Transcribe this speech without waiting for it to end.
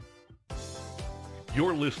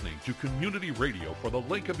You're listening to Community Radio for the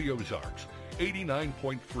Lake of the Ozarks,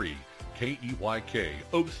 89.3 KEYK,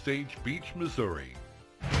 Osage Beach, Missouri.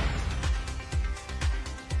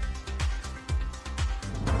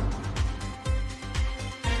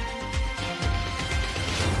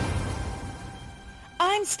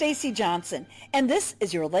 I'm Stacy Johnson, and this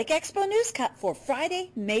is your Lake Expo News Cut for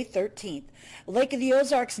Friday, May 13th. Lake of the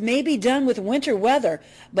Ozarks may be done with winter weather,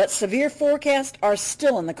 but severe forecasts are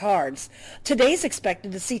still in the cards. Today's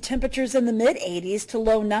expected to see temperatures in the mid-80s to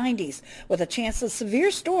low 90s, with a chance of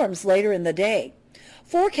severe storms later in the day.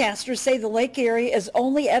 Forecasters say the lake area is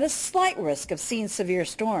only at a slight risk of seeing severe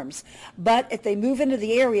storms, but if they move into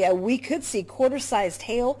the area, we could see quarter-sized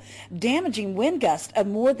hail, damaging wind gusts of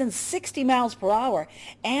more than 60 miles per hour,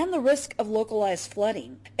 and the risk of localized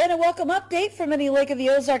flooding. In a welcome update from many Lake of the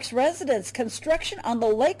Ozarks residents, construction on the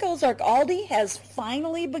Lake Ozark Aldi has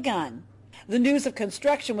finally begun. The news of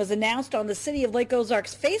construction was announced on the City of Lake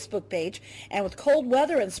Ozark's Facebook page, and with cold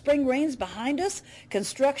weather and spring rains behind us,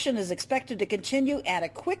 construction is expected to continue at a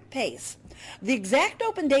quick pace. The exact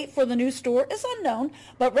open date for the new store is unknown,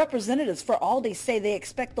 but representatives for Aldi say they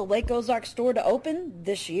expect the Lake Ozark store to open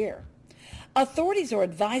this year. Authorities are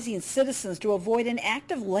advising citizens to avoid an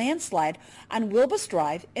active landslide on Wilbus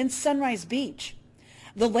Drive in Sunrise Beach.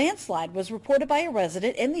 The landslide was reported by a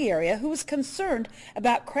resident in the area who was concerned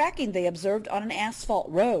about cracking they observed on an asphalt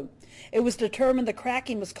road. It was determined the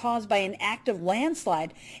cracking was caused by an active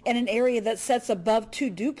landslide in an area that sits above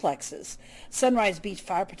two duplexes. Sunrise Beach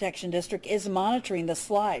Fire Protection District is monitoring the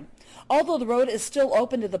slide. Although the road is still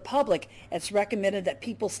open to the public, it's recommended that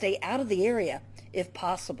people stay out of the area if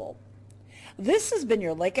possible. This has been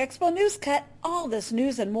your Lake Expo News Cut. All this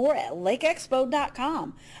news and more at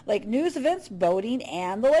lakeexpo.com. Lake news, events, boating,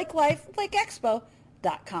 and the lake life,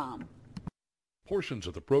 lakeexpo.com. Portions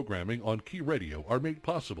of the programming on Key Radio are made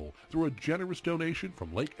possible through a generous donation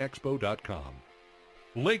from lakeexpo.com.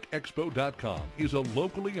 LakeExpo.com is a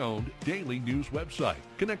locally owned daily news website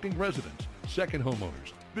connecting residents, second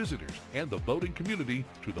homeowners, visitors, and the boating community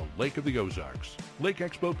to the Lake of the Ozarks. Lake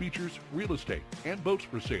Expo features real estate and boats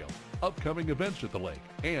for sale, upcoming events at the lake,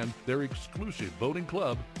 and their exclusive boating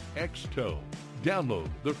club, X-Tow. Download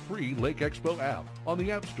the free Lake Expo app on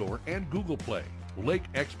the App Store and Google Play.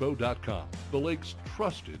 LakeExpo.com, the lake's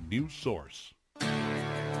trusted news source.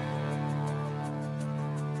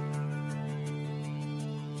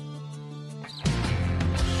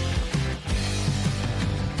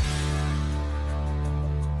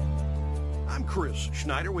 Chris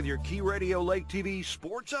Schneider with your Key Radio Lake TV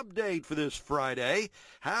sports update for this Friday.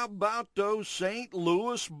 How about those St.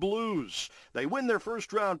 Louis Blues? They win their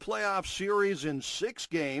first-round playoff series in 6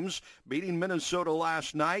 games, beating Minnesota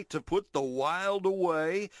last night to put the Wild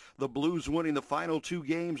away. The Blues winning the final 2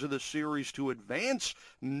 games of the series to advance.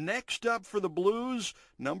 Next up for the Blues,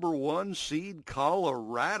 number 1 seed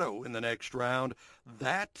Colorado in the next round.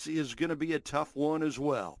 That is going to be a tough one as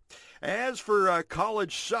well. As for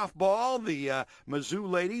college softball, the Mizzou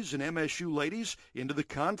ladies and MSU ladies into the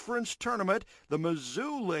conference tournament. The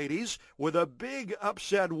Mizzou ladies with a big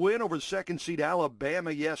upset win over second seed Alabama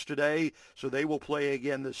yesterday, so they will play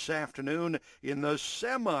again this afternoon in the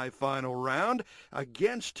semifinal round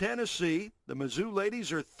against Tennessee. The Mizzou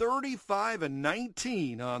ladies are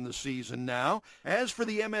 35-19 on the season now. As for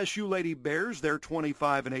the MSU Lady Bears, they're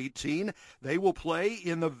 25-18. They will play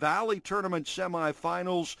in the Valley Tournament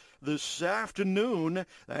semifinals this afternoon.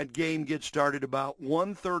 That game gets started about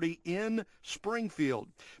 1:30 in Springfield.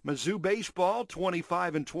 Mizzou baseball,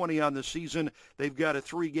 25-20 on the season. They've got a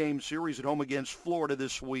 3-game series at home against Florida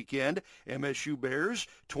this weekend. MSU Bears,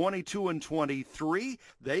 22-23.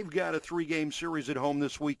 They've got a 3-game series at home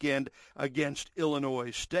this weekend against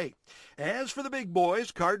Illinois State. As for the big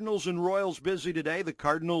boys, Cardinals and Royals busy today. The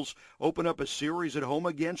Cardinals open up a series at home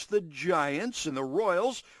against the Giants, and the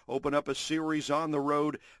Royals open up a series on the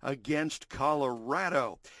road against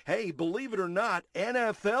Colorado. Hey, believe it or not,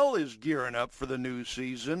 NFL is gearing up for the new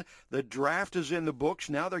season. The draft is in the books.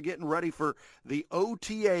 Now they're getting ready for the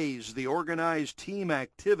OTAs, the organized team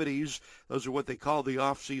activities. Those are what they call the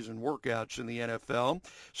off-season workouts in the NFL.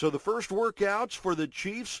 So the first workouts for the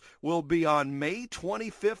Chiefs will be on May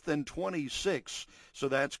 25th and 26th. So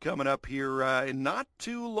that's coming up here in not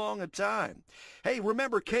too long a time. Hey,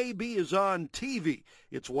 remember, KB is on TV.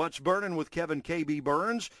 It's What's Burning with Kevin KB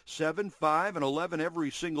Burns, 7, 5, and 11 every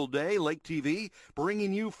single day. Lake TV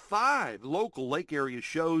bringing you 5 local lake area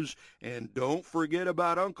shows. And don't forget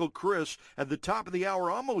about Uncle Chris at the top of the hour,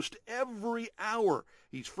 almost every hour.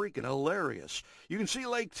 He's freaking hilarious. You can see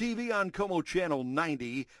Lake TV on Como Channel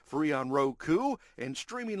 90, free on Roku, and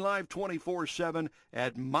streaming live 24/7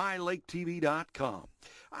 at mylaketv.com.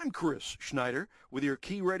 I'm Chris Schneider with your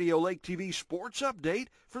Key Radio Lake TV sports update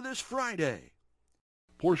for this Friday.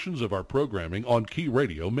 Portions of our programming on Key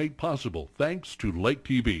Radio made possible thanks to Lake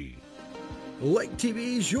TV. Lake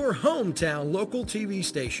TV is your hometown local TV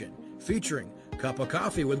station, featuring Cup of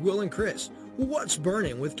Coffee with Will and Chris, What's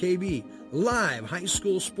Burning with KB, live high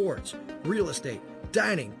school sports, real estate,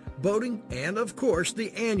 dining, boating, and of course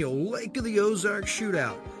the annual Lake of the Ozarks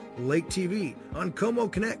Shootout. Lake TV on Como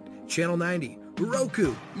Connect, Channel 90,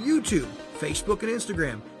 Roku, YouTube, Facebook and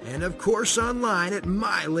Instagram, and of course online at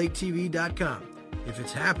mylaketv.com. If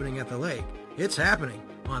it's happening at the lake, it's happening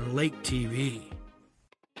on Lake TV.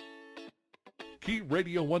 Key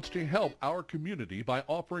Radio wants to help our community by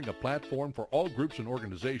offering a platform for all groups and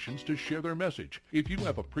organizations to share their message. If you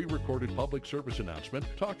have a pre-recorded public service announcement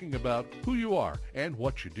talking about who you are and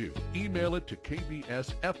what you do, email it to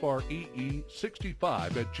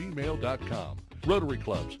kbsfree65@gmail.com. Rotary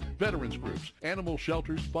clubs, veterans groups, animal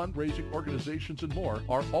shelters, fundraising organizations, and more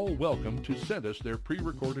are all welcome to send us their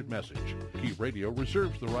pre-recorded message. Key Radio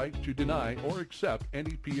reserves the right to deny or accept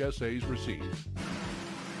any PSAs received.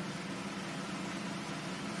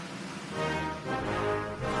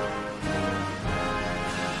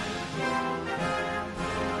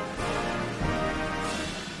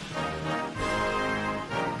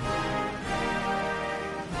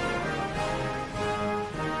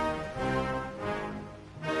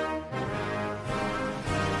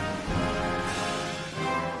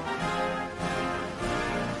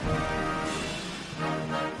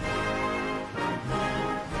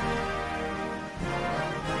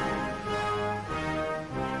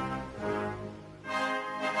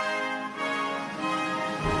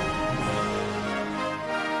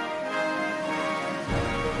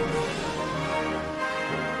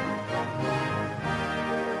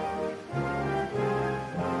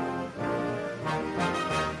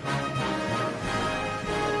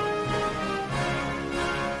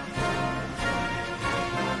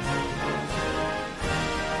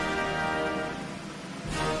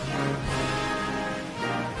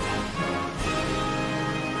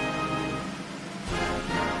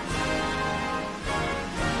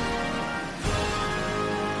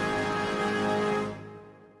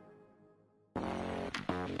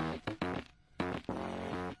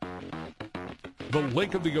 The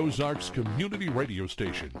Lake of the Ozarks Community Radio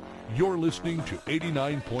Station. You're listening to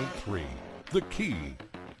 89.3, The Key.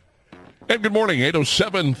 And good morning,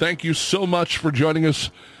 8:07. Thank you so much for joining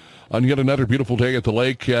us on yet another beautiful day at the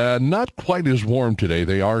lake. Not quite as warm today.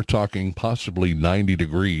 They are talking possibly 90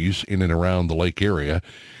 degrees in and around the lake area.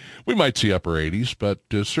 We might see upper 80s, but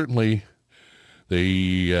certainly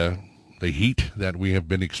the heat that we have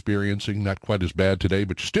been experiencing, not quite as bad today,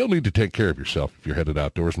 but you still need to take care of yourself if you're headed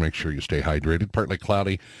outdoors. Make sure you stay hydrated. Partly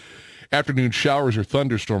cloudy. Afternoon showers or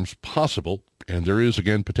thunderstorms possible, and there is,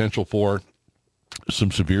 again, potential for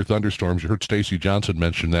some severe thunderstorms. You heard Stacy Johnson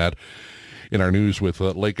mention that in our news with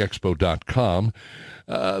LakeExpo.com.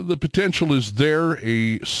 The potential is there,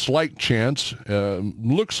 a slight chance.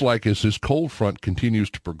 Looks like as this cold front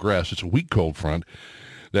continues to progress, it's a weak cold front,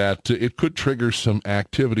 that it could trigger some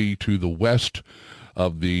activity to the west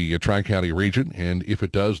of the Tri-County region, and if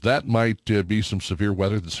it does, that might be some severe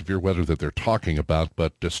weather, the severe weather that they're talking about,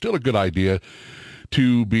 but still a good idea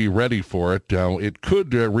to be ready for it. It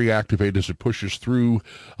could reactivate as it pushes through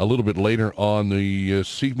a little bit later on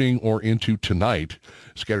this evening or into tonight.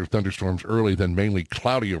 Scattered thunderstorms early, then mainly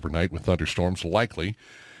cloudy overnight with thunderstorms likely.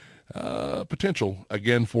 Potential,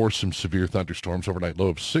 again, for some severe thunderstorms, overnight low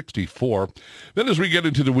of 64. Then as we get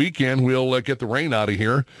into the weekend, we'll get the rain out of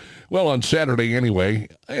here. Well, on Saturday anyway,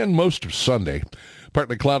 and most of Sunday.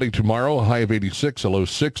 Partly cloudy tomorrow, a high of 86, a low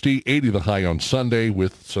 60, 80 the high on Sunday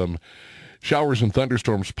with some showers and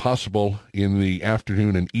thunderstorms possible in the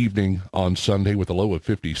afternoon and evening on Sunday with a low of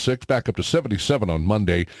 56, back up to 77 on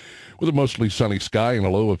Monday with a mostly sunny sky and a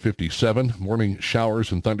low of 57. Morning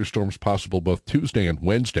showers and thunderstorms possible both Tuesday and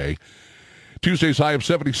Wednesday. Tuesday's high of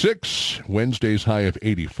 76, Wednesday's high of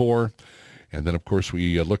 84. And then, of course,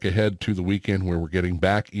 we look ahead to the weekend where we're getting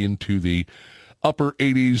back into the upper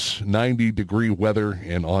 80s, 90-degree weather,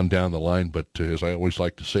 and on down the line. But as I always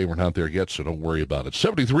like to say, we're not there yet, so don't worry about it.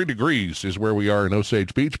 73 degrees is where we are in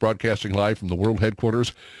Osage Beach, broadcasting live from the world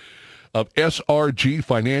headquarters of SRG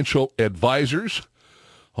Financial Advisors,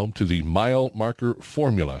 home to the mile marker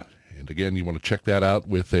formula. And again, you want to check that out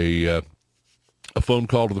with a phone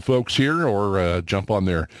call to the folks here or jump on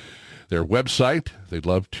their website. They'd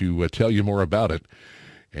love to tell you more about it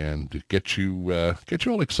and get you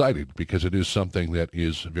all excited because it is something that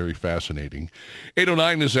is very fascinating.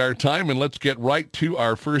 8:09 is our time, and let's get right to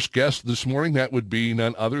our first guest this morning. That would be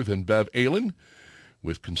none other than Bev Ehlen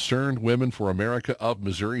with Concerned Women for America of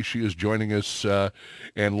Missouri. She is joining us,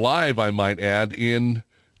 and live, I might add, in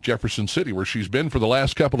Jefferson City, where she's been for the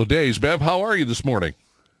last couple of days. Bev, how are you this morning?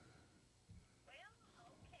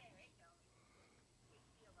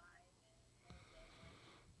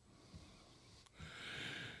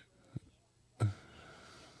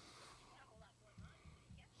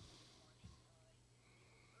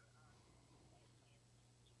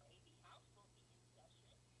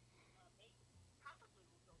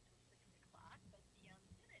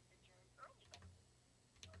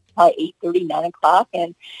 Probably 8:30, 9 o'clock,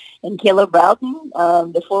 and Caleb Broughton,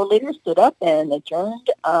 the floor leader, stood up and adjourned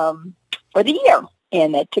for the year.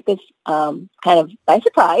 And that took us kind of by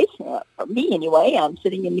surprise, for me anyway. I'm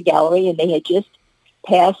sitting in the gallery, and they had just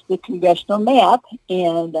passed the congressional map,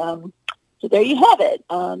 and so there you have it.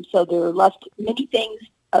 So there are left many things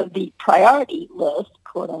of the priority list,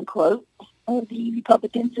 quote unquote, of the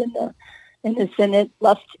Republicans in the Senate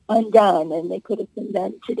left undone, and they could have been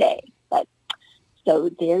done today. But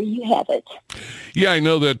so there you have it. Yeah, I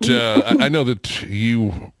know that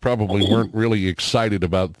you probably weren't really excited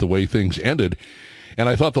about the way things ended, and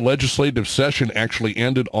I thought the legislative session actually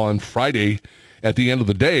ended on Friday at the end of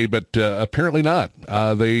the day, but apparently not.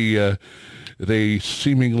 They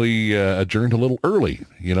seemingly adjourned a little early.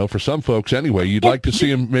 You know, for some folks anyway, you'd like to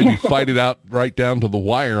see them maybe fight it out right down to the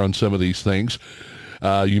wire on some of these things.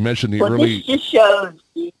 You mentioned the early. This just shows,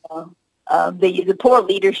 the poor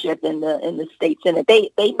leadership in the state Senate.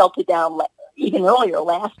 They melted down even earlier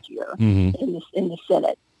last year in the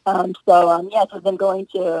Senate. So them going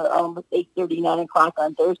to 8:30, 9 o'clock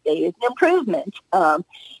on Thursday is an improvement. So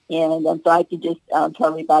I can just tell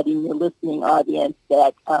everybody in your listening audience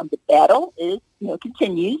that the battle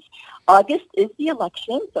continues. August is the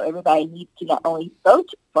election, so everybody needs to not only vote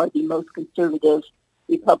for the most conservative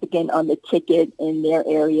Republican on the ticket in their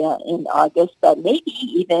area in August, but maybe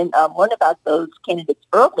even learn about those candidates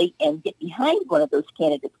early and get behind one of those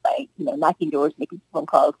candidates by, knocking doors, making phone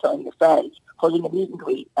calls, telling your friends, holding a meet and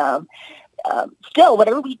greet. Still,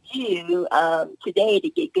 whatever we do today to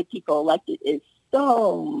get good people elected is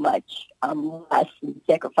so much less than the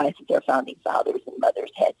sacrifices our founding fathers and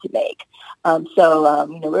mothers had to make.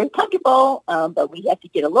 We're comfortable, but we have to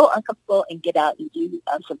get a little uncomfortable and get out and do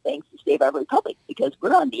some things to save our republic, because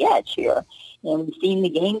we're on the edge here. And we've seen the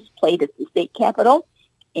games played at the state capitol,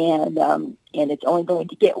 and it's only going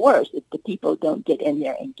to get worse if the people don't get in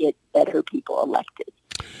there and get better people elected.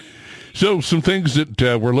 So some things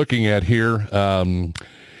that we're looking at here.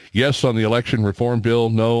 Yes on the election reform bill,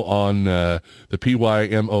 no on the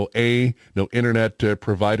PYMOA, no internet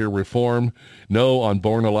provider reform, no on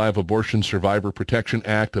Born Alive Abortion Survivor Protection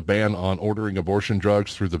Act, a ban on ordering abortion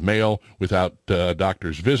drugs through the mail without a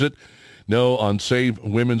doctor's visit, no on Save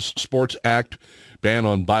Women's Sports Act, ban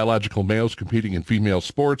on biological males competing in female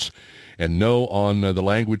sports, and no on the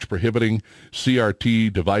language prohibiting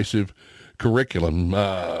CRT divisive curriculum.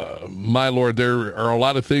 My Lord, there are a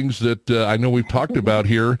lot of things that I know we've talked about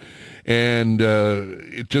here, and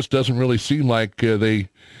it just doesn't really seem like they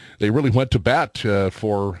really went to bat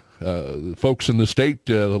for folks in the state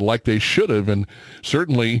like they should have. And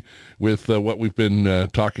certainly with what we've been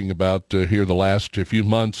talking about here the last few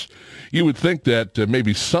months, you would think that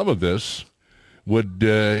maybe some of this would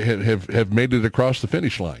have made it across the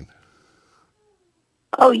finish line.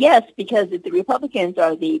 Oh, yes, because the Republicans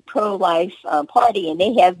are the pro-life party, and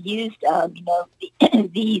they have used,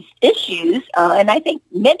 these issues, and I think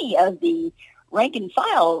many of the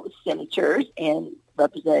rank-and-file senators and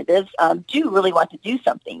representatives do really want to do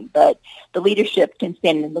something, but the leadership can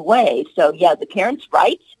stand in the way. So, yeah, the parents'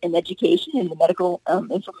 rights in education and the medical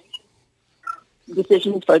information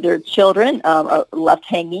decisions for their children are left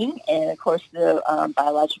hanging, and, of course, the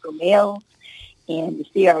biological males and the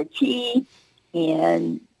CRT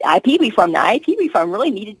and IP reform. Now, IP reform really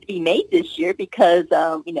needed to be made this year because,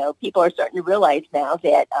 people are starting to realize now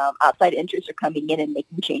that outside interests are coming in and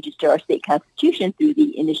making changes to our state constitution through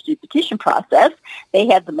the initiative petition process. They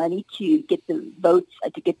have the money to get the votes,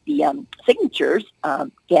 to get the signatures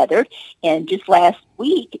gathered. And just last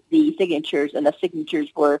week, enough signatures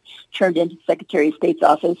were turned into the Secretary of State's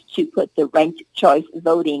office to put the ranked choice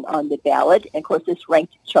voting on the ballot. And, of course, this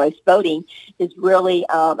ranked choice voting is really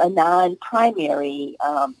a non-primary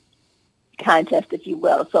contest, if you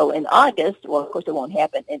will. So in August, well, of course, it won't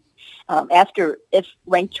happen. And if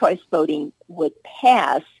ranked choice voting would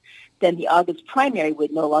pass, then the August primary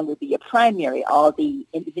would no longer be a primary. All the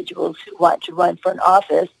individuals who want to run for an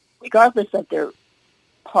office, regardless of their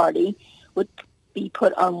party, would be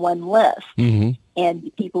put on one list. Mm-hmm.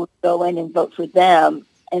 And people would go in and vote for them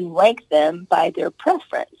and rank them by their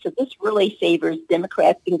preference. So this really favors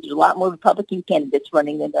Democrats because there's a lot more Republican candidates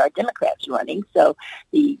running than there are Democrats running. So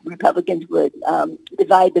the Republicans would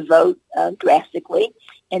divide the vote drastically,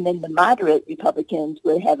 and then the moderate Republicans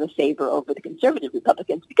would have a favor over the conservative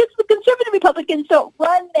Republicans because the conservative Republicans don't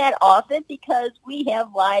run that often because we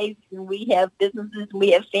have lives and we have businesses and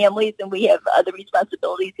we have families and we have other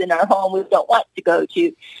responsibilities in our home. We don't want to go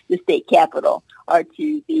to the state capitol or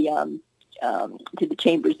to the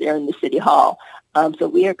chambers there in the city hall. So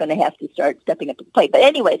we are going to have to start stepping up to the plate. But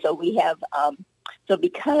anyway, so we have, so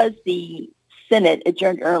because the Senate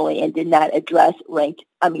adjourned early and did not address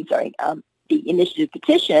the initiative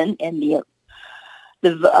petition and the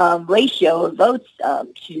ratio of votes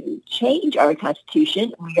to change our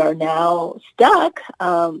Constitution, we are now stuck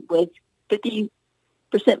with 50%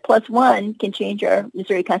 plus one can change our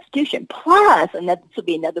Missouri Constitution. Plus, and this will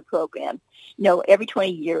be another program, every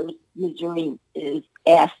 20 years, Missouri is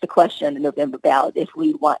asked the question on the November ballot if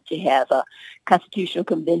we want to have a constitutional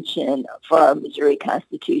convention for our Missouri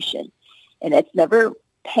Constitution. And that's never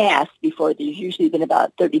passed before. There's usually been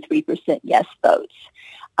about 33% yes votes.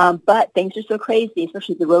 But things are so crazy,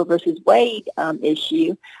 especially the Roe versus Wade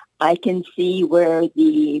issue. I can see where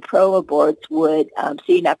the pro-aborts would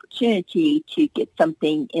see an opportunity to get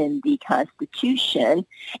something in the Constitution.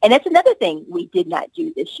 And that's another thing we did not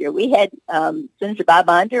do this year. We had Senator Bob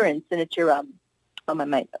Onder and Senator, my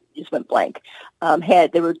mind just went blank,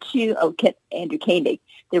 Andrew Koenig.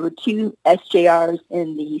 There were two SJRs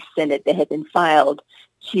in the Senate that had been filed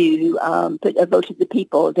to put a vote to the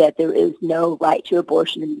people that there is no right to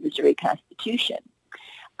abortion in the Missouri Constitution.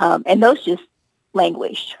 And those just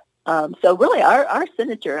languished. So really our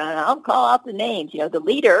senator, and I'll call out the names, the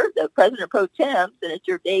leader, the president pro tem,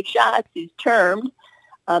 Senator Dave Schatz, who's termed,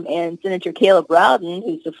 and Senator Caleb Rowden,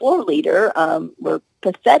 who's the floor leader, were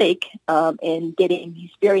pathetic in getting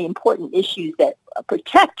these very important issues that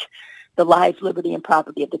protect the lives, liberty, and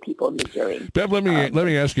property of the people of Missouri. Bev, let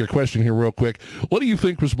me ask you a question here real quick. What do you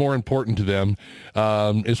think was more important to them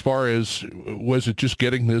as far as, was it just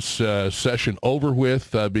getting this session over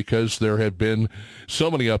with because there have been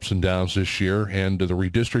so many ups and downs this year, and the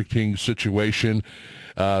redistricting situation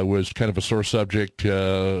was kind of a sore subject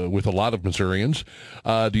with a lot of Missourians.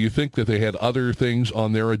 Do you think that they had other things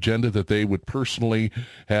on their agenda that they would personally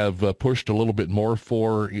have pushed a little bit more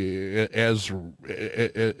for as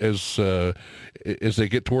they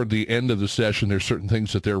get toward the end of the session? There's certain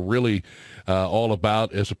things that they're really all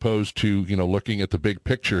about, as opposed to looking at the big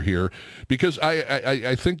picture here, because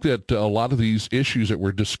I think that a lot of these issues that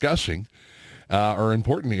we're discussing are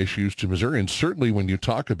important issues to Missourians. Certainly, when you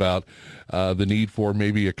talk about the need for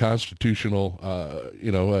maybe a constitutional,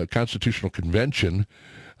 a constitutional convention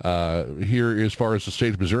here, as far as the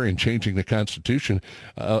state of Missouri and changing the Constitution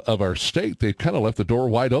of our state, they've kind of left the door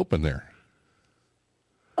wide open there.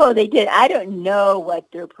 Oh, they did. I don't know what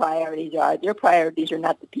their priorities are. Their priorities are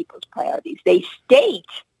not the people's priorities. They state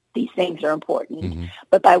these things are important, mm-hmm.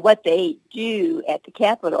 but by what they do at the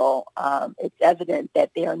Capitol, it's evident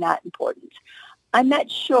that they are not important. I'm not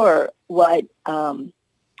sure what,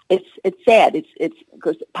 it's sad. It's of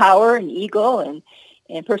course power and ego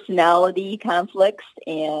and personality conflicts,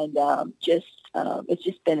 and it's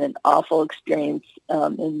just been an awful experience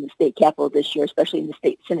in the state Capitol this year, especially in the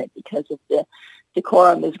state Senate, because of the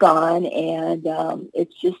decorum is gone, and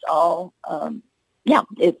it's just all,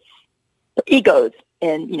 it's egos.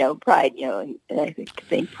 And, pride, and I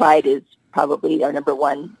think pride is probably our number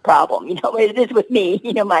one problem. It is with me,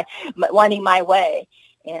 my wanting my way.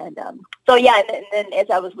 And and then as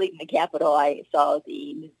I was leaving the Capitol, I saw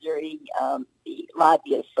the Missouri, the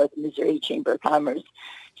lobbyist for the Missouri Chamber of Commerce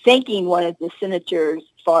thanking one of the senators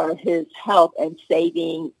for his help in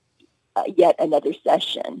saving yet another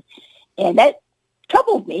session. And that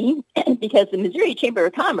troubled me because the Missouri Chamber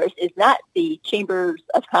of Commerce is not the chambers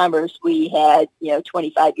of commerce we had,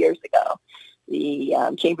 25 years ago. The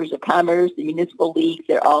chambers of commerce, the municipal leagues,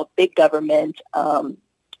 they're all big government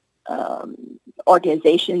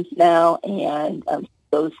organizations now, and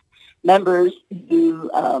those members who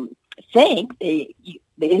think they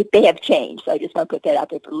have changed. So I just want to put that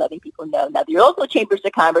out there for letting people know. Now, the local chambers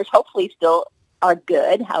of commerce hopefully still are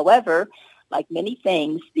good. However, like many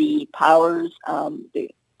things, the powers,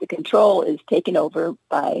 the control is taken over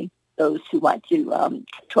by those who want to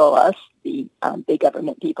control us, the big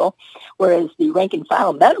government people, whereas the rank and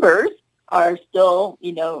file members are still,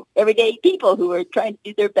 everyday people who are trying to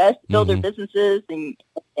do their best, build mm-hmm. their businesses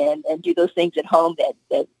and do those things at home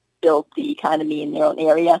that build the economy in their own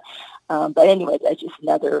area. But anyway, that's just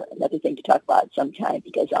another thing to talk about sometime,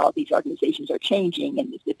 because all these organizations are changing,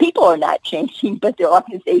 and the people are not changing, but their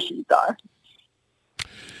organizations are.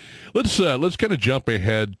 Let's kind of jump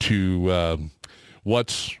ahead to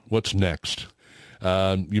what's next.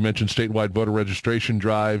 You mentioned statewide voter registration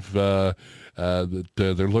drive. That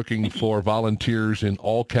they're looking for volunteers in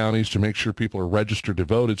all counties to make sure people are registered to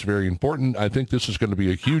vote. It's very important. I think this is going to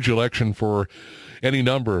be a huge election for any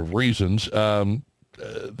number of reasons.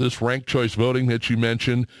 This ranked choice voting that you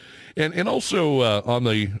mentioned, and also on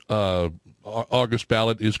the August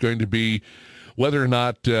ballot is going to be whether or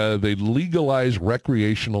not they legalize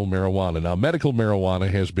recreational marijuana. Now, medical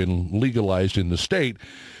marijuana has been legalized in the state,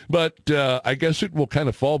 but I guess it will kind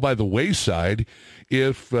of fall by the wayside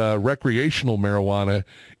if recreational marijuana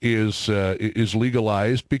is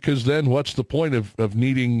legalized, because then what's the point of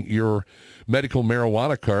needing your medical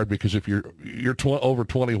marijuana card? Because if you're over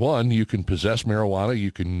 21, you can possess marijuana,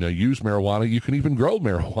 you can use marijuana, you can even grow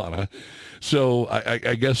marijuana. So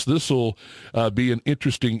I guess this will be an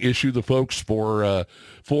interesting issue. The folks for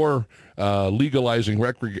legalizing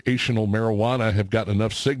recreational marijuana have gotten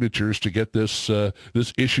enough signatures to get this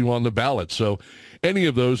issue on the ballot. So any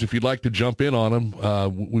of those, if you'd like to jump in on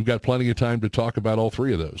them, we've got plenty of time to talk about all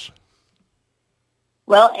three of those.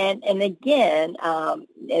 Well, and again,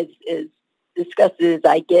 as discussed as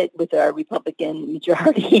I get with our Republican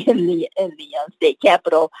majority in the state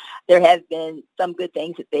capitol, there have been some good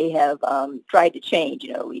things that they have tried to change.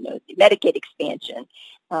 The Medicaid expansion.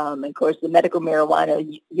 Of course, the medical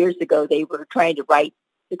marijuana, years ago, they were trying to write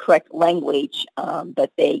the correct language,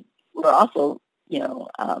 but they were also,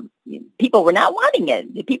 people were not wanting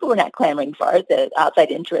it. The people were not clamoring for it. The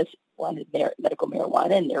outside interests wanted medical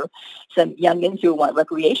marijuana, and there are some youngins who want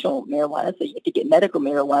recreational marijuana, so you have to get medical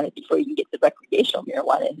marijuana before you can get the recreational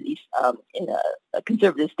marijuana in a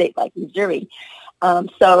conservative state like Missouri.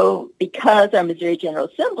 So because our Missouri General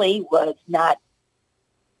Assembly was not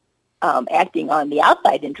acting on the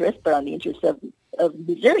outside interest, but on the interests of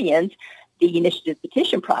Missourians, the initiative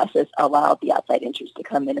petition process allowed the outside interest to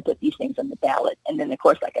come in and put these things on the ballot. And then, of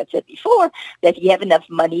course, like I said before, that if you have enough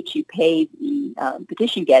money to pay the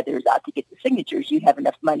petition gatherers out to get the signatures, you have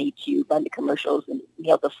enough money to run the commercials and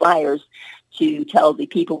mail the flyers to tell the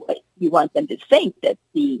people what you want them to think that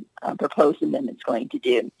the proposed amendment's going to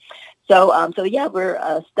do. So yeah,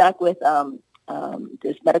 we're stuck with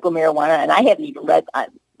this medical marijuana, and I haven't even read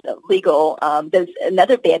legal. There's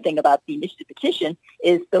another bad thing about the initiative petition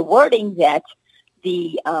is the wording that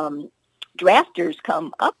the drafters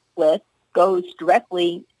come up with goes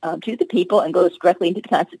directly to the people and goes directly into the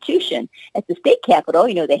Constitution. At the state capitol,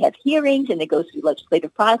 they have hearings, and it goes through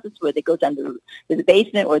legislative process where it goes down to the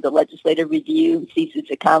basement, or the legislative review sees if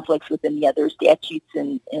it conflicts within the other statutes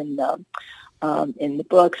in the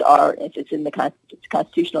books, or if it's in the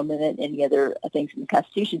constitutional amendment, any other things in the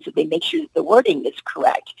Constitution, so they make sure that the wording is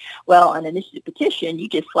correct. Well, on an initiative petition, you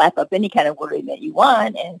just slap up any kind of wording that you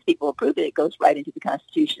want, and if people approve it, it goes right into the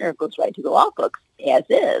Constitution, or it goes right into the law books as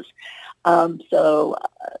is.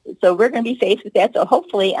 So we're going to be faced with that. So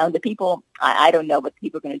hopefully the people, I don't know what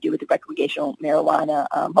people are going to do with the recreational marijuana.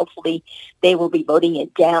 Hopefully they will be voting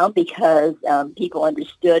it down, because people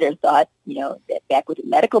understood or thought, that back with the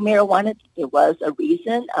medical marijuana, there was a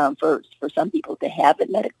reason for some people to have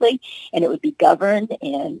it medically, and it would be governed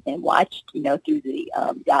and watched, through the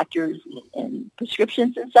doctors and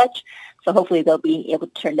prescriptions and such. So hopefully they'll be able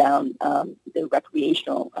to turn down the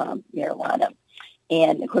recreational marijuana.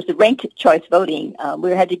 And, of course, the ranked choice voting,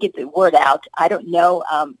 we had to get the word out. I don't know.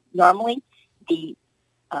 Normally, the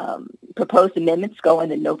proposed amendments go in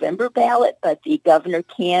the November ballot, but the governor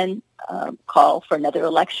can call for another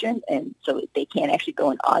election, and so they can actually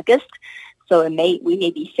go in August. So we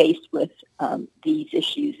may be faced with these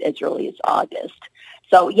issues as early as August.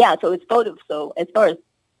 So, yeah, so it's voted. So as far as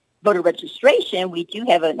voter registration, we do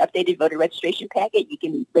have an updated voter registration packet. You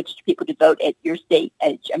can register people to vote at your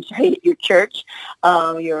at your church,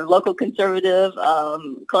 your local conservative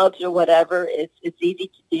clubs or whatever. It's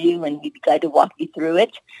easy to do, and we'd be glad to walk you through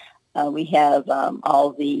it. We have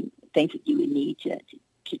all the things that you would need to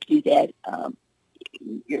do that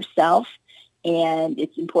yourself. And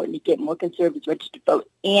it's important to get more conservatives registered to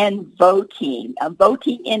vote and voting.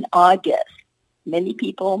 Voting in August. Many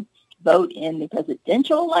people vote in the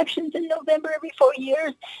presidential elections in November every 4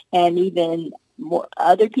 years, and even more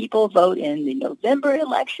other people vote in the November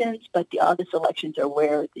elections, but the August elections are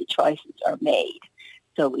where the choices are made.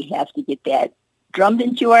 So we have to get that drummed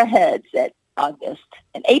into our heads that August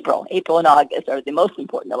and April and August are the most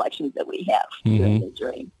important elections that we have here in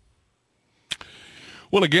Missouri.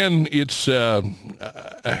 Well, again, it's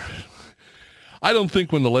I don't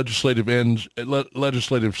think when the legislative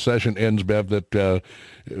session ends, Bev, that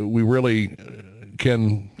we really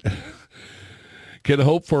can can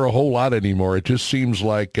hope for a whole lot anymore. It just seems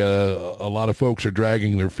like a lot of folks are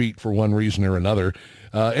dragging their feet for one reason or another.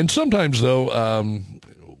 And sometimes, though,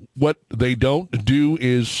 what they don't do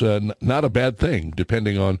is not a bad thing,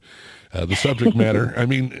 depending on the subject matter. I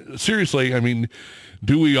mean, seriously,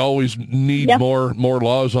 do we always need more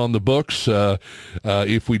laws on the books?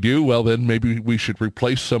 If we do, well, then maybe we should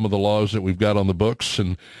replace some of the laws that we've got on the books.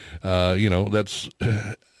 And, that's...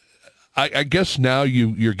 I guess now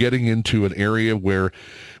you're getting into an area where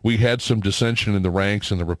we had some dissension in the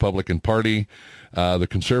ranks in the Republican Party, the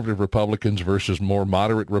conservative Republicans versus more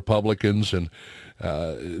moderate Republicans, and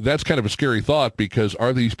that's kind of a scary thought, because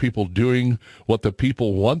are these people doing what the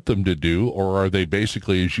people want them to do, or are they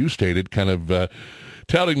basically, as you stated, kind of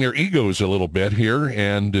touting their egos a little bit here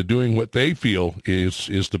and doing what they feel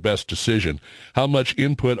is the best decision? How much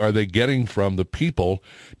input are they getting from the people?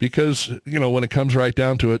 Because, when it comes right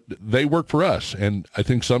down to it, they work for us. And I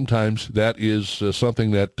think sometimes that is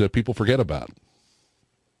something that people forget about.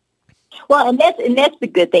 Well, and that's the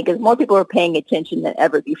good thing, because more people are paying attention than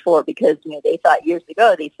ever before, because they thought years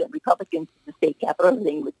ago they sent Republicans to the state capitol,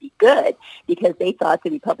 everything would be good, because they thought the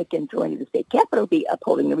Republicans going to the state capitol would be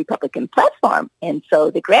upholding the Republican platform. And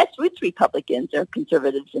so the grassroots Republicans, or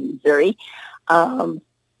conservatives in Missouri,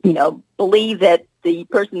 believe that the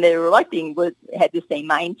person they were electing had the same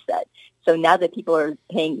mindset. So now that people are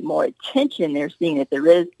paying more attention, they're seeing that there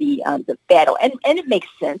is the battle, and it makes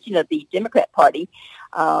sense. The Democrat Party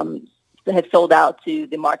had sold out to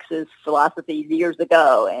the Marxist philosophy years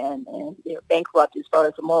ago, and they're bankrupt as far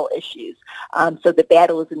as the moral issues. So the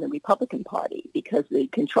battle is in the Republican Party, because the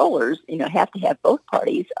controllers, have to have both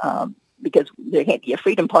parties, because there can't be a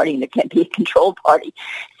freedom party and there can't be a control party.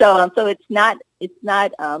 So it's not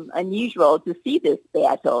unusual to see this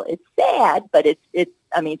battle. It's sad, but it's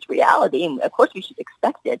reality, and of course we should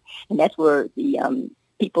expect it. And that's where the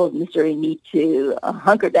people of Missouri need to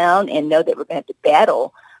hunker down and know that we're going to have to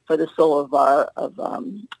battle for the soul of our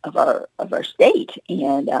state,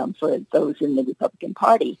 and for those in the Republican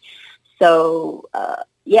Party. So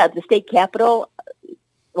the state capitol,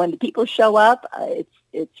 when the people show up,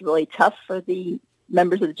 it's really tough for the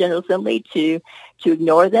members of the General Assembly to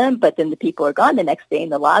ignore them. But then the people are gone the next day,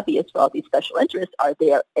 and the lobbyists for all these special interests are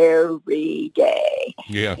there every day.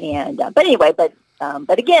 Yeah. And but anyway, but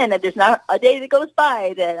again, there's not a day that goes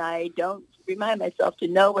by that I don't remind myself to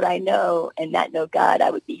know what I know and not know God. I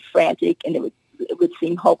would be frantic, and it would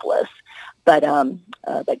seem hopeless. But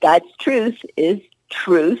God's truth is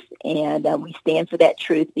truth, and we stand for that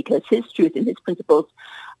truth, because His truth and His principles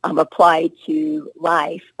applied to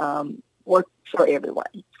life work for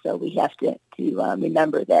everyone. So we have to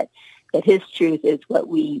remember that His truth is what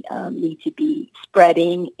we need to be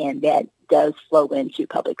spreading, and that does flow into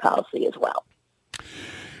public policy as well.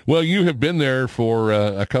 Well, you have been there for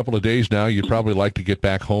a couple of days now. You'd probably like to get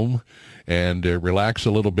back home and relax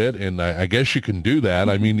a little bit, and I guess you can do that.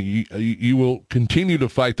 I mean, you will continue to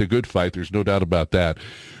fight the good fight. There's no doubt about that.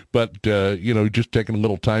 But, just taking a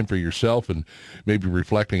little time for yourself and maybe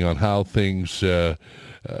reflecting on how things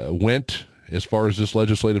went as far as this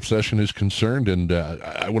legislative session is concerned. And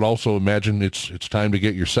I would also imagine it's time to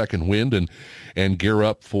get your second wind and gear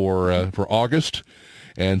up for August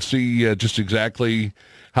and see just exactly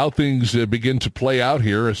how things begin to play out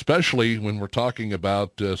here, especially when we're talking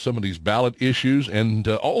about some of these ballot issues, and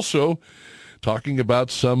also talking about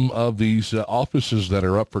some of these offices that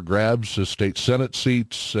are up for grabs, state Senate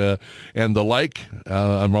seats and the like.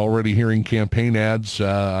 I'm already hearing campaign ads.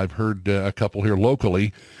 I've heard a couple here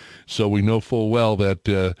locally, so we know full well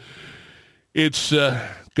that it's going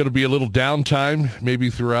to be a little downtime, maybe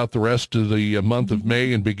throughout the rest of the month of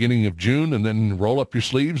May and beginning of June, and then roll up your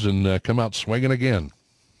sleeves and come out swinging again.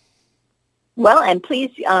 Well, and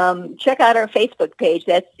please check out our Facebook page.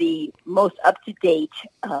 That's the most up-to-date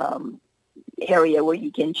area where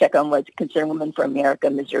you can check on what Concerned Women for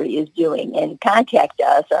America Missouri is doing, and contact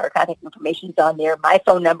us. Our contact information is on there. My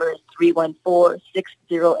phone number is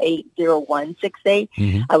 314-608-0168.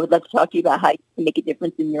 Mm-hmm. I would love to talk to you about how you can make a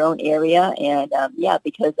difference in your own area. And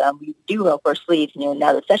because we do roll up our sleeves.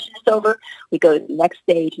 Now the session is over, we go to the next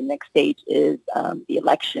stage. The next stage is the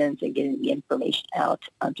elections and getting the information out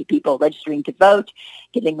to people registering to vote,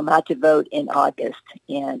 getting them out to vote in August.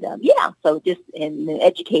 And so just in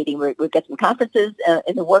educating, we've got some conferences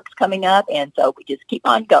in the works coming up, and so we just keep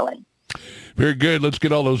on going. Very good. Let's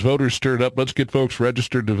get all those voters stirred up. Let's get folks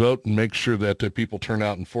registered to vote and make sure that people turn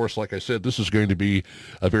out in force. Like I said, this is going to be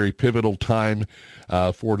a very pivotal time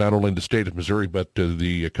for not only the state of Missouri, but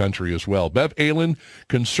the country as well. Bev Ehlen,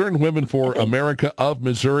 Concerned Women for America of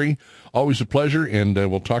Missouri. Always a pleasure, and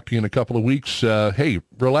we'll talk to you in a couple of weeks. Hey,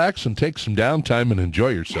 relax and take some downtime and enjoy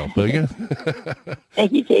yourself, will you?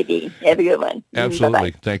 Thank you, JB. Have a good one.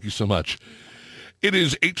 Absolutely. Bye-bye. Thank you so much. It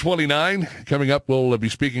is 8:29. Coming up, we'll be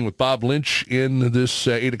speaking with Bob Lynch in this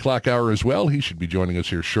 8 o'clock hour as well. He should be joining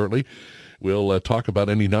us here shortly. We'll talk about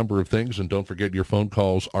any number of things, and don't forget your phone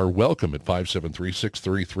calls are welcome at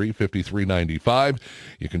 573-633-5395.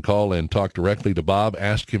 You can call and talk directly to Bob,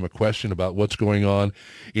 ask him a question about what's going on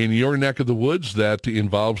in your neck of the woods that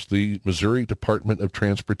involves the Missouri Department of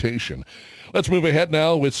Transportation. Let's move ahead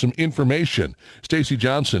now with some information. Stacy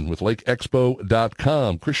Johnson with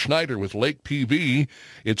LakeExpo.com. Chris Schneider with Lake TV.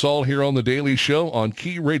 It's all here on The Daily Show on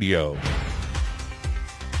Key Radio.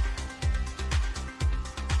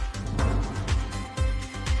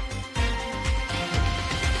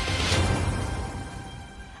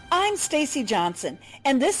 I'm Stacy Johnson,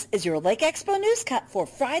 and this is your Lake Expo News Cut for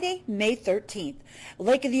Friday, May 13th.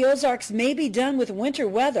 Lake of the Ozarks may be done with winter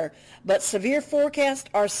weather, but severe forecasts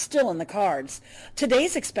are still in the cards.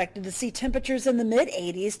 Today's expected to see temperatures in the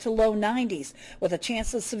mid-80s to low 90s, with a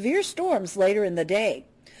chance of severe storms later in the day.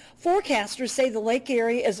 Forecasters say the lake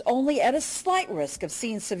area is only at a slight risk of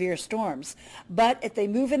seeing severe storms, but if they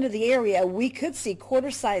move into the area, we could see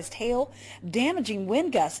quarter-sized hail, damaging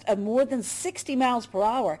wind gusts of more than 60 miles per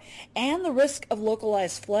hour, and the risk of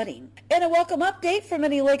localized flooding. In a welcome update for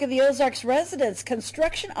many Lake of the Ozarks residents,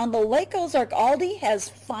 construction on the Lake Ozark Aldi has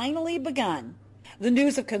finally begun. The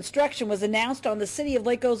news of construction was announced on the City of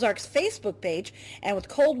Lake Ozark's Facebook page, and with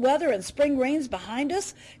cold weather and spring rains behind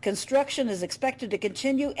us, construction is expected to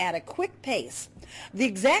continue at a quick pace. The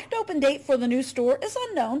exact open date for the new store is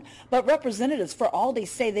unknown, but representatives for Aldi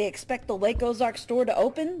say they expect the Lake Ozark store to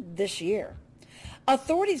open this year.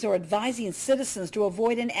 Authorities are advising citizens to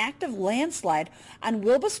avoid an active landslide on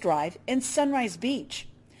Wilbus Drive and Sunrise Beach.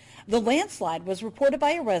 The landslide was reported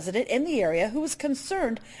by a resident in the area who was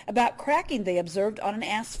concerned about cracking they observed on an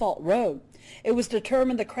asphalt road. It was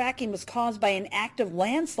determined the cracking was caused by an active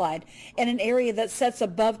landslide in an area that sits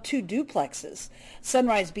above two duplexes.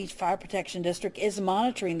 Sunrise Beach Fire Protection District is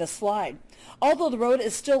monitoring the slide. Although the road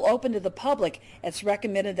is still open to the public, it's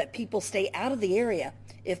recommended that people stay out of the area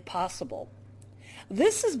if possible.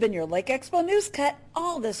 This has been your Lake Expo News Cut.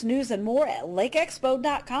 All this news and more at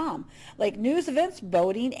LakeExpo.com. Lake news, events,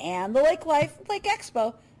 boating, and the lake life,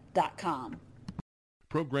 LakeExpo.com.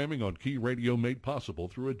 Programming on Key Radio made possible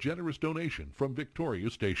through a generous donation from Victoria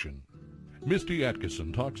Station. Misty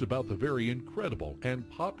Atkinson talks about the very incredible and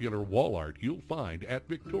popular wall art you'll find at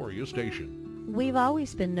Victoria Station. We've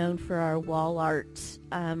always been known for our wall art.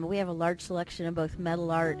 We have a large selection of both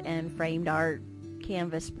metal art and framed art,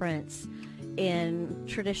 canvas prints, in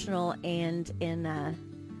traditional and in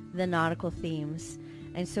the nautical themes.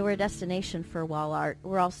 And so we're a destination for wall art.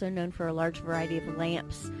 We're also known for a large variety of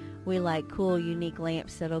lamps. We like cool, unique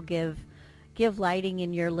lamps that'll give lighting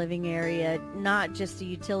in your living area, not just a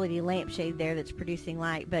utility lampshade there that's producing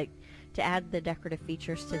light, but to add the decorative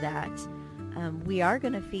features to that. We are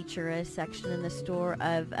going to feature a section in the store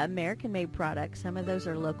of American-made products. Some of those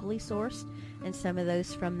are locally sourced, and some of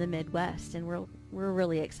those from the Midwest, and we're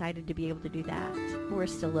really excited to be able to do that. We're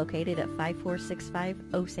still located at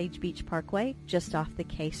 5465 Osage Beach Parkway, just off the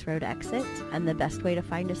Case Road exit, and the best way to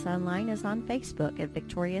find us online is on Facebook at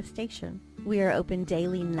Victoria Station. We are open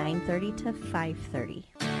daily 9:30 to 5:30.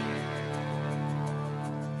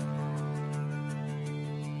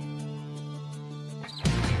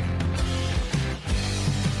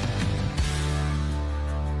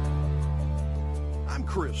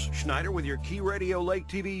 Chris Schneider with your Key Radio Lake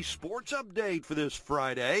TV sports update for this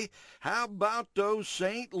Friday. How about those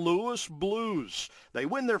St. Louis Blues? They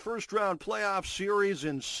win their first-round playoff series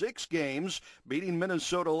in 6 games, beating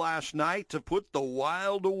Minnesota last night to put the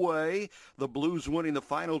Wild away. The Blues winning the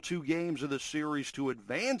final 2 games of the series to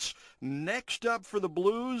advance. Next up for the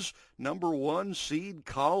Blues, number 1 seed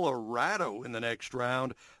Colorado in the next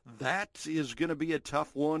round. That is going to be a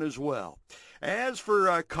tough one as well. As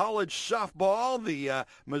for college softball, the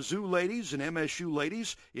Mizzou ladies and MSU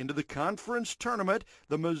ladies into the conference tournament.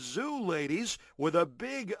 The Mizzou ladies with a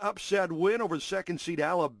big upset win over second seed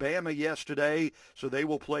Alabama yesterday, so they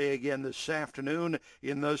will play again this afternoon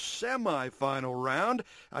in the semifinal round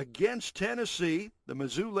against Tennessee. The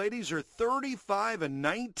Mizzou ladies are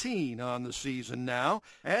 35-19 on the season now.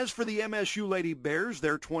 As for the MSU Lady Bears,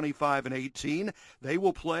 they're 25-18. They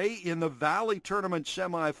will play in the Valley Tournament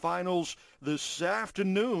semifinals this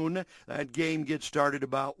afternoon. That game gets started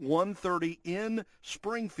about 1:30 in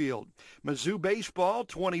Springfield. Mizzou baseball,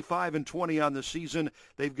 25-20 on the season.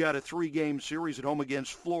 They've got a 3-game series at home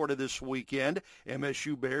against Florida this weekend.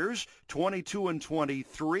 MSU Bears,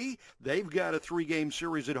 22-23. They've got a 3-game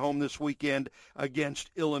series at home this weekend against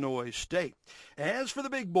Illinois State. As for the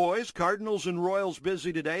big boys, Cardinals and Royals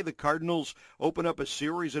busy today. The Cardinals open up a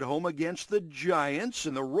series at home against the Giants,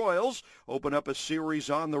 and the Royals open up a series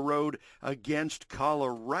on the road against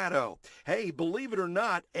Colorado. Hey, believe it or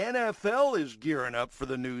not, NFL is gearing up for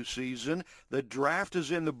the new season. The draft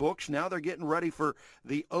is in the books. Now they're getting ready for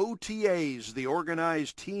the OTAs, the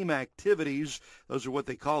organized team activities. Those are what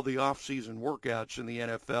they call the off-season workouts in the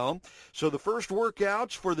NFL. So the first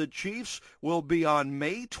workouts for the Chiefs will be on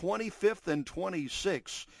May 25th and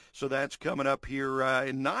 26th. So that's coming up here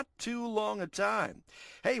in not too long a time.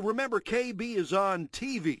 Hey, remember, KB is on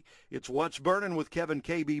TV. It's What's Burning with Kevin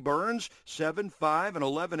KB Burns, 7, 5, and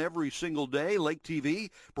 11 every single day. Lake TV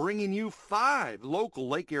bringing you 5 local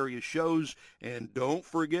lake area shows. And don't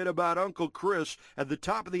forget about Uncle Chris at the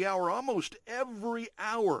top of the hour almost every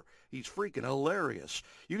hour. He's freaking hilarious.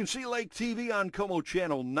 You can see Lake TV on Como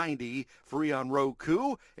Channel 90, free on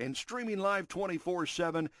Roku, and streaming live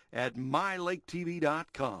 24/7 at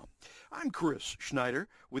mylaketv.com. I'm Chris Schneider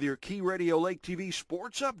with your Key Radio Lake TV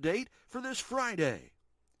sports update for this Friday.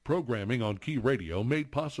 Programming on Key Radio made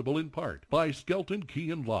possible in part by Skelton Key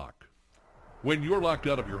and Lock. When you're locked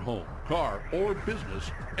out of your home, car, or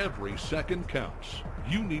business, every second counts.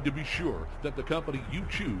 You need to be sure that the company you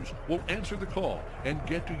choose will answer the call and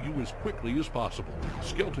get to you as quickly as possible.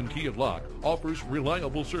 Skelton Key and Lock offers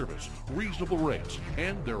reliable service, reasonable rates,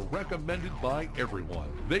 and they're recommended by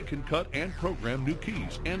everyone. They can cut and program new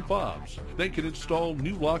keys and fobs. They can install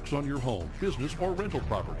new locks on your home, business, or rental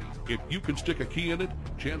property. If you can stick a key in it,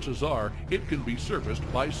 chances are it can be serviced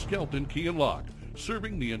by Skelton Key and Lock,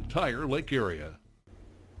 serving the entire lake area.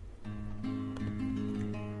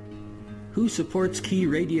 Who supports Key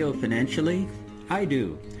Radio financially? I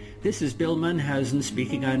do. This is Bill Munhausen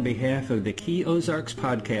speaking on behalf of the Key Ozarks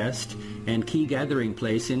podcast and Key Gathering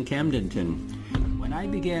Place in Camdenton. When I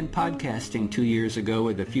began podcasting 2 years ago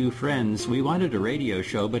with a few friends, we wanted a radio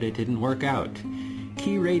show, but it didn't work out.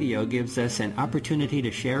 Key Radio gives us an opportunity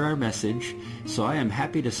to share our message, so I am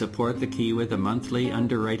happy to support the Key with a monthly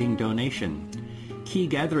underwriting donation. Key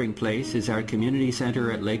Gathering Place is our community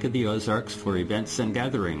center at Lake of the Ozarks for events and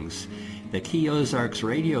gatherings. The Key Ozarks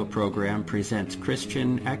radio program presents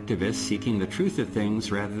Christian activists seeking the truth of things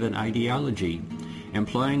rather than ideology,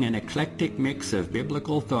 employing an eclectic mix of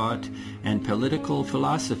biblical thought and political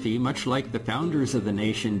philosophy, much like the founders of the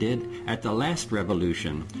nation did at the last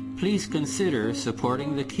revolution. Please consider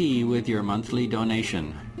supporting the Key with your monthly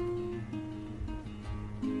donation.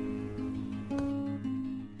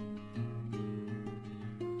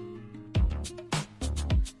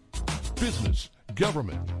 Business,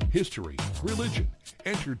 government, history, religion,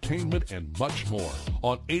 entertainment, and much more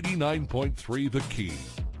on 89.3 The Key.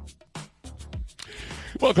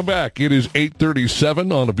 Welcome back. It is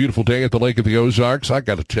 8:37 on a beautiful day at the Lake of the Ozarks. I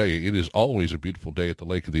got to tell you, it is always a beautiful day at the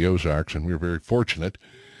Lake of the Ozarks, and we're very fortunate.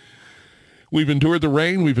 We've endured the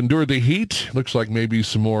rain. We've endured the heat. Looks like maybe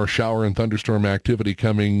some more shower and thunderstorm activity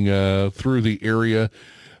coming through the area,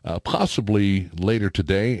 possibly later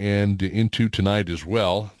today and into tonight as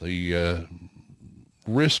well. The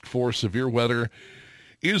risk for severe weather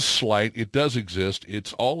is slight. It does exist.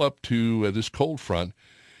 It's all up to this cold front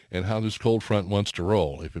and how this cold front wants to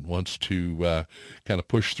roll. If it wants to kind of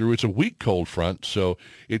push through, it's a weak cold front, so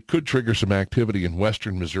it could trigger some activity in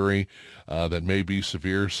western Missouri that may be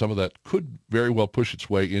severe. Some of that could very well push its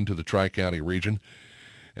way into the Tri-County region.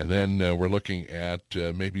 And then we're looking at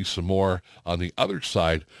maybe some more on the other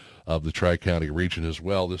side of the Tri-County region as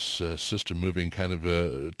well. This system moving kind of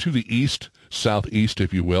to the east, southeast,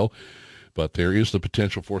 if you will. But there is the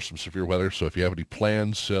potential for some severe weather. So if you have any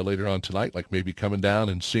plans later on tonight, like maybe coming down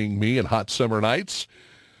and seeing me in hot summer nights,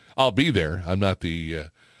 I'll be there. I'm not the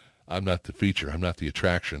feature. I'm not the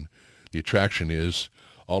attraction. The attraction is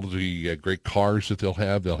all of the great cars that they'll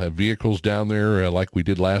have. They'll have vehicles down there like we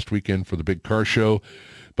did last weekend for the big car show.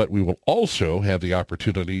 But we will also have the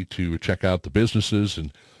opportunity to check out the businesses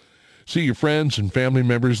and see your friends and family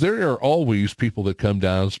members. There are always people that come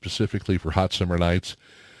down specifically for hot summer nights,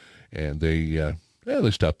 and they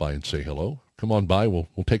stop by and say hello. Come on by. We'll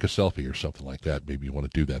take a selfie or something like that. Maybe you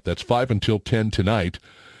want to do that. That's 5 until 10 tonight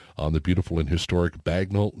on the beautiful and historic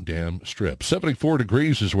Bagnell Dam Strip. 74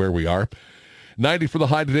 degrees is where we are. 90 for the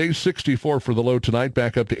high today, 64 for the low tonight,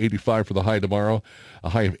 back up to 85 for the high tomorrow, a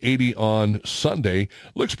high of 80 on Sunday.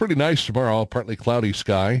 Looks pretty nice tomorrow, partly cloudy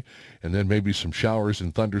sky, and then maybe some showers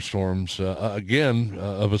and thunderstorms, again,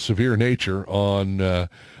 of a severe nature on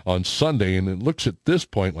Sunday. And it looks at this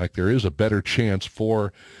point like there is a better chance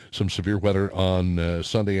for some severe weather on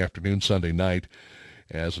Sunday afternoon, Sunday night,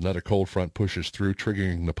 as another cold front pushes through,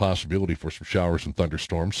 triggering the possibility for some showers and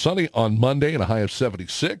thunderstorms. Sunny on Monday and a high of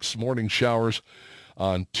 76. Morning showers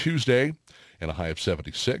on Tuesday and a high of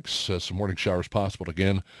 76. Some morning showers possible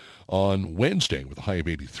again on Wednesday with a high of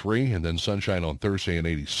 83. And then sunshine on Thursday and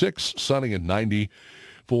 86. Sunny and 90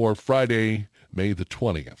 for Friday, May the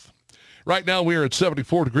 20th. Right now we are at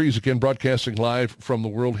 74 degrees, again broadcasting live from the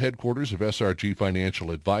world headquarters of SRG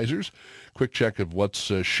Financial Advisors. Quick check of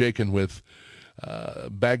what's shaken with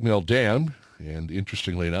Bagnell Dam, and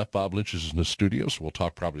interestingly enough, Bob Lynch is in the studio, so we'll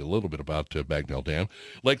talk probably a little bit about Bagnell Dam.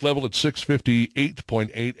 Lake level at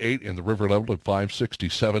 658.88 and the river level at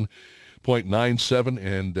 567.97,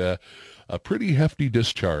 and a pretty hefty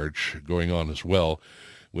discharge going on as well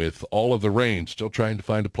with all of the rain. Still trying to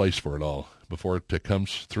find a place for it all before it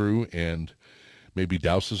comes through and maybe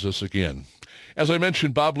douses us again. As I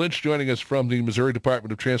mentioned, Bob Lynch joining us from the Missouri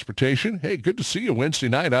Department of Transportation. Hey, good to see you Wednesday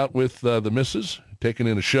night out with the missus, taking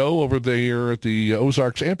in a show over there at the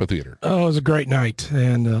Ozarks Amphitheater. Oh, it was a great night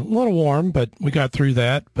and a little warm, but we got through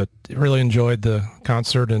that, but really enjoyed the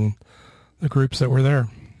concert and the groups that were there.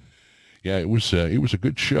 Yeah, it was a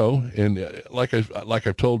good show, and like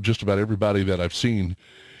I've told just about everybody that I've seen,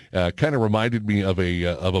 kind of reminded me of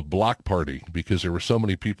a block party, because there were so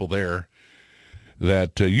many people there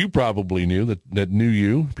that you probably knew, that knew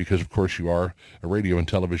you, because of course you are a radio and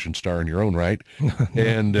television star in your own right.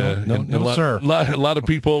 And sir. A lot of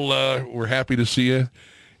people were happy to see you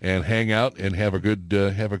and hang out and have a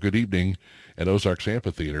good evening at Ozarks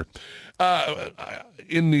Amphitheater.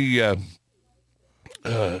 In the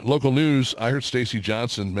local news, I heard Stacy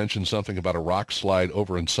Johnson mention something about a rock slide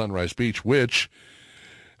over in Sunrise Beach, which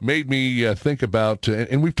made me think about,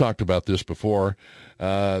 and we've talked about this before,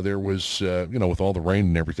 there was, with all the rain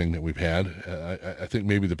and everything that we've had, I think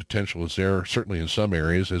maybe the potential is there, certainly in some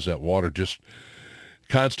areas, as that water just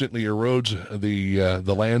constantly erodes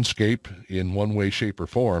the landscape in one way, shape, or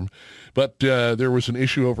form. But there was an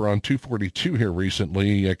issue over on 242 here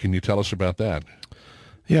recently. Can you tell us about that?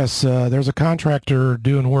 Yes, there's a contractor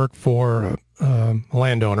doing work for a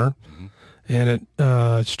landowner, and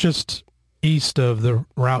it's just east of the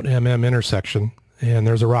Route MM intersection, and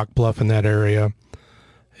there's a rock bluff in that area.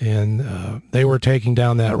 And they were taking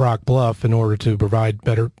down that rock bluff in order to provide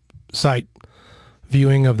better sight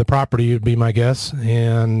viewing of the property, would be my guess.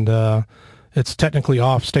 And it's technically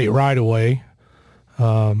off state right-of-way.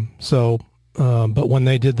 But when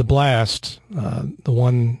they did the blast, the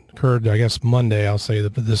one occurred, I guess, Monday, I'll say,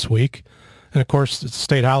 this week. And, of course, it's a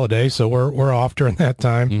state holiday, so we're off during that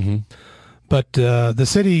time. Mm-hmm. But the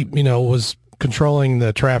city, was controlling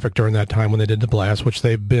the traffic during that time when they did the blast, which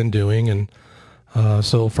they've been doing. And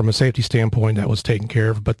so from a safety standpoint, that was taken care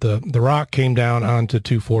of. But the rock came down onto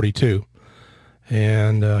 242.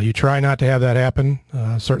 And you try not to have that happen.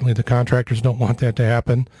 Certainly the contractors don't want that to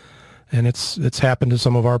happen. And it's happened to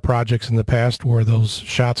some of our projects in the past where those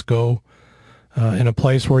shots go in a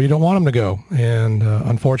place where you don't want them to go. And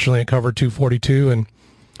unfortunately, it covered 242. And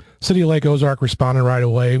City of Lake Ozark responded right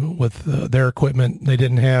away with their equipment. They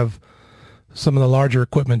didn't have some of the larger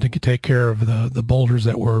equipment to take care of the boulders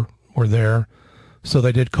that were there. So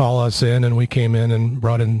they did call us in, and we came in and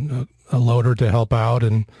brought in a loader to help out.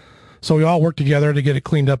 And so we all worked together to get it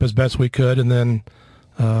cleaned up as best we could, and then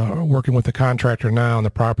working with the contractor now and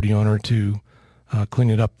the property owner to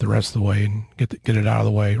clean it up the rest of the way and get it out of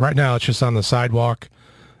the way. Right now it's just on the sidewalk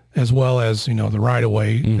as well as, the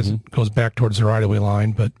right-of-way as it goes back towards the right-of-way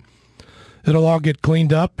line. But it'll all get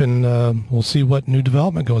cleaned up, and we'll see what new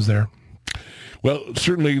development goes there. Well,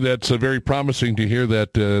 certainly that's very promising to hear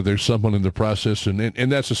that there's someone in the process,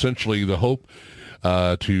 and that's essentially the hope,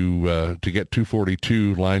 to get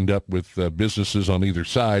 242 lined up with businesses on either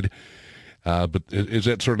side. But as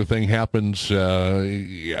that sort of thing happens,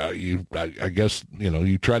 I guess,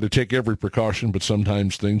 you try to take every precaution, but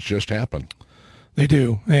sometimes things just happen. They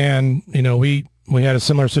do. And, we had a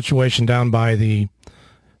similar situation down by the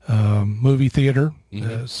movie theater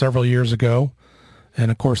several years ago. And,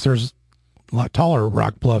 of course, there's a lot taller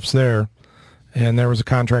rock bluffs there. And there was a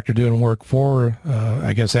contractor doing work for,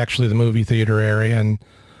 I guess, actually the movie theater area.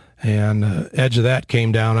 And edge of that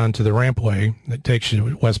came down onto the rampway that takes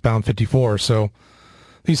you westbound 54. So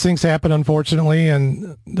these things happen, unfortunately.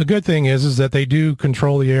 And the good thing is that they do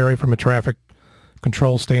control the area from a traffic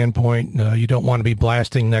control standpoint. You don't want to be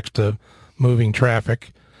blasting next to moving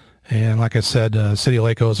traffic. And like I said, City of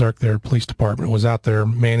Lake Ozark, their police department was out there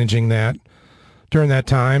managing that during that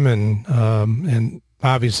time. And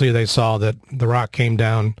obviously they saw that the rock came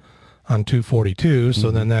down on 242. So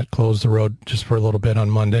then that closed the road just for a little bit on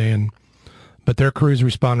Monday. But their crews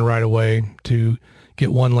responded right away to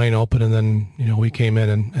get one lane open. And then, we came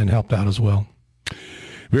in and helped out as well.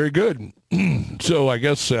 Very good. So I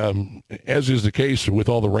guess, as is the case with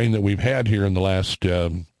all the rain that we've had here in the last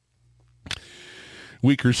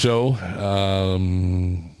week or so,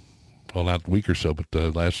 well, not week or so, but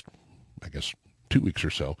the last, I guess, 2 weeks or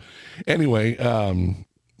so. Anyway,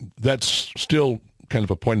 that's still kind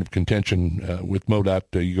of a point of contention with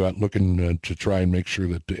MoDOT. You go out looking to try and make sure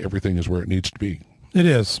that everything is where it needs to be. It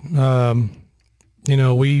is.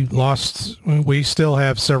 We still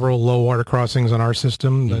have several low water crossings on our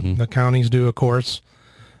system. The counties do, of course.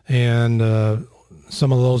 And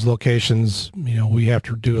some of those locations, we have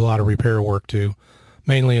to do a lot of repair work to,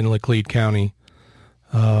 mainly in Laclede County.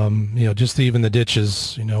 Just even the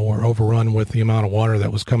ditches, were overrun with the amount of water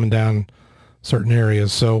that was coming down certain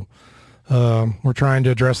areas. So we're trying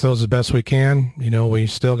to address those as best we can. We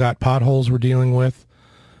still got potholes we're dealing with.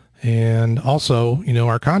 And also,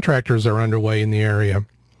 our contractors are underway in the area.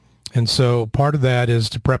 And so part of that is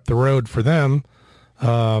to prep the road for them,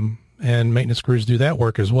 and maintenance crews do that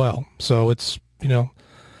work as well. So it's, you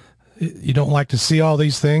don't like to see all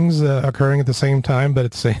these things occurring at the same time, but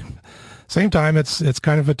at the same time, it's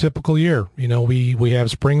kind of a typical year. We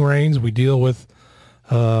have spring rains. We deal with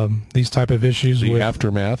these type of issues. The with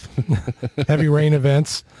aftermath. heavy rain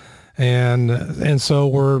events. And so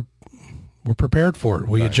we're prepared for it.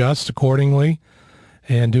 We adjust accordingly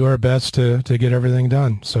and do our best to get everything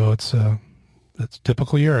done. So it's a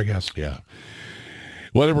typical year, I guess. Yeah.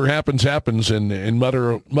 Whatever happens, and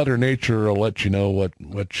Mother Nature will let you know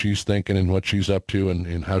what she's thinking and what she's up to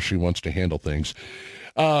and how she wants to handle things.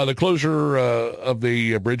 The closure of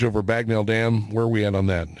the bridge over Bagnell Dam, where are we at on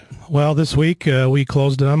that? Well, this week we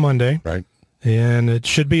closed it on Monday. Right. And it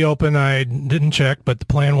should be open. I didn't check, but the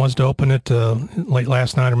plan was to open it late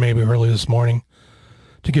last night or maybe early this morning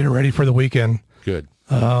to get it ready for the weekend. Good.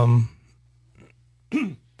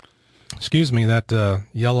 Excuse me, that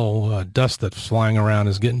yellow dust that's flying around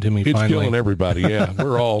is getting to me finally. It's killing everybody, yeah.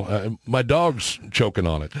 We're all, my dog's choking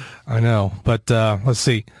on it. I know, but let's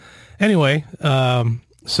see. Anyway,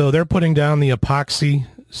 so they're putting down the epoxy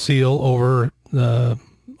seal over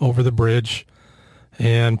the bridge.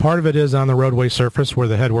 And part of it is on the roadway surface where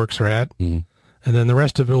the headworks are at. Mm-hmm. And then the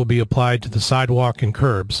rest of it will be applied to the sidewalk and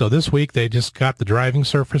curb. So this week they just got the driving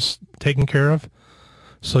surface taken care of.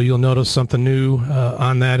 So you'll notice something new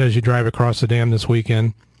on that as you drive across the dam this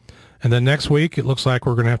weekend. And then next week it looks like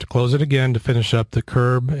we're going to have to close it again to finish up the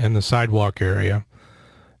curb and the sidewalk area.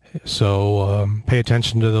 So pay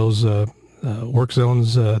attention to those work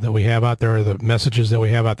zones that we have out there, the messages that we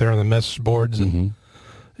have out there on the message boards. And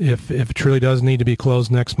if it truly does need to be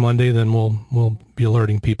closed next Monday, then we'll be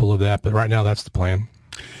alerting people of that. But right now, that's the plan.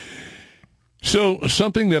 So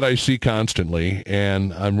something that I see constantly,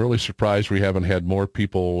 and I'm really surprised we haven't had more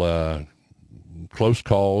people, close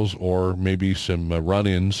calls or maybe some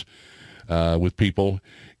run-ins with people,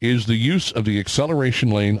 is the use of the acceleration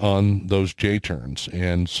lane on those J-turns.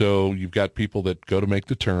 And so you've got people that go to make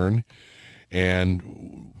the turn,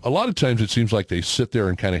 and a lot of times it seems like they sit there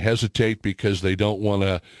and kind of hesitate because they don't want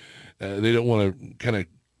to kind of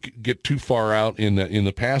get too far out in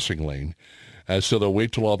the passing lane. So they'll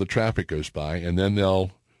wait till all the traffic goes by, and then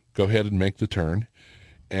they'll go ahead and make the turn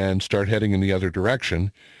and start heading in the other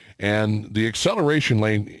direction. And the acceleration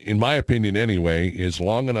lane, in my opinion anyway, is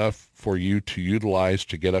long enough for you to utilize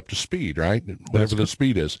to get up to speed, right? Whatever the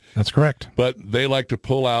speed is. That's correct. But they like to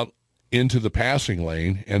pull out into the passing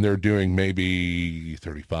lane, and they're doing maybe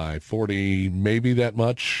 35, 40, maybe that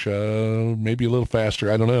much, maybe a little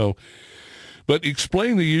faster, I don't know. But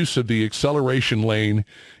explain the use of the acceleration lane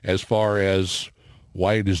as far as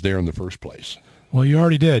why it is there in the first place. Well, you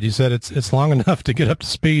already did. You said it's long enough to get up to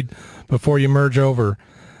speed before you merge over.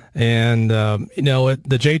 And,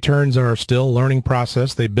 the J-turns are still a learning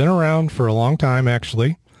process. They've been around for a long time,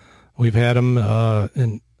 actually. We've had them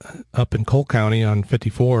up in Cole County on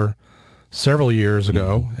 54 several years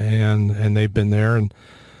ago, and they've been there.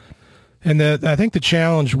 And I think the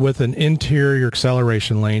challenge with an interior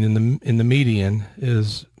acceleration lane in the median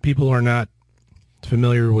is people are not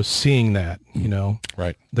familiar with seeing that,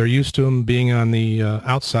 Right. They're used to them being on the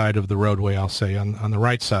outside of the roadway, I'll say, on the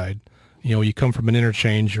right side. You come from an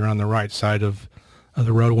interchange, you're on the right side of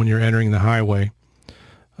the road when you're entering the highway.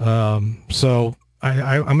 So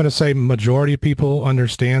I'm going to say majority of people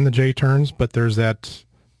understand the J-turns, but there's that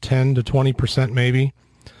 10 to 20% maybe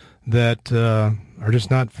that are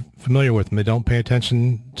just not familiar with them. They don't pay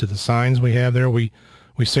attention to the signs we have there. We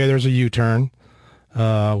say there's a U-turn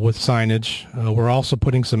with signage. We're also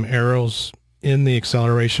putting some arrows in the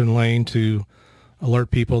acceleration lane to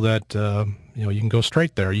alert people that you can go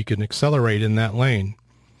straight there. You can accelerate in that lane.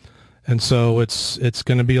 And so it's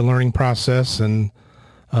going to be a learning process, and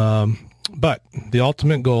but the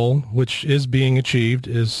ultimate goal, which is being achieved,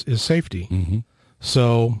 is safety. Mm-hmm.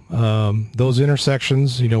 So those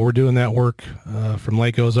intersections, we're doing that work from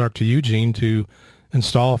Lake Ozark to Eugene to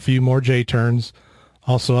install a few more J-turns,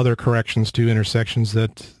 also other corrections to intersections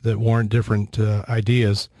that warrant different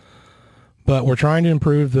ideas. But we're trying to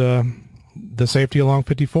improve the safety along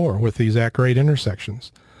 54 with these at-grade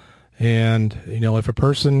intersections. And, if a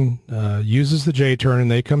person uses the J-turn and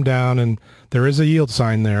they come down and there is a yield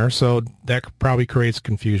sign there, so that probably creates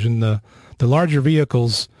confusion. The larger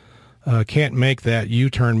vehicles can't make that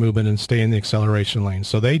U-turn movement and stay in the acceleration lane.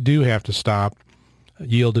 So they do have to stop,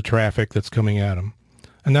 yield to traffic that's coming at them.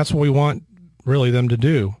 And that's what we want really them to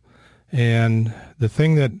do. And the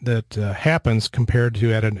thing that happens compared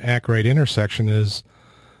to at an at-grade intersection is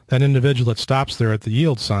that individual that stops there at the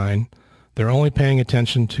yield sign, they're only paying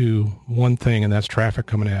attention to one thing, and that's traffic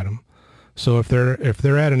coming at them. So if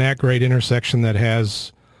they're at an at-grade intersection that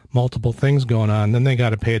has multiple things going on, then they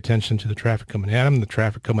got to pay attention to the traffic coming at them, the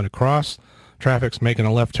traffic coming across, traffic's making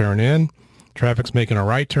a left turn in, traffic's making a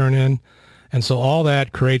right turn in, and so all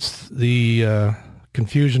that creates the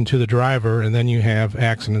confusion to the driver, and then you have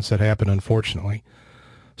accidents that happen, unfortunately.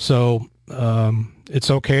 So it's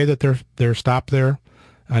okay that they're stopped there.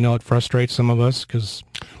 I know it frustrates some of us because.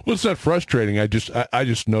 Well, it's not frustrating. I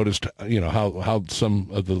just noticed, how some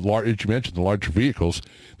of the large, you mentioned the larger vehicles,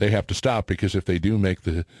 they have to stop because if they do make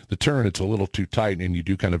the turn, it's a little too tight and you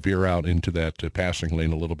do kind of veer out into that passing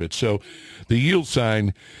lane a little bit. So the yield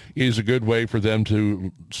sign is a good way for them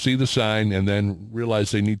to see the sign and then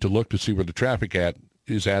realize they need to look to see where the traffic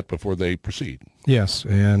is at before they proceed. Yes,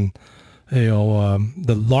 and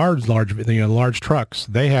the large trucks,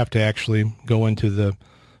 they have to actually go into the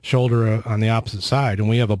shoulder on the opposite side, and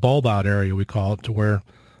we have a bulb out area, we call it, to where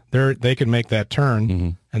they can make that turn, mm-hmm.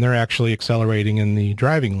 and they're actually accelerating in the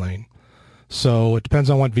driving lane. So it depends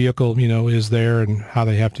on what vehicle is there and how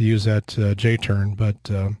they have to use that J-turn,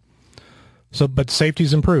 but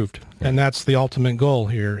safety's improved, and that's the ultimate goal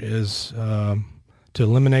here is to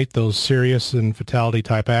eliminate those serious and fatality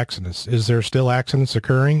type accidents. Is there still accidents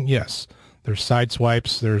occurring? Yes. There's side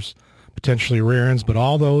swipes, there's potentially rear ends, but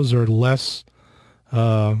all those are less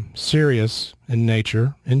serious in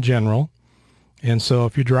nature in general. And so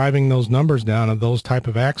if you're driving those numbers down of those type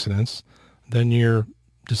of accidents, then your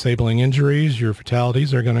disabling injuries, your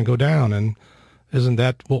fatalities are going to go down. And isn't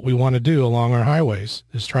that what we want to do along our highways,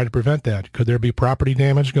 is try to prevent that? Could there be property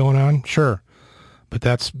damage going on? Sure. But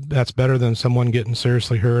that's better than someone getting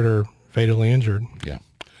seriously hurt or fatally injured. Yeah.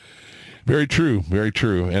 Very true. Very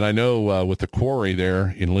true. And I know with the quarry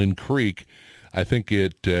there in Lynn Creek, I think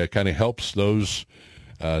it kind of helps those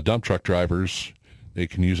dump truck drivers. They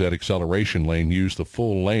can use that acceleration lane, use the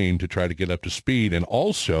full lane to try to get up to speed. And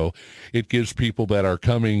also it gives people that are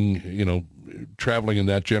coming, traveling in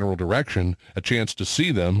that general direction a chance to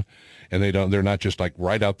see them. And they're not just like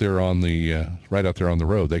right out there on the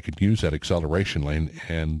road. They could use that acceleration lane.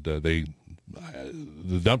 And the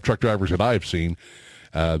dump truck drivers that I've seen,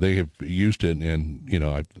 they have used it,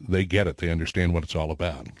 and they get it. They understand what it's all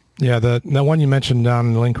about. Yeah, the one you mentioned down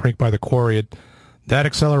in Lynn Creek by the quarry, that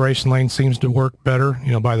acceleration lane seems to work better.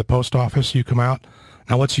 By the post office, you come out.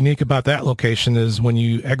 Now, what's unique about that location is when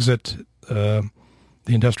you exit the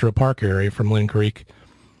industrial park area from Lynn Creek,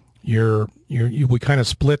 we kind of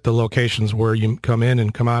split the locations where you come in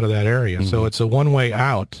and come out of that area. Mm-hmm. So it's a one-way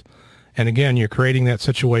out, and again, you're creating that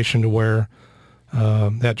situation to where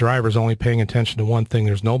that driver's only paying attention to one thing.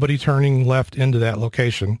 There's nobody turning left into that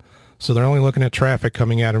location, so they're only looking at traffic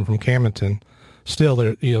coming at them from Camden. Still,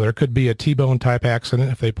 there could be a T-bone type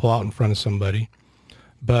accident if they pull out in front of somebody,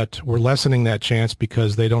 but we're lessening that chance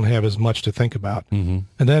because they don't have as much to think about. Mm-hmm.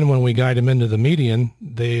 And then when we guide them into the median,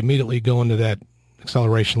 they immediately go into that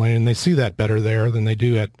acceleration lane, and they see that better there than they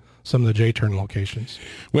do at some of the J-turn locations.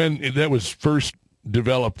 When that was first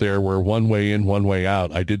developed there, where one way in, one way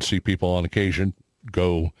out, I did see people on occasion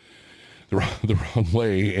go the wrong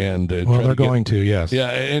way, and they're going to, yes. Yeah,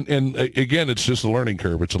 and again, it's just a learning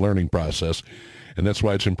curve. It's a learning process, and that's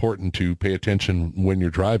why it's important to pay attention when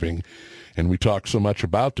you're driving. And we talk so much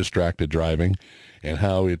about distracted driving and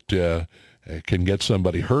how it can get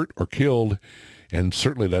somebody hurt or killed. And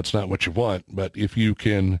certainly that's not what you want. But if you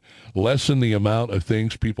can lessen the amount of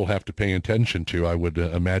things people have to pay attention to, I would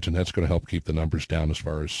imagine that's going to help keep the numbers down as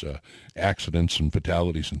far as accidents and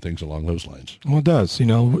fatalities and things along those lines. Well, it does.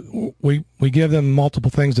 We give them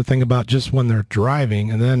multiple things to think about just when they're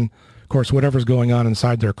driving. And then, of course, whatever's going on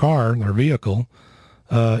inside their car, their vehicle,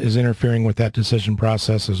 is interfering with that decision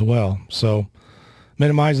process as well. So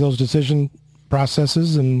minimize those decision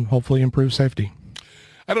processes and hopefully improve safety.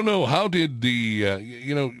 I don't know, how did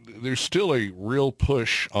there's still a real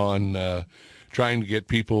push on trying to get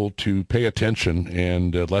people to pay attention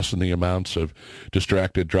and lessen the amounts of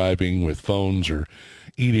distracted driving with phones or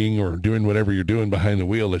eating or doing whatever you're doing behind the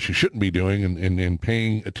wheel that you shouldn't be doing, and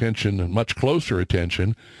paying attention, and much closer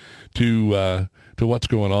attention to what's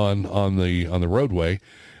going on the roadway.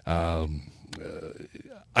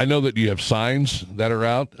 I know that you have signs that are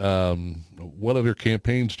out. What other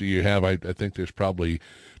campaigns do you have? I think there's probably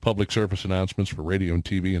public service announcements for radio and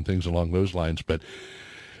TV and things along those lines. But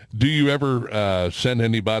do you ever send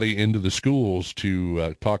anybody into the schools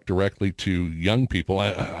to talk directly to young people?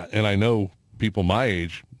 And I know people my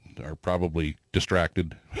age are probably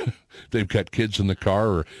distracted. They've got kids in the car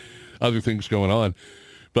or other things going on.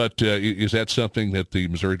 But is that something that the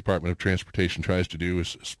Missouri Department of Transportation tries to do,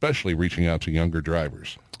 especially reaching out to younger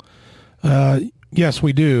drivers? Yes,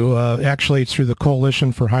 we do. Actually, it's through the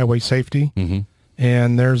Coalition for Highway Safety,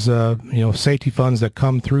 and there's safety funds that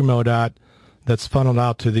come through MoDot that's funneled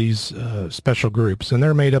out to these special groups, and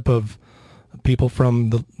they're made up of people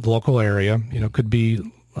from the local area. Could be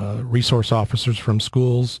resource officers from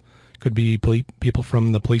schools, could be people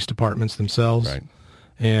from the police departments themselves, right,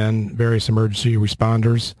 and various emergency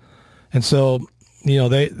responders, and so.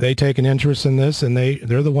 They take an interest in this, and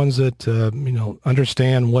they're the ones that,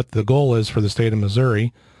 understand what the goal is for the state of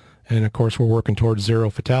Missouri. And, of course, we're working towards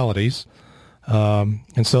 0 fatalities.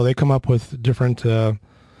 And so they come up with different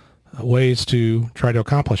ways to try to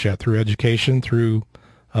accomplish that through education, through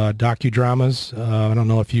docudramas. I don't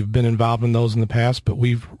know if you've been involved in those in the past, but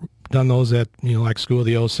we've done those at, like School of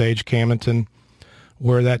the Osage, Camden,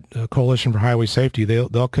 where that Coalition for Highway Safety,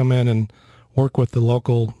 they'll come in and work with the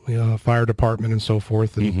local fire department and so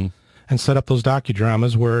forth, and set up those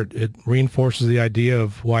docudramas where it reinforces the idea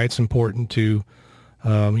of why it's important to,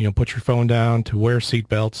 put your phone down, to wear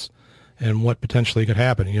seatbelts, and what potentially could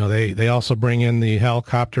happen. They also bring in the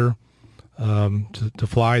helicopter to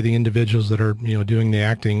fly the individuals that are, doing the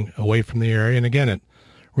acting away from the area. And again, it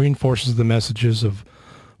reinforces the messages of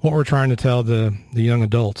what we're trying to tell the young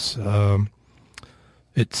adults.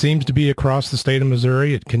 It seems to be across the state of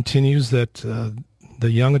Missouri. It continues that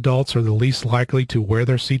the young adults are the least likely to wear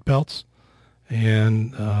their seatbelts,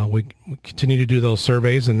 and we continue to do those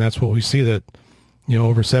surveys, and that's what we see, that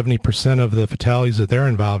over 70% of the fatalities that they're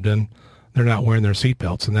involved in, they're not wearing their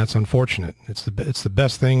seatbelts, and that's unfortunate. It's the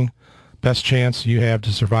best chance you have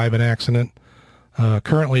to survive an accident.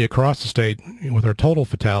 Currently across the state, with our total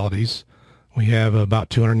fatalities, we have about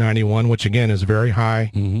 291, which again is very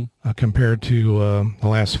high compared to the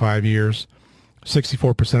last 5 years.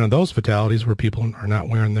 64% of those fatalities where people are not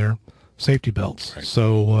wearing their safety belts. Right.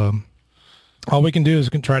 So all we can do is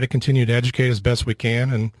try to continue to educate as best we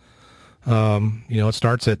can, and it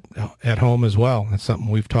starts at home as well. That's something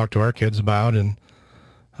we've talked to our kids about, and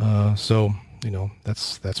so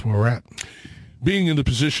that's where we're at. Being in the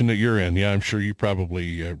position that you're in, I'm sure you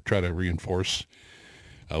probably try to reinforce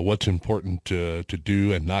what's important to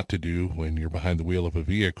do and not to do when you're behind the wheel of a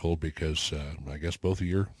vehicle, because I guess both of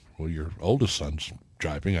your oldest son's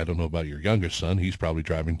driving. I don't know about your youngest son. He's probably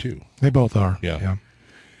driving too. They both are. Yeah.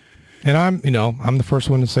 And I'm the first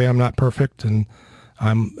one to say I'm not perfect, and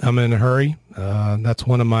I'm in a hurry. That's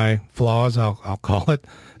one of my flaws, I'll call it,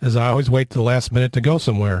 is I always wait to the last minute to go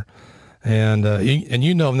somewhere. And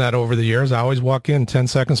that over the years, I always walk in 10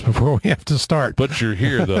 seconds before we have to start. But you're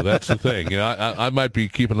here, though. That's the thing. I might be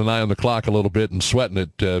keeping an eye on the clock a little bit and sweating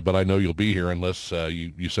it, but I know you'll be here unless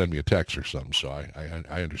you send me a text or something. So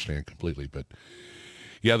I understand completely. But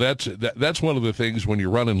yeah, that's one of the things when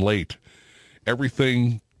you're running late.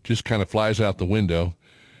 Everything just kind of flies out the window,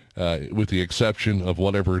 with the exception of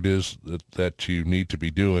whatever it is that you need to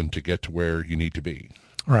be doing to get to where you need to be.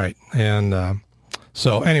 Right, and.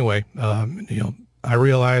 So anyway, we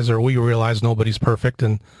realize nobody's perfect,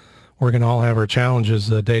 and we're going to all have our challenges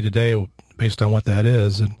day to day based on what that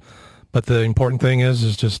is. But the important thing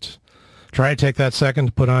is just try to take that second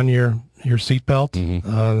to put on your seatbelt,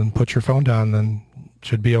 and put your phone down, then it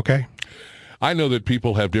should be okay. I know that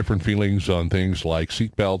people have different feelings on things like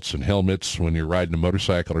seatbelts and helmets when you're riding a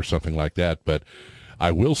motorcycle or something like that, but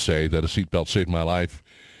I will say that a seatbelt saved my life.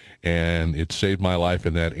 and it saved my life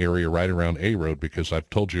in that area right around A Road, because I've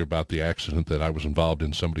told you about the accident that I was involved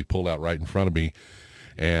in. Somebody pulled out right in front of me,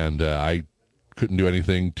 and I couldn't do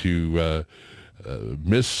anything to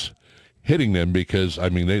miss hitting them, because, I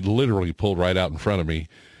mean, they literally pulled right out in front of me,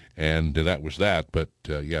 and that was that. But,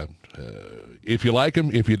 if you like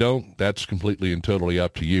them, if you don't, that's completely and totally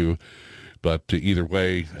up to you. But either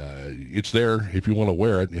way, it's there if you want to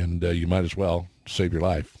wear it, and you might as well save your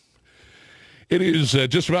life. It is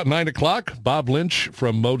just about 9 o'clock. Bob Lynch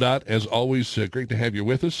from MoDot, as always, great to have you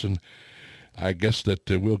with us, and I guess that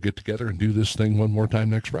we'll get together and do this thing one more time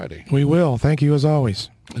next Friday. We will. Thank you as always.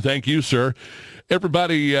 Thank you, sir.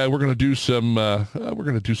 Everybody, we're going to do some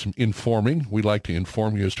informing. We like to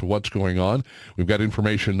inform you as to what's going on. We've got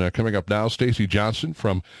information coming up now. Stacy Johnson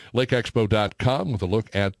from LakeExpo.com with a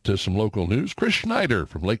look at some local news. Chris Schneider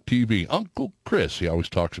from Lake TV. Uncle Chris. He always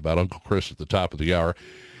talks about Uncle Chris at the top of the hour,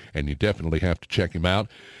 and you definitely have to check him out.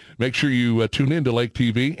 Make sure you tune in to Lake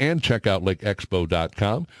TV and check out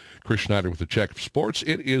LakeExpo.com. Chris Schneider with the Check of Sports.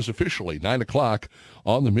 It is officially 9 o'clock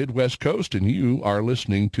on the Midwest Coast, and you are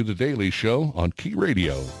listening to The Daily Show on Key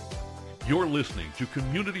Radio. You're listening to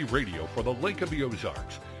Community Radio for the Lake of the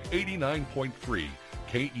Ozarks, 89.3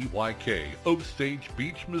 KEYK, Osage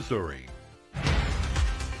Beach, Missouri.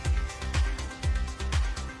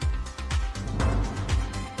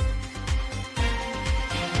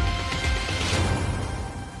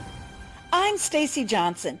 I'm Stacy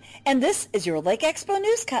Johnson, and this is your Lake Expo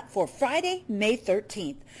News Cut for Friday, May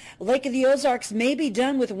 13th. Lake of the Ozarks may be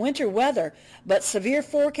done with winter weather, but severe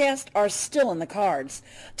forecasts are still in the cards.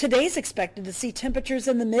 Today's expected to see temperatures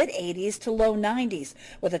in the mid-80s to low 90s,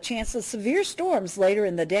 with a chance of severe storms later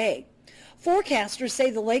in the day. Forecasters say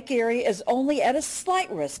the lake area is only at a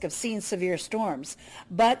slight risk of seeing severe storms,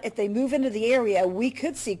 but if they move into the area, we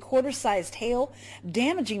could see quarter-sized hail,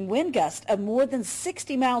 damaging wind gusts of more than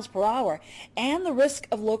 60 miles per hour, and the risk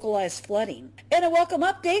of localized flooding. In a welcome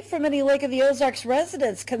update for many Lake of the Ozarks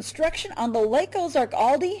residents, construction on the Lake Ozark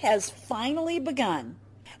Aldi has finally begun.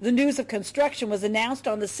 The news of construction was announced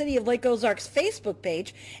on the City of Lake Ozark's Facebook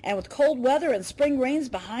page, and with cold weather and spring rains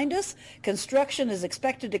behind us, construction is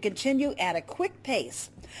expected to continue at a quick pace.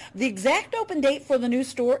 The exact open date for the new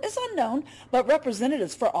store is unknown, but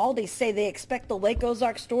representatives for Aldi say they expect the Lake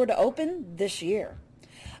Ozark store to open this year.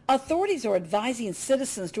 Authorities are advising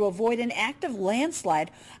citizens to avoid an active landslide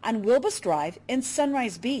on Wilbus Drive in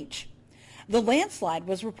Sunrise Beach. The landslide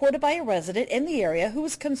was reported by a resident in the area who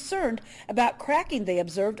was concerned about cracking they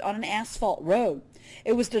observed on an asphalt road.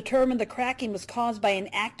 It was determined the cracking was caused by an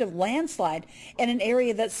active landslide in an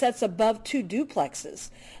area that sits above two duplexes.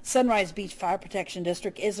 Sunrise Beach Fire Protection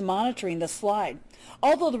District is monitoring the slide.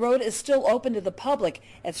 Although the road is still open to the public,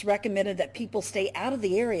 it's recommended that people stay out of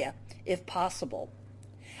the area if possible.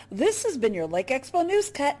 This has been your Lake Expo News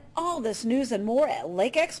Cut. All this news and more at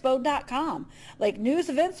lakeexpo.com. Lake news,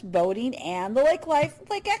 events, boating, and the lake life,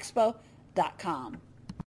 lakeexpo.com.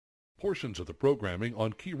 Portions of the programming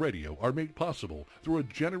on Key Radio are made possible through a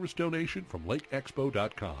generous donation from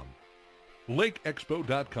lakeexpo.com.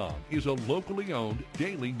 LakeExpo.com is a locally owned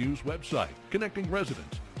daily news website connecting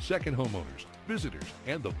residents, second homeowners, visitors,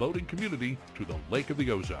 and the boating community to the Lake of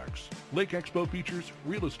the Ozarks. Lake Expo features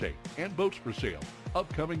real estate and boats for sale,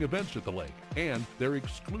 upcoming events at the lake, and their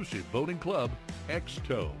exclusive boating club,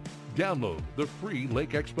 X-Tow. Download the free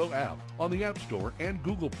Lake Expo app on the App Store and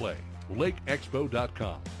Google Play.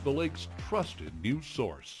 LakeExpo.com, the lake's trusted news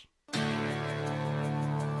source.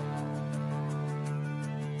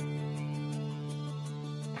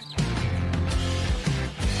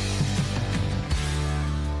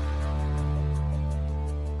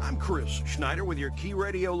 Chris Schneider with your Key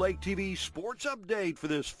Radio Lake TV sports update for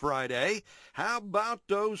this Friday. How about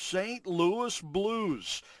those St. Louis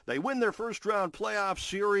Blues? They win their first-round playoff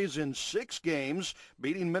series in 6 games,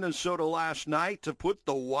 beating Minnesota last night to put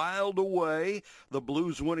the Wild away. The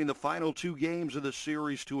Blues winning the final 2 games of the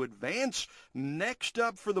series to advance. Next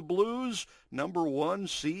up for the Blues, number 1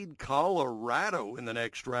 seed Colorado in the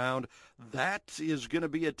next round. That is going to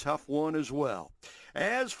be a tough one as well.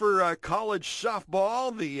 As for college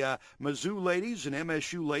softball, the Mizzou ladies and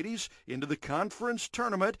MSU ladies into the conference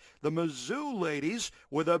tournament. The Mizzou ladies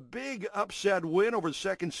with a big upset win over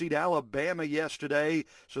second seed Alabama yesterday,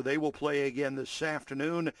 so they will play again this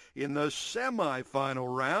afternoon in the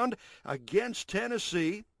semifinal round against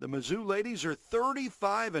Tennessee. The Mizzou ladies are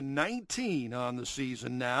 35-19 on the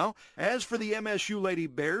season now. As for the MSU Lady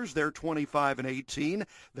Bears, they're 25-18.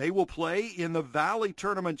 They will play in the Valley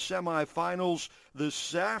Tournament semifinals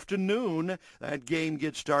this afternoon. That game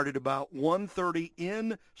gets started about 1:30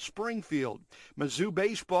 in Springfield. Mizzou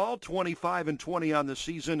baseball, 25-20 on the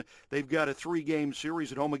season. They've got a 3-game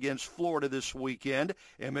series at home against Florida this weekend.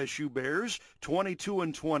 MSU Bears,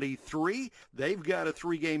 22-23. They've got a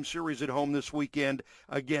 3-game series at home this weekend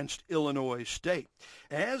against Illinois State.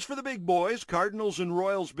 As for the big boys, Cardinals and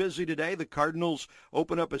Royals busy today. The Cardinals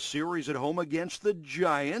open up a series at home against the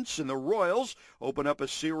Giants, and the Royals open up a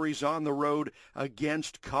series on the road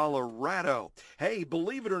against Colorado. Hey,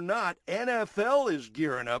 believe it or not, NFL is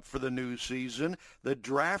gearing up for the new season. The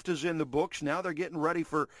draft is in the books. Now they're getting ready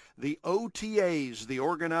for the OTAs, the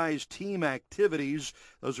organized team activities.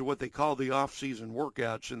 Those are what they call the off-season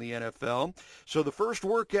workouts in the NFL. So the first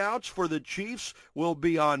workouts for the Chiefs will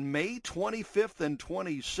be on May 25th and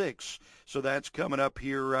 26th. So that's coming up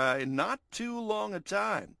here in not too long a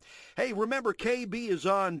time. Hey, remember, KB is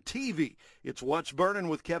on TV. It's What's Burning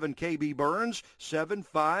with Kevin KB Burns, 7,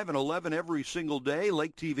 5, and 11 every single day.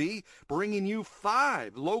 Lake TV bringing you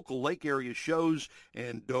 5 local lake area shows.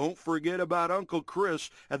 And don't forget about Uncle Chris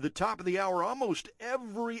at the top of the hour, almost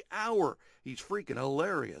every hour. He's freaking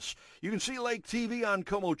hilarious. You can see Lake TV on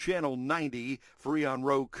Como Channel 90, free on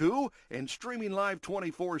Roku, and streaming live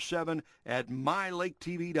 24/7 at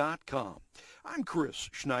mylaketv.com. I'm Chris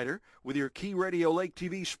Schneider with your Key Radio Lake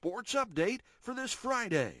TV sports update for this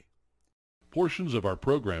Friday. Portions of our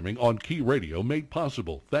programming on Key Radio made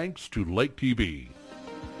possible thanks to Lake TV.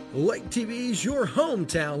 Lake TV is your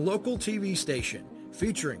hometown local TV station,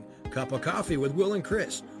 featuring Cup of Coffee with Will and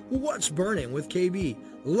Chris, What's Burning with KB,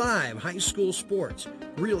 live high school sports,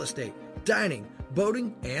 real estate, dining,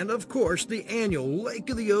 boating, and of course the annual Lake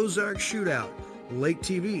of the Ozarks Shootout. Lake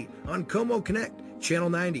TV on Como Connect, Channel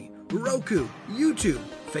 90, Roku, YouTube,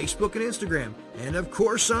 Facebook and Instagram, and of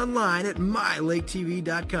course online at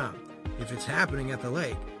mylaketv.com. If it's happening at the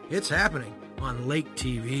lake, it's happening on Lake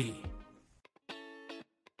TV.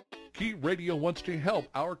 Key Radio wants to help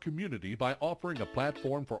our community by offering a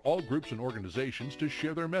platform for all groups and organizations to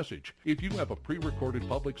share their message. If you have a pre-recorded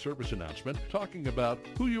public service announcement talking about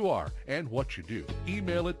who you are and what you do,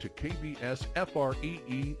 email it to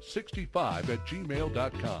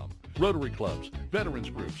kbsfree65@gmail.com. Rotary clubs, veterans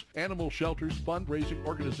groups, animal shelters, fundraising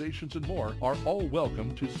organizations, and more are all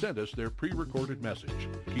welcome to send us their pre-recorded message.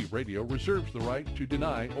 Key Radio reserves the right to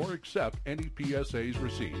deny or accept any PSAs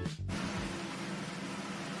received.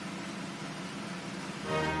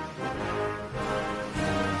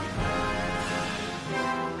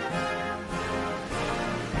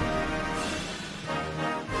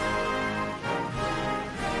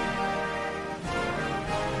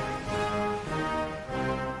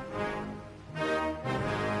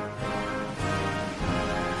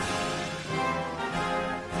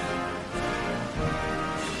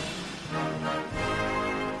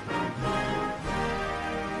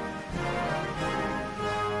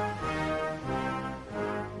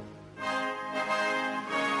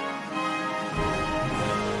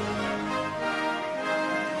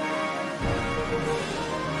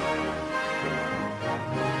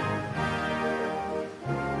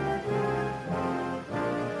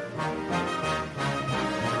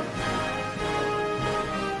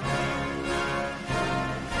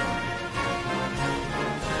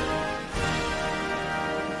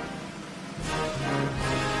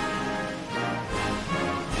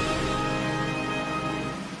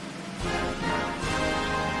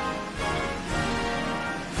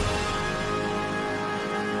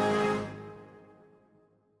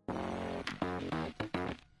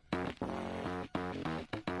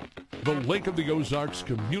 The Lake of the Ozarks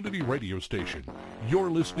community radio station. You're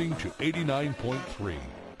listening to 89.3,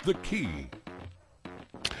 The Key.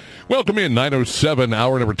 Welcome in, 9:07,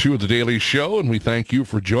 hour number 2 of the Daily Show, and we thank you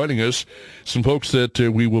for joining us. Some folks that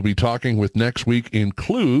we will be talking with next week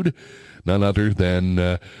include none other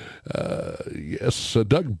than,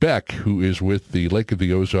 Doug Beck, who is with the Lake of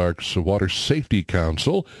the Ozarks Water Safety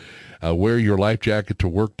Council. Wear your life jacket to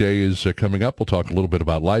work day is coming up. We'll talk a little bit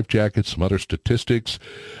about life jackets, some other statistics.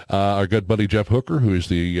 Our good buddy Jeff Hooker, who is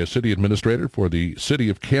the city administrator for the city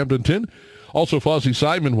of Camdenton. Also, Fozzie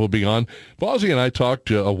Simon will be on. Fozzie and I talked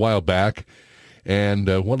a while back, and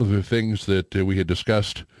one of the things that we had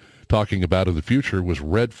discussed talking about in the future was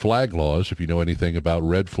red flag laws. If you know anything about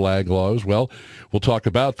red flag laws, well, we'll talk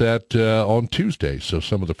about that on Tuesday. So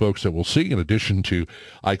some of the folks that we'll see, in addition to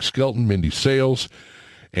Ike Skelton, Mindy Sales,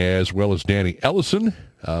 as well as Danny Ellison,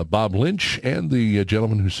 Bob Lynch, and the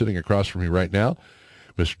gentleman who's sitting across from me right now,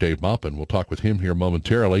 Mr. Dave Maupin. We'll talk with him here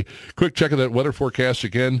momentarily. Quick check of that weather forecast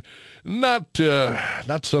again. Not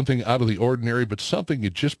something out of the ordinary, but something you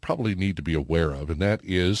just probably need to be aware of, and that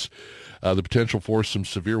is the potential for some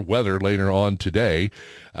severe weather later on today.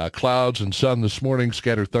 Clouds and sun this morning,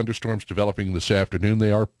 scattered thunderstorms developing this afternoon.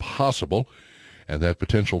 They are possible, and that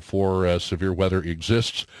potential for severe weather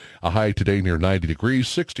exists. A high today near 90 degrees,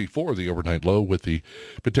 64 the overnight low, with the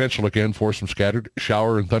potential again for some scattered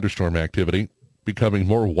shower and thunderstorm activity becoming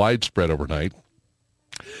more widespread overnight.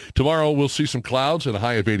 Tomorrow we'll see some clouds and a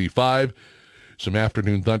high of 85. Some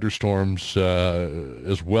afternoon thunderstorms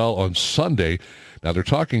as well on Sunday. Now they're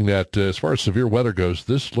talking that as far as severe weather goes,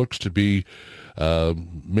 this looks to be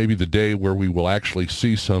maybe the day where we will actually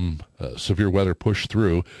see some severe weather push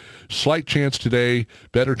through. Slight chance today,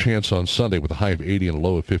 better chance on Sunday with a high of 80 and a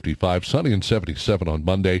low of 55. Sunny and 77 on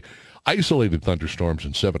Monday. Isolated thunderstorms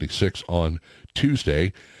and 76 on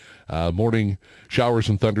Tuesday. Morning showers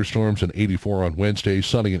and thunderstorms and 84 on Wednesday.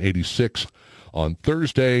 Sunny and 86 on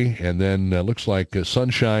Thursday. And then looks like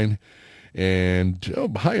sunshine and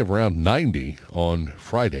high of around 90 on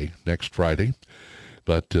Friday, next Friday.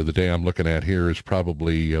 But the day I'm looking at here is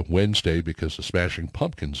probably Wednesday, because the Smashing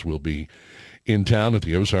Pumpkins will be in town at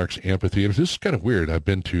the Ozarks Amphitheater. This is kind of weird. I've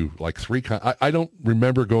been to like three. I don't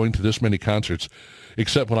remember going to this many concerts,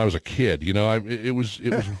 except when I was a kid. You know, it was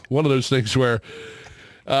one of those things where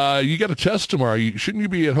you got a test tomorrow. Shouldn't you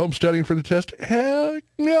be at home studying for the test? Heck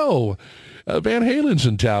no. Van Halen's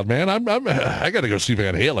in town, man. I got to go see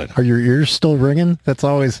Van Halen. Are your ears still ringing? That's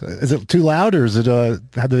always. Is it too loud, or is it?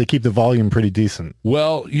 How do they keep the volume pretty decent?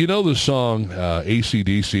 Well, you know the song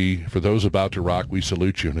AC/DC, "For Those About to Rock, We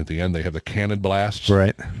Salute You," and at the end they have the cannon blasts.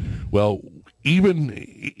 Right. Well,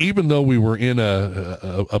 even though we were in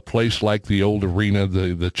a place like the old arena,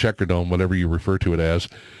 the Checkerdome, whatever you refer to it as,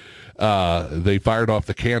 they fired off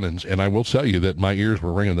the cannons, and I will tell you that my ears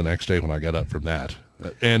were ringing the next day when I got up from that,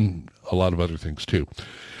 and a lot of other things too.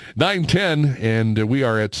 9:10, and we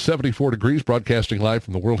are at 74 degrees, broadcasting live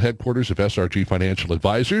from the world headquarters of SRG Financial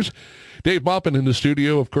Advisors. Dave Maupin in the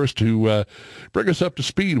studio, of course, to bring us up to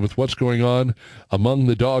speed with what's going on among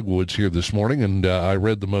the Dogwoods here this morning. And I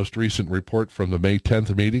read the most recent report from the May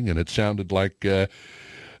 10th meeting, and it sounded like it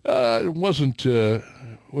wasn't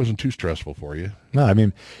too stressful for you. No, I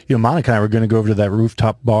mean, Monica and I were going to go over to that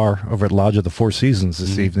rooftop bar over at Lodge of the Four Seasons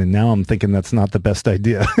this evening. Now I'm thinking that's not the best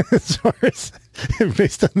idea as far as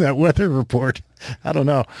based on that weather report. I don't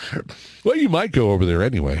know. Well, you might go over there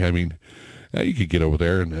anyway. I mean, you could get over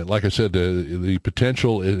there. And like I said, the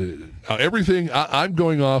potential, everything, I'm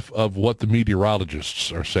going off of what the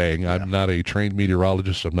meteorologists are saying. I'm not a trained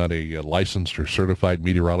meteorologist. I'm not a licensed or certified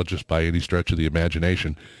meteorologist by any stretch of the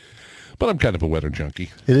imagination. But I'm kind of a weather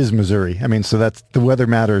junkie. It is Missouri. I mean, so that's the weather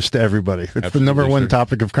matters to everybody. It's Absolutely, the number one sir.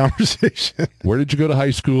 topic of conversation. Where did you go to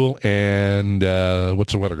high school, and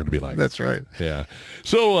what's the weather going to be like? That's right. Yeah.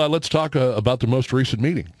 So let's talk about the most recent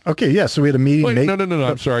meeting. Okay, yeah, so we had a meeting. Wait, no.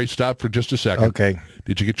 I'm sorry. Stop for just a second. Okay.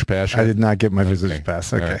 Did you get your pass? I did not get my visitor's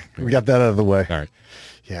pass. Okay. Right. We got that out of the way. All right.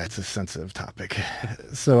 Yeah, it's a sensitive topic.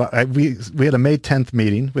 So we had a May 10th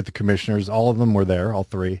meeting with the commissioners. All of them were there, all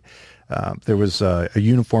three. There was a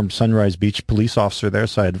uniformed Sunrise Beach police officer there,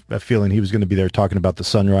 so I had a feeling he was going to be there talking about the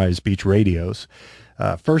Sunrise Beach radios.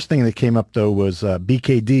 First thing that came up, though, was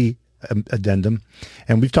BKD addendum,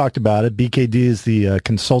 and we've talked about it. BKD is the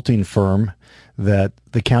consulting firm that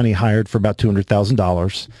the county hired for about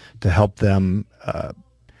 $200,000 to help them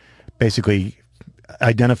basically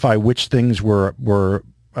identify which things were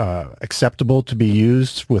acceptable to be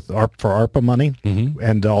used for ARPA money,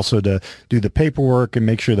 and also to do the paperwork and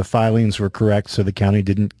make sure the filings were correct so the county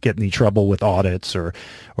didn't get any trouble with audits or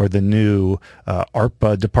the new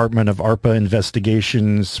Department of ARPA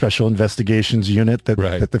Investigations, Special Investigations Unit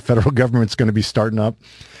that the federal government's going to be starting up.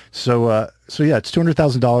 So yeah, it's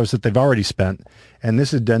 $200,000 that they've already spent, and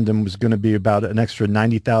this addendum was going to be about an extra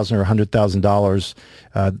 $90,000 or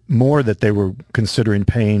 $100,000 more that they were considering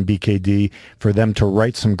paying BKD for them to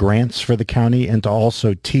write some grants for the county and to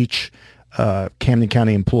also teach Camden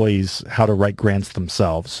County employees how to write grants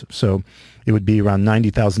themselves. So it would be around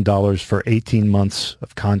 $90,000 for 18 months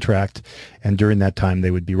of contract, and during that time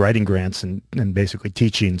they would be writing grants and basically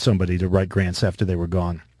teaching somebody to write grants after they were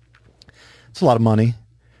gone. It's a lot of money.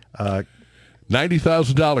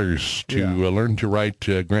 $90,000 to learn to write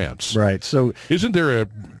grants. Right. So, isn't there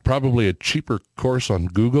probably a cheaper course on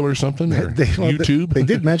Google or something, or YouTube? They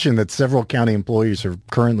did mention that several county employees are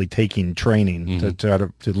currently taking training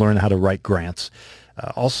to learn how to write grants.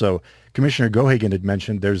 Also, Commissioner Gohagan had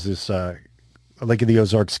mentioned there's this Lake of the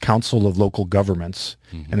Ozarks Council of Local Governments,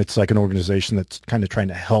 and it's like an organization that's kind of trying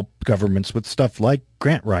to help governments with stuff like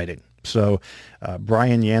grant writing. So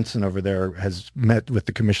Brian Jansen over there has met with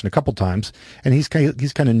the commission a couple times, and he's kind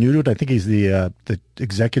of new to it. I think he's the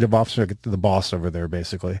executive officer, the boss over there,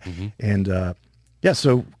 basically. And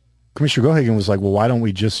so Commissioner Gohagan was like, well, why don't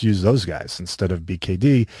we just use those guys instead of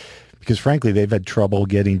BKD? Because frankly, they've had trouble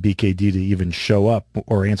getting BKD to even show up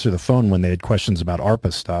or answer the phone when they had questions about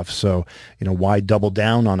ARPA stuff. So, why double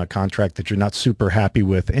down on a contract that you're not super happy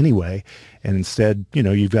with anyway? And instead,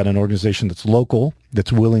 you've got an organization that's local,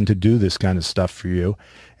 that's willing to do this kind of stuff for you.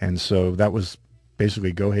 And so that was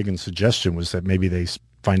basically Gohagan's suggestion, was that maybe they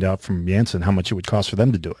find out from Jansen how much it would cost for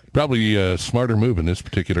them to do it. Probably a smarter move in this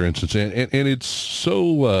particular instance. And it's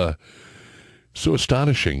so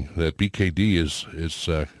astonishing that BKD is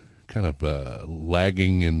kind of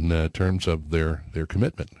lagging in terms of their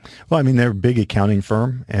commitment. Well, I mean, they're a big accounting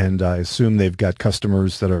firm, and I assume they've got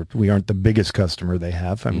customers we aren't the biggest customer they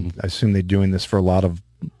have. I mean, I assume they're doing this for a lot of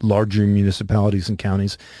larger municipalities and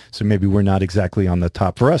counties, so maybe we're not exactly on the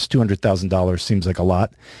top. For us, $200,000 seems like a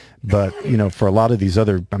lot, but for a lot of these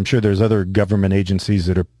I'm sure there's other government agencies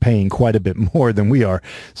that are paying quite a bit more than we are,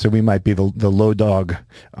 so we might be the low dog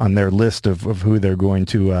on their list of who they're going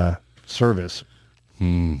to service.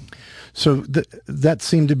 So that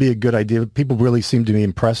seemed to be a good idea. People really seem to be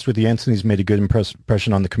impressed with Jansen. He's made a good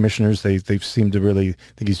impression on the commissioners. They seem to really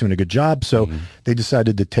think he's doing a good job. So they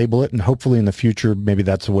decided to table it, and hopefully in the future, maybe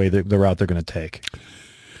that's the way the route they're going to take.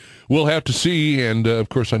 We'll have to see, and of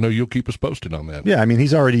course, I know you'll keep us posted on that. Yeah, I mean,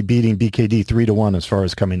 he's already beating BKD 3-1 as far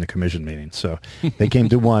as coming to commission meetings. So they came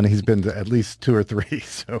to 1. He's been to at least 2 or 3.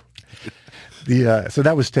 So so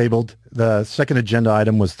that was tabled. The second agenda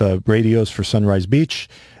item was the radios for Sunrise Beach.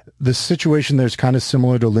 The situation there's kind of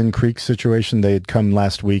similar to Lynn Creek's situation. They had come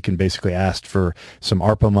last week and basically asked for some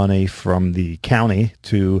ARPA money from the county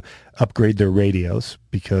to upgrade their radios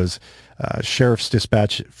because sheriff's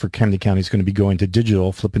dispatch for Camden County is going to be going to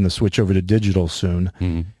digital, flipping the switch over to digital soon.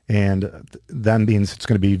 And that means it's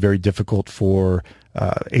going to be very difficult for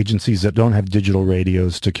agencies that don't have digital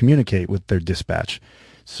radios to communicate with their dispatch.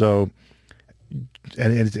 So,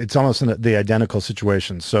 and it's almost the identical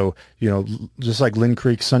situation. So, just like Lynn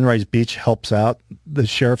Creek, Sunrise Beach helps out the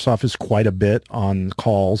sheriff's office quite a bit on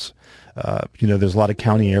calls. There's a lot of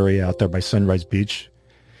county area out there by Sunrise Beach,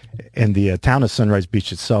 and the town of Sunrise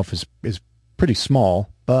Beach itself is pretty small,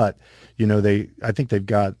 but I think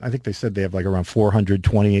they said they have like around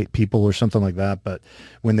 428 people or something like that. But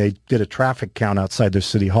when they did a traffic count outside their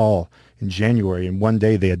city hall in January, in one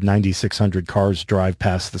day they had 9,600 cars drive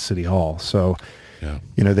past the city hall. So,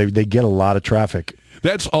 they get a lot of traffic.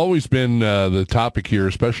 That's always been the topic here,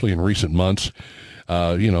 especially in recent months.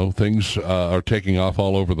 Things are taking off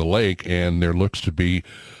all over the lake, and there looks to be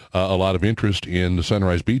a lot of interest in the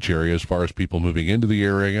Sunrise Beach area as far as people moving into the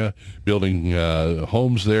area, building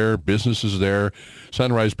homes there, businesses there.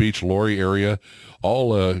 Sunrise Beach, Laurie area,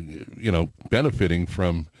 all, benefiting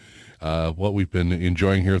from what we've been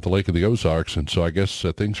enjoying here at the Lake of the Ozarks. And so I guess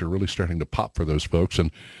things are really starting to pop for those folks.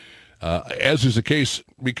 And as is the case,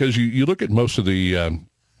 because you look at most of the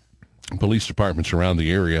police departments around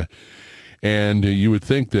the area, and you would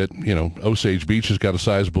think that, Osage Beach has got a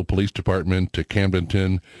sizable police department,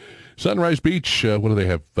 Camdenton. Sunrise Beach, what do they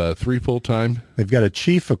have, 3 full-time? They've got a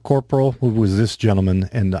chief, a corporal, who was this gentleman,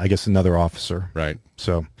 and I guess another officer. Right.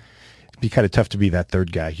 So it'd be kind of tough to be that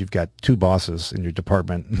third guy. You've got 2 bosses in your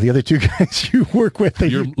department. The other 2 guys you work with.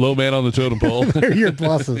 You're low man on the totem pole. They're your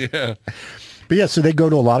bosses. Yeah. But yeah, so they go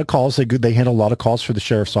to a lot of calls. They handle a lot of calls for the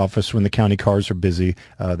sheriff's office when the county cars are busy.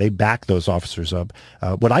 They back those officers up.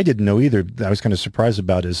 What I didn't know either, that I was kind of surprised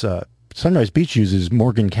about, is Sunrise Beach uses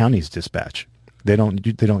Morgan County's dispatch. They don't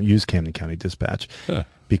use Camden County Dispatch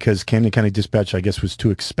because Camden County Dispatch, I guess, was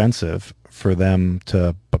too expensive for them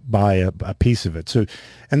to buy a piece of it. So,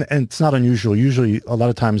 and it's not unusual. Usually, a lot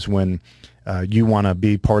of times when you want to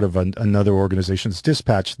be part of another organization's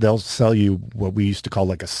dispatch, they'll sell you what we used to call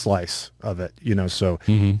like a slice of it. So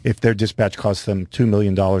if their dispatch costs them $2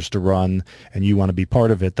 million to run and you want to be part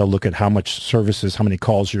of it, they'll look at how much services, how many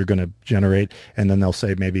calls you're going to generate, and then they'll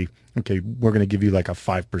say maybe, okay, we're going to give you like a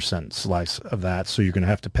 5% slice of that, so you're going to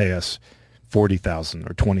have to pay us $40,000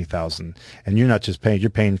 or $20,000, and you're not just paying; you're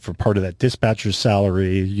paying for part of that dispatcher's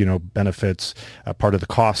salary, benefits, part of the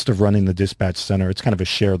cost of running the dispatch center. It's kind of a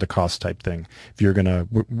share of the cost type thing.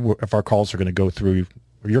 If our calls are going to go through,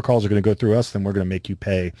 or your calls are going to go through us, then we're going to make you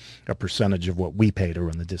pay a percentage of what we pay to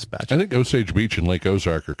run the dispatch. I think Osage Beach and Lake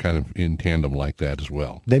Ozark are kind of in tandem like that as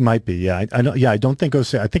well. They might be, yeah. I know. Yeah, I don't think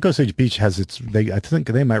I think Osage Beach has its. I think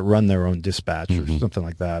they might run their own dispatch or something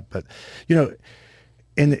like that. But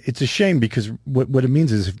and it's a shame because what it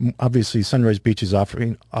means is, obviously Sunrise Beach is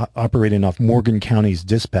operating off Morgan County's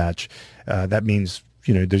dispatch. That means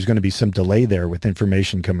there's going to be some delay there with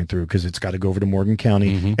information coming through because it's got to go over to Morgan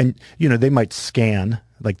County. And, they might scan,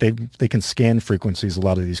 like they can scan frequencies, a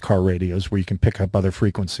lot of these car radios where you can pick up other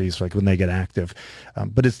frequencies, like when they get active.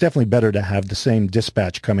 But it's definitely better to have the same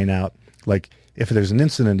dispatch coming out. Like if there's an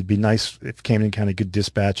incident, it'd be nice if Camden County could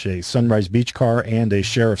dispatch a Sunrise Beach car and a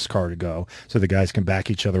sheriff's car to go so the guys can back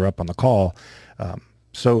each other up on the call.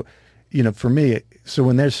 So, for me, so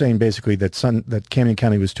when they're saying basically that Camden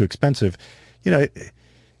County was too expensive,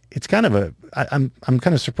 it's kind of I'm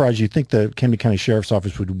kind of surprised. You think the Camden County Sheriff's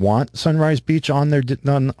Office would want Sunrise Beach on their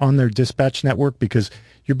dispatch network, because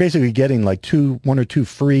you're basically getting like one or two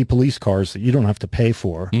free police cars that you don't have to pay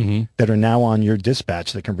for that are now on your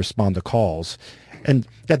dispatch that can respond to calls. And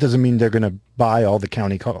that doesn't mean they're going to buy all the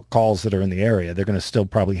county calls that are in the area. They're going to still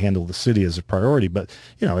probably handle the city as a priority, but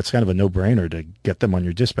it's kind of a no-brainer to get them on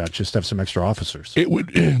your dispatch. Just have some extra officers. It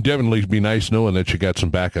would definitely be nice knowing that you got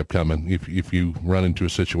some backup coming if you run into a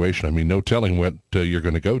situation. I mean, no telling what you're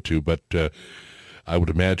going to go to, but I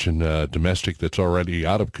would imagine domestic that's already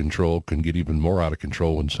out of control can get even more out of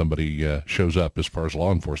control when somebody shows up as far as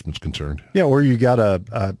law enforcement's concerned. Yeah, or you got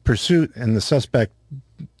a pursuit and the suspect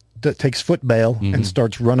that takes foot bail and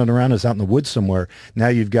starts running around us out in the woods somewhere. Now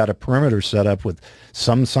you've got a perimeter set up with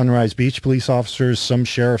some Sunrise Beach police officers, some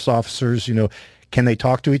sheriff's officers. Can they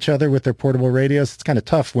talk to each other with their portable radios? It's kind of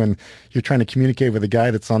tough when you're trying to communicate with a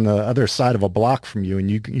guy that's on the other side of a block from you,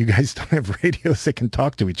 and you guys don't have radios that can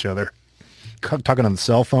talk to each other. Talking on the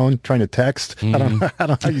cell phone, trying to text. I don't know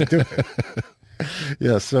how you do it.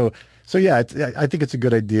 Yeah. So yeah, I think it's a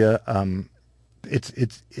good idea.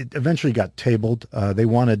 It eventually got tabled. They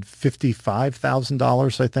wanted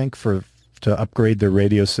 $55,000, I think, to upgrade their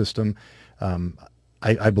radio system.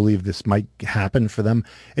 I believe this might happen for them.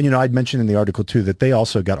 And I'd mentioned in the article too that they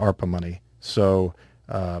also got ARPA money. So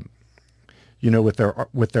with their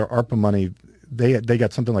ARPA money, they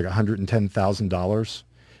got something like $110,000.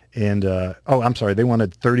 And I'm sorry, they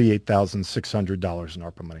wanted $38,600 in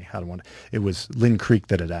ARPA money. It was Lynn Creek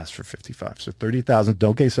that had asked for $55,000. So $30,000.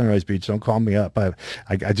 Don't get Sunrise Beach. Don't call me up.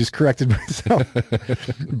 I just corrected myself.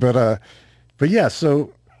 but yeah.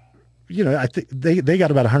 So I think they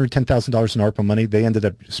got about $110,000 in ARPA money. They ended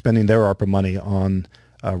up spending their ARPA money on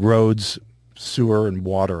roads, sewer, and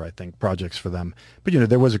water, I think, projects for them. But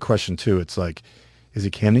there was a question too. It's like, is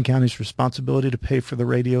it Camden County's responsibility to pay for the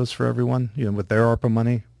radios for everyone, with their ARPA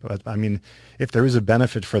money? But I mean, if there is a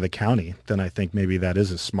benefit for the county, then I think maybe that is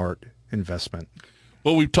a smart investment.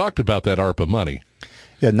 Well, we've talked about that ARPA money.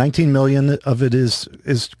 Yeah, $19 million of it is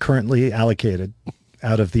currently allocated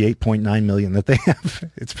out of the $8.9 million that they have.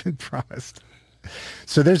 It's been promised.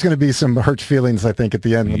 So there's going to be some hurt feelings, I think, at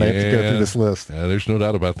the end when they have to go through this list. There's no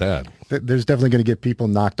doubt about that. There's definitely going to get people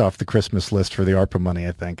knocked off the Christmas list for the ARPA money,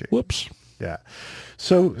 I think. Whoops. Yeah.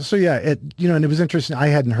 So yeah, and it was interesting. I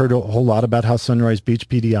hadn't heard a whole lot about how Sunrise Beach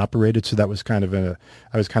PD operated, so that was I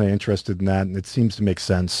was kind of interested in that, and it seems to make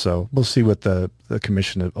sense. So we'll see what the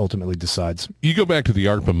commission ultimately decides. You go back to the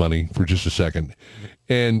ARPA money for just a second,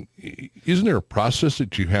 and isn't there a process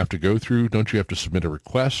that you have to go through? Don't you have to submit a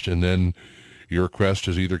request, and then your request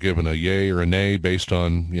is either given a yay or a nay based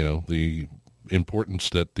on the importance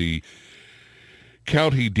that the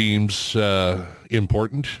county deems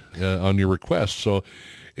important on your request? So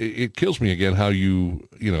it kills me again how you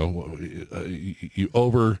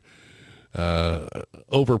over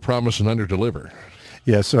promise and under deliver.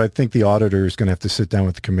 Yeah, so I think the auditor is going to have to sit down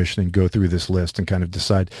with the commission and go through this list and kind of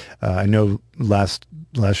decide. I know last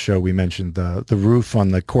show we mentioned the roof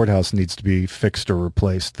on the courthouse needs to be fixed or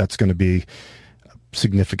replaced. That's going to be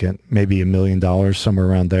significant, maybe $1 million, somewhere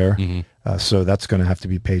around there. So that's going to have to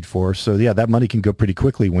be paid for. So yeah, that money can go pretty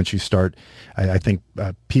quickly once you start. I think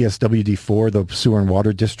PSWD4, the Sewer and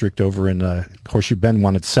Water District over in Horseshoe Bend,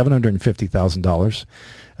 wanted $750,000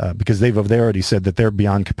 because they already said that they're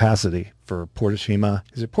beyond capacity for Portachima.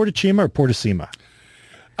 Is it Portachima or Portacima?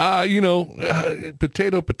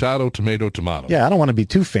 Potato, tomato, tomato. Yeah, I don't want to be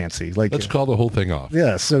too fancy. Let's call the whole thing off.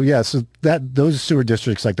 Yeah, so those sewer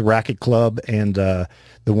districts like the Racket Club and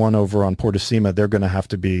the one over on Portacima, they're going to have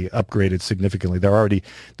to be upgraded significantly. The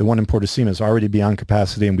one in Portacima is already beyond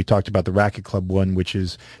capacity, and we talked about the Racket Club one, which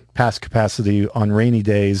is past capacity on rainy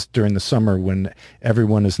days during the summer when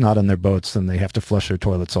everyone is not on their boats and they have to flush their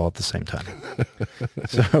toilets all at the same time.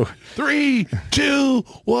 So 3, 2,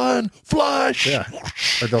 1, flush. Yeah.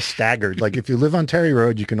 Or they'll stagger. Like if you live on Terry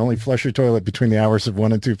Road, you can only flush your toilet between the hours of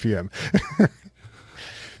 1 and 2 p.m.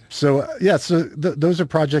 So those are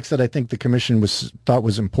projects that I think the commission thought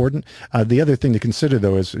was important. The other thing to consider,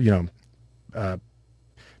 though, is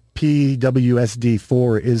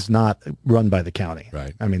PWSD4 is not run by the county.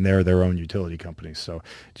 Right. I mean, they're their own utility company. So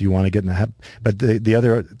do you want to get in the But the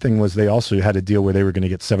other thing was they also had a deal where they were going to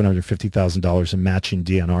get $750,000 in matching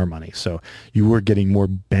DNR money. So you were getting more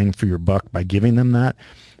bang for your buck by giving them that.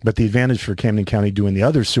 But the advantage for Camden County doing the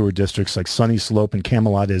other sewer districts like Sunny Slope and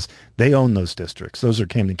Camelot is they own those districts. Those are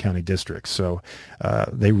Camden County districts. So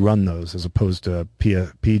they run those as opposed to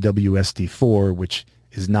PWSD4, which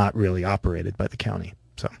is not really operated by the county.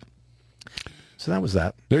 So that was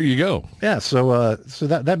that. There you go. Yeah, so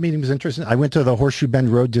that meeting was interesting. I went to the Horseshoe Bend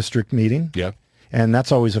Road District meeting. Yeah. And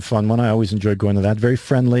that's always a fun one. I always enjoy going to that. Very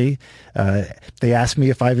friendly. They asked me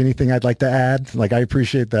if I have anything I'd like to add. Like, I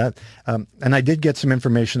appreciate that. And I did get some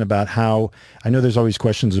information about how, I know there's always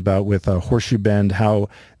questions about with Horseshoe Bend, how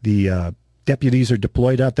the deputies are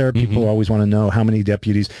deployed out there. People always want to know how many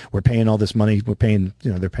deputies. We're paying all this money. We're paying,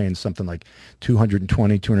 they're paying something like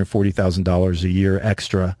 $240,000 a year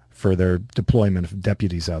extra for their deployment of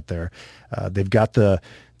deputies out there. They've got the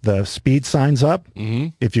speed signs up.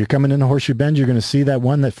 If you're coming into Horseshoe Bend, you're going to see that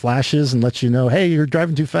one that flashes and lets you know, hey, you're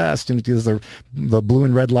driving too fast. And it does the blue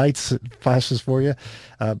and red lights, it flashes for you.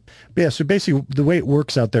 But yeah, so basically the way it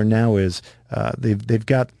works out there now is they've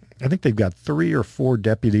got, I think they've got 3 or 4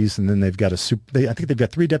 deputies, and then they've got I think they've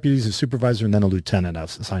got 3 deputies, a supervisor, and then a lieutenant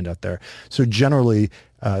assigned out there. So generally,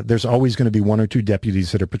 there's always going to be 1 or 2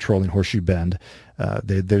 deputies that are patrolling Horseshoe Bend.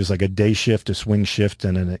 There's like a day shift, a swing shift,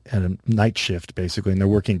 and a night shift, basically, and they're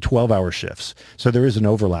working 12-hour shifts. So there is an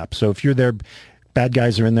overlap. So if you're there, bad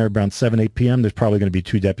guys are in there around 7, 8 p.m., there's probably going to be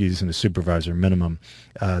 2 deputies and a supervisor minimum.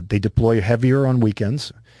 They deploy heavier on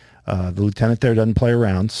weekends. The lieutenant there doesn't play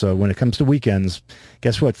around. So when it comes to weekends,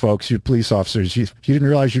 guess what, folks? You police officers, you didn't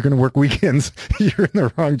realize you're going to work weekends. You're in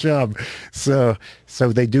the wrong job. So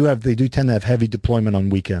they do tend to have heavy deployment on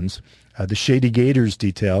weekends. The Shady Gators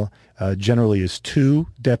detail generally is 2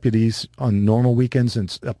 deputies on normal weekends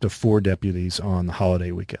and up to 4 deputies on the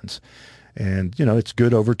holiday weekends. And, it's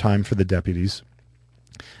good overtime for the deputies.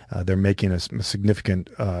 They're making a significant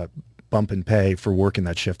bump in pay for working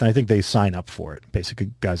that shift. And I think they sign up for it.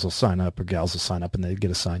 Basically, guys will sign up or gals will sign up and they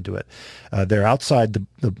get assigned to it. They're outside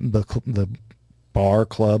the bar,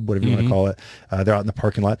 club, whatever you want to call it. They're out in the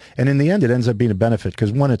parking lot. And in the end, it ends up being a benefit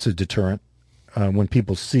because, one, it's a deterrent. When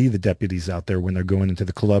people see the deputies out there when they're going into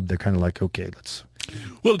the club, they're kind of like, okay, let's...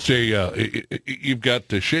 Well, it's you've got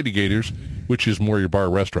the Shady Gators, which is more your bar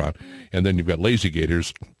restaurant, and then you've got Lazy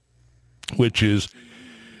Gators, which is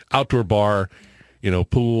outdoor bar,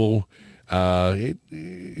 pool.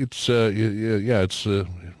 It's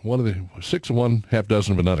 1 of the 6 of one, half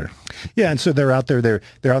dozen of another. Yeah, and so they're out there. They're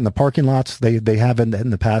out in the parking lots. They haven't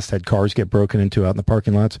in the past had cars get broken into out in the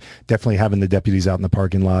parking lots. Definitely having the deputies out in the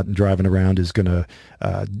parking lot and driving around is going to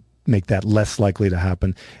make that less likely to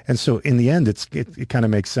happen. And so in the end, it kind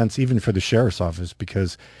of makes sense even for the sheriff's office,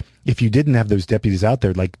 because if you didn't have those deputies out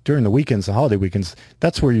there, like during the weekends, the holiday weekends,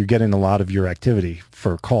 that's where you're getting a lot of your activity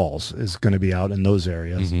for calls is going to be out in those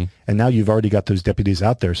areas. And now you've already got those deputies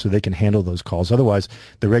out there so they can handle those calls. Otherwise,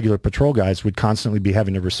 the regular patrol guys would constantly be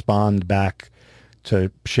having to respond back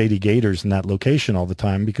to Shady Gators in that location all the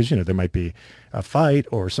time because, there might be a fight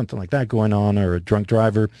or something like that going on or a drunk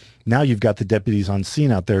driver. Now you've got the deputies on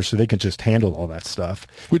scene out there so they can just handle all that stuff.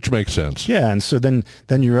 Which makes sense. Yeah, and so then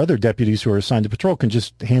your other deputies who are assigned to patrol can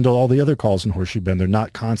just handle all the other calls in Horseshoe Bend. They're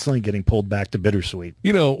not constantly getting pulled back to Bittersweet.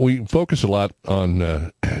 We focus a lot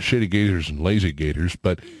on Shady Gators and Lazy Gators,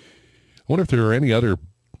 but I wonder if there are any other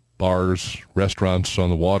bars, restaurants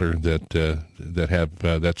on the water that have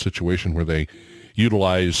that situation where they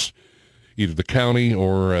utilize either the county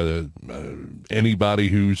or anybody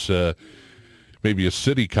who's maybe a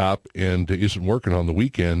city cop and isn't working on the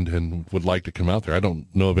weekend and would like to come out there. I don't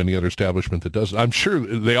know of any other establishment that does. I'm sure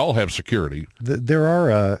they all have security. There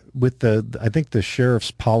are, I think the sheriff's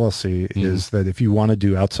policy is that if you want to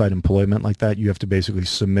do outside employment like that, you have to basically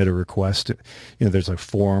submit a request. There's a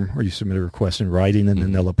form where you submit a request in writing and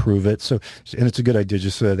then they'll approve it. So, and it's a good idea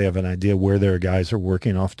just so that they have an idea where their guys are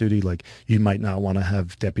working off duty. Like you might not want to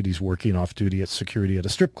have deputies working off duty at security at a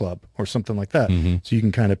strip club or something like that. So you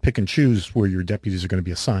can kind of pick and choose where your deputies are going to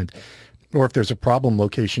be assigned. Or if there's a problem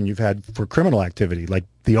location you've had for criminal activity, like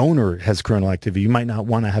the owner has criminal activity, you might not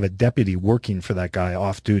want to have a deputy working for that guy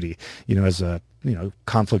off duty, as a,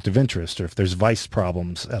 conflict of interest, or if there's vice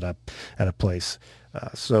problems at a place.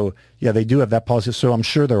 So yeah, they do have that policy. So I'm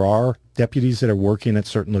sure there are deputies that are working at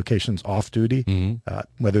certain locations off duty,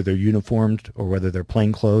 whether they're uniformed or whether they're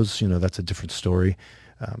plainclothes, that's a different story.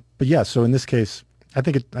 But yeah, so in this case, I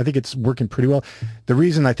think it's working pretty well. The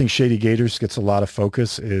reason I think Shady Gators gets a lot of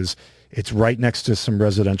focus is it's right next to some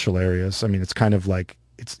residential areas. I mean, it's kind of like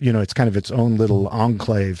it's kind of its own little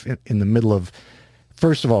enclave in the middle of,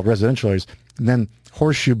 first of all, residential areas, and then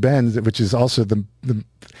Horseshoe Bend, which is also the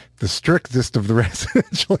strictest of the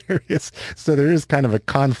residential areas. So there is kind of a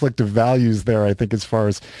conflict of values there, I think, as far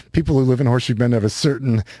as people who live in Horseshoe Bend have a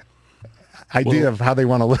certain idea of how they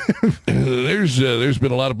want to live. There's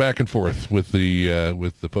been a lot of back and forth with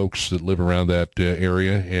the folks that live around that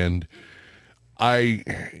area, and I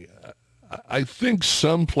think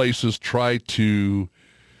some places try to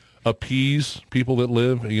appease people that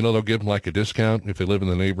live. They'll give them like a discount if they live in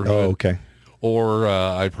the neighborhood. Oh, okay. Or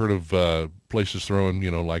I've heard of places throwing,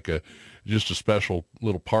 like just a special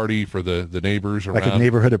little party for the neighbors around. Like a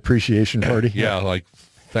neighborhood appreciation party. Yeah, like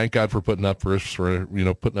thank God for putting up with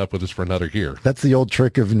us for another year. That's the old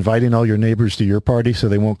trick of inviting all your neighbors to your party so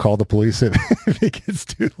they won't call the police if it gets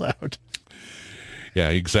too loud. Yeah,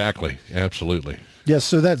 exactly. Absolutely. Yes,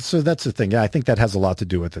 so that's the thing. Yeah, I think that has a lot to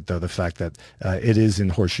do with it, though. The fact that it is in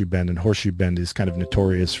Horseshoe Bend, and Horseshoe Bend is kind of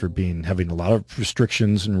notorious for having a lot of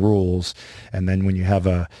restrictions and rules. And then when you have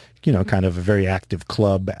kind of a very active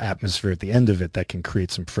club atmosphere at the end of it, that can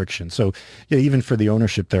create some friction. So yeah, even for the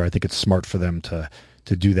ownership there, I think it's smart for them to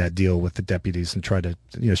do that deal with the deputies and try to,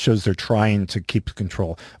 shows they're trying to keep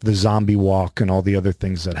control. The zombie walk and all the other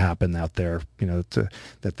things that happen out there,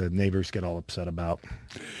 that the neighbors get all upset about.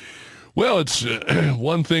 Well, it's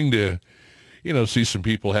one thing to, see some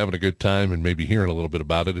people having a good time and maybe hearing a little bit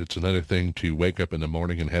about it. It's another thing to wake up in the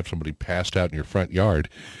morning and have somebody passed out in your front yard.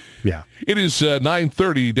 Yeah. It is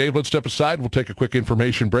 9:30. Dave, let's step aside. We'll take a quick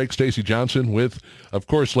information break. Stacy Johnson with, of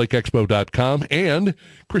course, LakeExpo.com and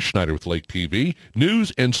Chris Schneider with Lake TV.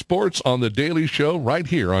 News and sports on The Daily Show right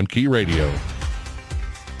here on Key Radio.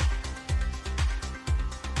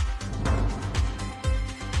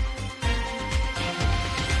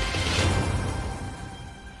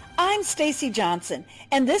 I'm Stacy Johnson,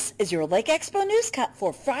 and this is your Lake Expo News Cut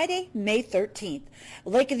for Friday, May 13th.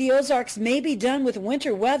 Lake of the Ozarks may be done with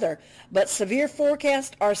winter weather, but severe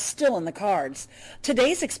forecasts are still in the cards.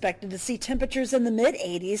 Today's expected to see temperatures in the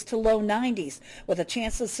mid-80s to low 90s, with a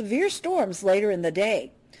chance of severe storms later in the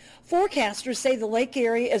day. Forecasters say the lake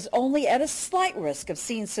area is only at a slight risk of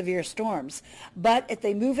seeing severe storms, but if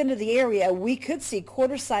they move into the area, we could see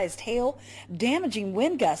quarter-sized hail, damaging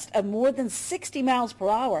wind gusts of more than 60 miles per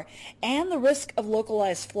hour, and the risk of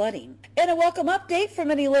localized flooding. In a welcome update for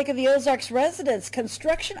many Lake of the Ozarks residents,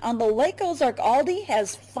 construction on the Lake Ozark Aldi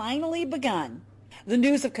has finally begun. The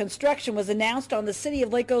news of construction was announced on the City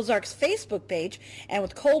of Lake Ozark's Facebook page, and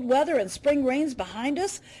with cold weather and spring rains behind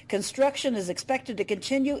us, construction is expected to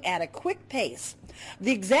continue at a quick pace.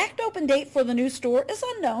 The exact open date for the new store is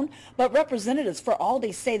unknown, but representatives for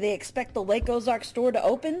Aldi say they expect the Lake Ozark store to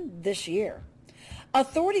open this year.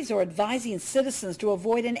 Authorities are advising citizens to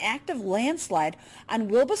avoid an active landslide on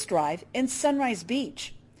Wilbus Drive in Sunrise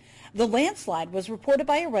Beach. The landslide was reported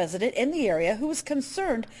by a resident in the area who was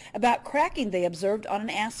concerned about cracking they observed on an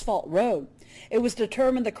asphalt road. It was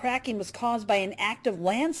determined the cracking was caused by an active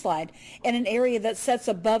landslide in an area that sits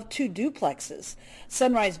above two duplexes.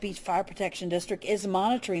 Sunrise Beach Fire Protection District is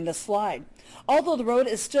monitoring the slide. Although the road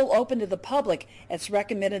is still open to the public, it's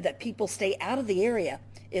recommended that people stay out of the area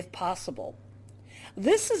if possible.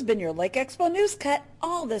 This has been your Lake Expo News Cut.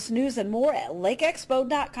 All this news and more at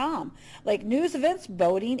LakeExpo.com. Lake news, events,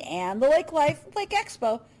 boating, and the lake life,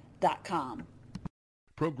 LakeExpo.com.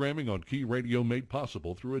 Programming on Key Radio made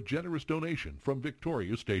possible through a generous donation from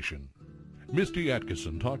Victoria Station. Misty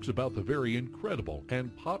Atkinson talks about the very incredible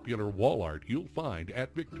and popular wall art you'll find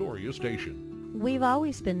at Victoria Station. We've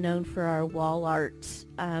always been known for our wall art.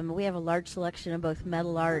 We have a large selection of both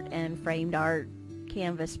metal art and framed art,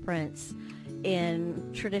 canvas prints,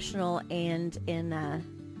 in traditional and in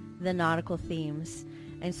the nautical themes.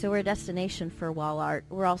 And so we're a destination for wall art.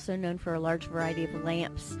 We're also known for a large variety of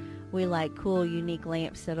lamps. We like cool, unique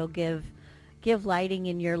lamps that'll give lighting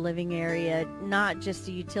in your living area, not just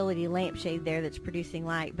a utility lampshade there that's producing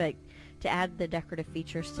light, but to add the decorative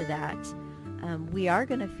features to that. We are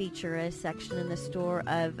going to feature a section in the store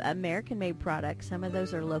of American-made products. Some of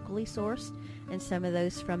those are locally sourced, and some of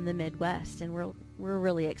those from the Midwest, and we're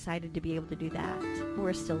really excited to be able to do that.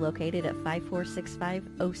 We're still located at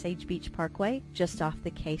 5465 Osage Beach Parkway, just off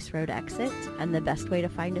the Case Road exit, and the best way to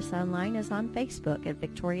find us online is on Facebook at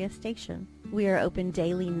Victoria Station. We are open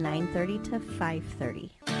daily 9:30 to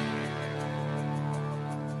 5:30.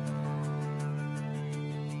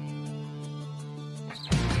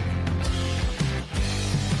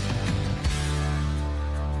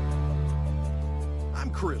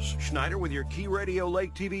 Chris Schneider with your Key Radio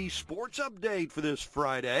Lake TV sports update for this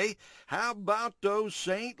Friday. How about those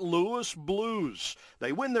St. Louis Blues?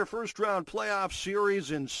 They win their first-round playoff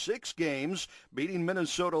series in 6 games, beating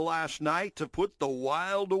Minnesota last night to put the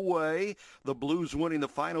Wild away. The Blues winning the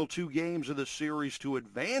final 2 games of the series to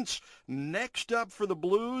advance. Next up for the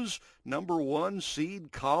Blues, number 1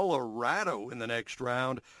 seed Colorado in the next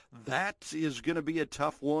round. That is going to be a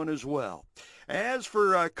tough one as well. As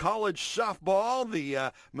for college softball,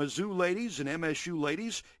 the Mizzou ladies and MSU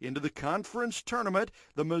ladies into the conference tournament.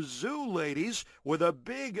 The Mizzou ladies with a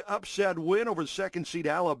big upset win over second seed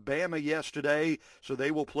Alabama yesterday, so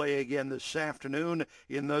they will play again this afternoon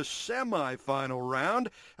in the semifinal round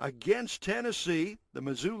against Tennessee. The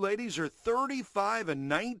Mizzou ladies are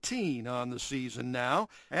 35-19 on the season now.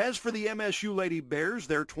 As for the MSU Lady Bears,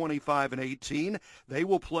 they're 25-18. They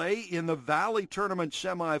will play in the Valley Tournament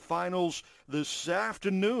semifinals this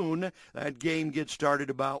afternoon. That game gets started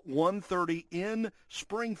about 1:30 in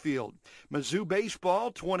Springfield. Mizzou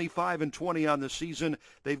baseball, 25-20 on the season.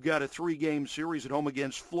 They've got a 3-game series at home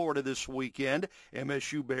against Florida this weekend.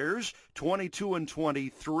 MSU Bears,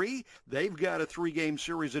 22-23. They've got a 3-game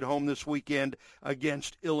series at home this weekend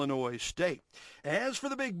against Illinois State. As for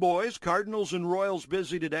the big boys, Cardinals and Royals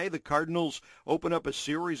busy today. The Cardinals open up a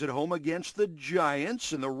series at home against the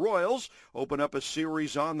Giants, and the Royals open up a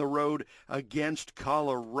series on the road against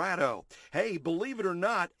Colorado. Hey, believe it or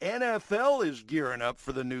not, NFL is gearing up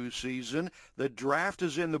for the new season. The draft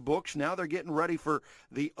is in the books. Now they're getting ready for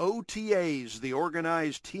the OTAs, the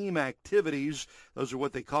organized team activities. Those are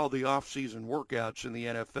what they call the off-season workouts in the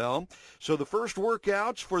NFL. So the first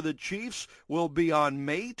workouts for the Chiefs will be on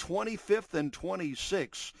May 25th and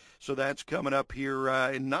 26th. So that's coming up here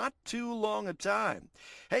in not too long a time.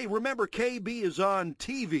 Hey, remember, KB is on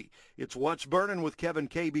TV. It's What's Burning with Kevin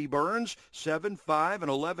KB Burns, 7, 5,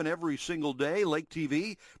 and 11 every single day. Lake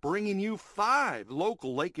TV bringing you 5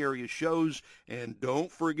 local lake area shows. And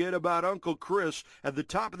don't forget about Uncle Chris at the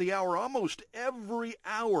top of the hour almost every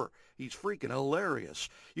hour. He's freaking hilarious.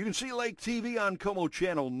 You can see Lake TV on Como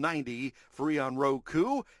Channel 90, free on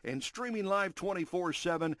Roku, and streaming live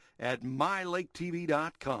 24/7 at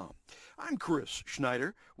mylaketv.com. I'm Chris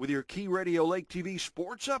Schneider with your Key Radio Lake TV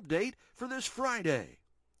sports update for this Friday.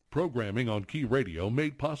 Programming on Key Radio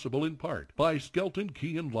made possible in part by Skelton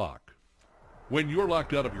Key and Lock. When you're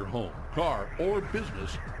locked out of your home, car, or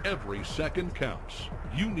business, every second counts.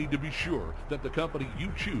 You need to be sure that the company you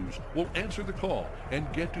choose will answer the call and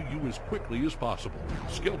get to you as quickly as possible.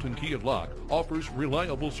 Skelton Key and Lock offers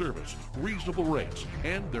reliable service, reasonable rates,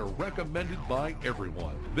 and they're recommended by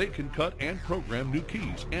everyone. They can cut and program new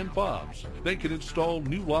keys and fobs. They can install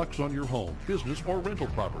new locks on your home, business, or rental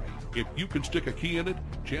property. If you can stick a key in it,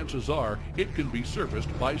 chances are it can be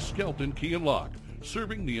serviced by Skelton Key and Lock,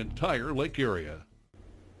 serving the entire lake area.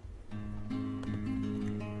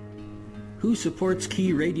 Who supports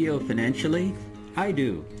Key Radio financially? I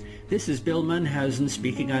do. This is Bill Munhausen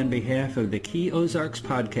speaking on behalf of the Key Ozarks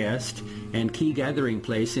podcast and Key Gathering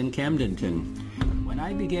Place in Camdenton. When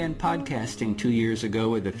I began podcasting 2 years ago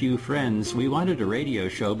with a few friends, we wanted a radio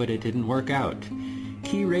show, but it didn't work out.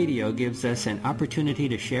 Key Radio gives us an opportunity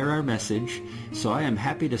to share our message, so I am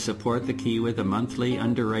happy to support the Key with a monthly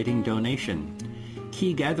underwriting donation.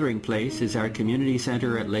 Key Gathering Place is our community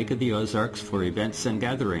center at Lake of the Ozarks for events and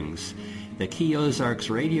gatherings. The Key Ozarks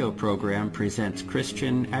radio program presents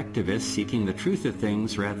Christian activists seeking the truth of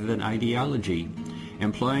things rather than ideology,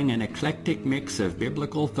 employing an eclectic mix of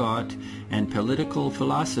biblical thought and political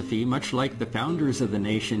philosophy, much like the founders of the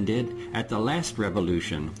nation did at the last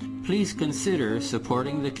revolution. Please consider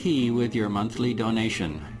supporting the Key with your monthly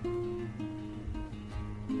donation.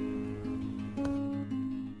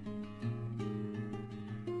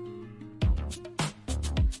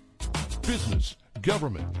 Business,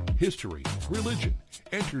 government, history, religion,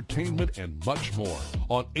 entertainment, and much more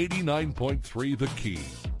on 89.3 The Key.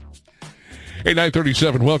 Hey,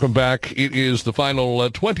 9:37, welcome back. It is the final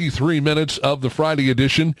 23 minutes of the Friday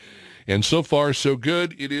edition, and so far so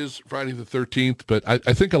good. It is Friday the 13th, but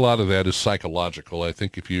I think a lot of that is psychological. I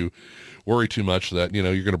think if you worry too much that, you're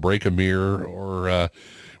going to break a mirror or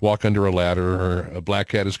walk under a ladder or a black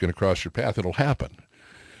cat is going to cross your path, it'll happen.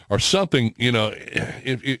 Or something,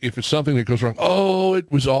 if it's something that goes wrong,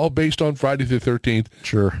 it was all based on Friday the 13th.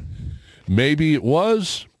 Sure. Maybe it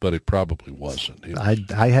was, but it probably wasn't.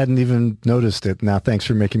 I hadn't even noticed it. Now, thanks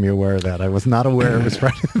for making me aware of that. I was not aware it was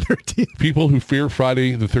Friday the 13th. People who fear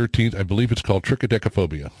Friday the 13th, I believe it's called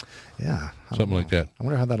trichodecaphobia. Yeah. Something like that. I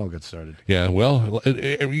wonder how that all gets started. Yeah, well,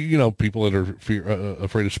 people that are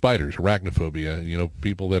afraid of spiders, arachnophobia,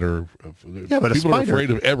 people that are people are afraid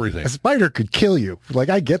of everything. A spider could kill you. Like,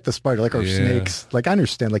 I get the spider, or snakes. Like, I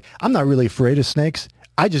understand. Like, I'm not really afraid of snakes.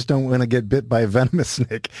 I just don't want to get bit by a venomous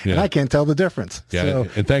snake, and I can't tell the difference. Yeah, so.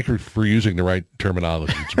 And thank you for using the right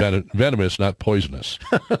terminology. It's venomous, not poisonous.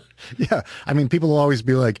 Yeah, I mean, people will always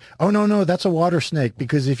be like, "Oh no, that's a water snake,"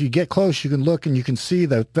 because if you get close, you can look and you can see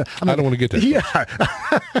that. I don't want to get that. Yeah,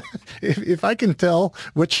 if I can tell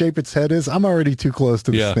what shape its head is, I'm already too close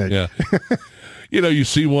to the snake. Yeah. You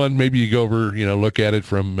see one, maybe you go over, look at it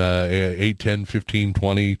from 8, 10, 15,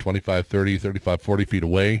 20, 25, 30, 35, 40 feet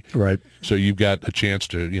away. Right. So you've got a chance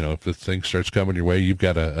to, if the thing starts coming your way, you've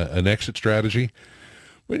got an exit strategy.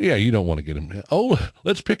 But, yeah, you don't want to get him. Oh,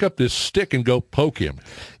 let's pick up this stick and go poke him.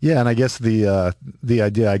 Yeah, and I guess the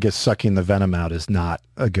idea, sucking the venom out is not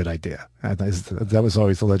a good idea. That was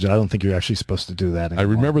always the legend. I don't think you're actually supposed to do that anymore. I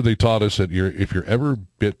remember they taught us that if you're ever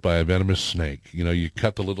bit by a venomous snake, you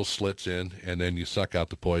cut the little slits in and then you suck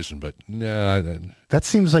out the poison. But that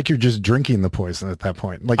seems like you're just drinking the poison at that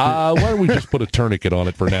point. Like, why don't we just put a tourniquet on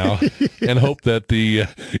it for now and hope that the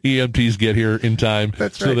EMTs get here in time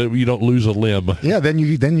so that you don't lose a limb. Yeah, then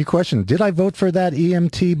you question, did I vote for that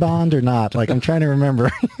EMT bond or not? Like, I'm trying to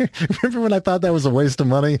remember. Remember when I thought that was a waste of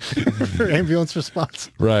money for ambulance response?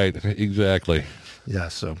 Right, exactly. Yeah,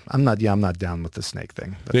 so I'm not down with the snake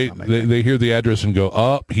thing. They hear the address and go,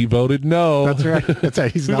 oh, he voted no. That's right.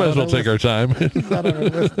 We might as well take our time. He's not on our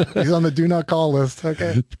list. He's on the do not call list.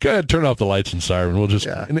 Okay. Go ahead, turn off the lights and siren. We'll just,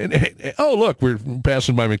 oh, look, we're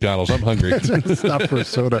passing by McDonald's. I'm hungry. Stop for a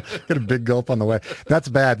soda. Get a big gulp on the way. That's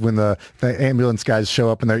bad when the ambulance guys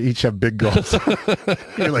show up and they each have big gulps.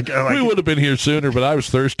 You're like, we would have been here sooner, but I was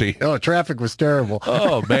thirsty. Oh, traffic was terrible.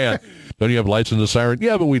 Oh, man. Don't you have lights in the siren?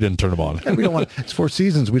 Yeah, but we didn't turn them on. Yeah, we don't want. It's Four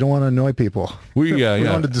Seasons. We don't want to annoy people. We don't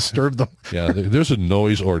want to disturb them. Yeah, there's a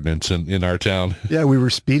noise ordinance in our town. Yeah, we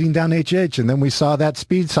were speeding down HH, and then we saw that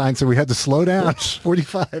speed sign, so we had to slow down.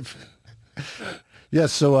 45. Yeah,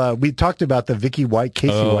 so we talked about the Casey White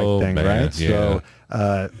thing, right?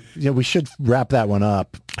 Yeah. So we should wrap that one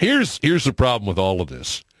up. Here's the problem with all of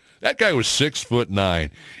this. That guy was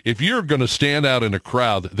 6'9". If you're going to stand out in a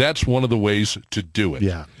crowd, that's one of the ways to do it.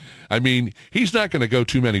 Yeah. I mean, he's not going to go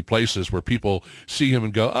too many places where people see him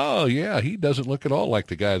and go, oh, yeah, he doesn't look at all like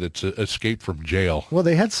the guy that's escaped from jail. Well,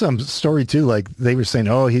 they had some story, too, like they were saying,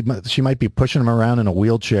 she might be pushing him around in a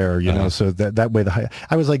wheelchair, so that way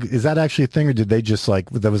I was like, is that actually a thing, or did they just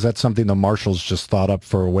was that something the marshals just thought up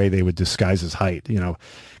for a way they would disguise his height,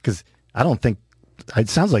 because I don't think, it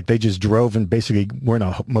sounds like they just drove and basically were in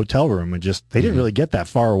a motel room and they didn't really get that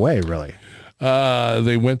far away, really.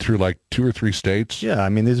 They went through like 2 or 3 states. Yeah, I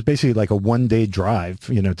mean, it's basically like a one-day drive,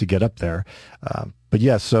 to get up there. But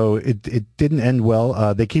yeah, so it didn't end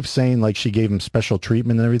well. They keep saying like she gave him special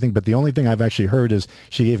treatment and everything, but the only thing I've actually heard is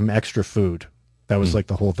she gave him extra food. That was like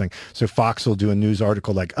the whole thing. So Fox will do a news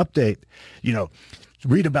article like, update,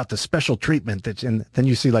 read about the special treatment, and then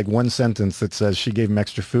you see like one sentence that says she gave him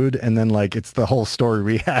extra food, and then like it's the whole story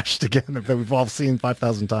rehashed again that we've all seen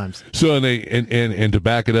 5,000 times. So and to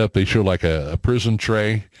back it up, they show like a prison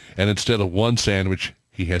tray, and instead of one sandwich,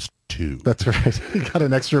 he has 2. That's right. He got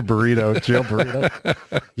an extra burrito, jail burrito.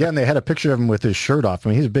 Yeah, and they had a picture of him with his shirt off. I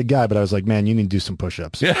mean, he's a big guy, but I was like, man, you need to do some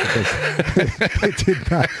push-ups. Yeah.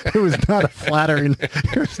 It was not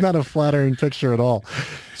a flattering picture at all.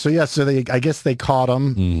 So yeah, I guess they caught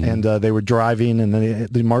him, and they were driving, and then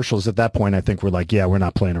the marshals at that point, I think, were like, yeah, we're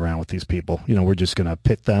not playing around with these people. We're just going to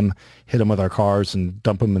pit them, hit them with our cars, and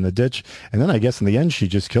dump them in the ditch. And then I guess in the end, she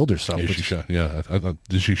just killed herself. Yeah, she shot. Yeah,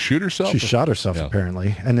 did she shoot herself? She shot herself,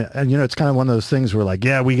 apparently. And it's kind of one of those things where like,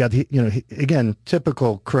 yeah, we got, again,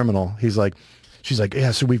 typical criminal. She's like,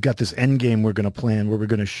 yeah, so we've got this end game we're going to plan where we're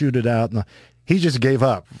going to shoot it out. And he just gave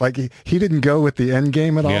up. Like he didn't go with the end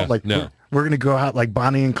game at all. Like, no. We're going to go out like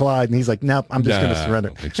Bonnie and Clyde. And he's like, nope, I'm just going to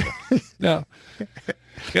surrender. I don't think so. No.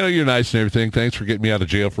 You're nice and everything. Thanks for getting me out of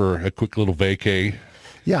jail for a quick little vacay.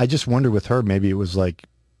 Yeah, I just wonder with her, maybe it was like,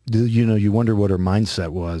 you wonder what her mindset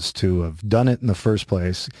was to have done it in the first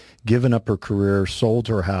place, given up her career, sold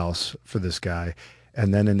her house for this guy.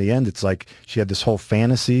 And then in the end, it's like she had this whole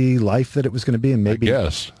fantasy life that it was going to be. And maybe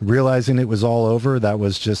realizing it was all over, that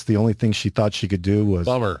was just the only thing she thought she could do was...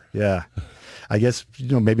 Bummer. Yeah. I guess,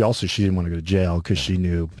 maybe also she didn't want to go to jail because she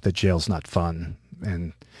knew that jail's not fun.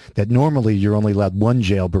 and that normally you're only allowed one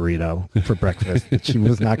jail burrito for breakfast. She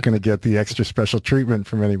was not going to get the extra special treatment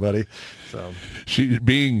from anybody. So she,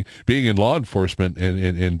 being in law enforcement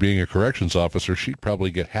and being a corrections officer, she'd probably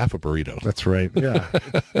get half a burrito. That's right. Yeah.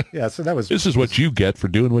 Yeah. So that was. This is what you get for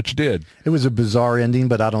doing what you did. It was a bizarre ending,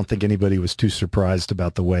 but I don't think anybody was too surprised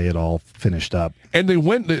about the way it all finished up. And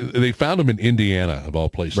they found him in Indiana, of all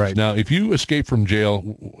places. Right. Now, if you escape from jail,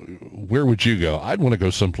 where would you go? I'd want to go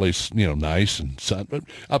someplace, nice and sun, but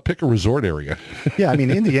I'll pick a resort area. Yeah, I mean,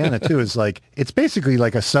 Indiana, too, is it's basically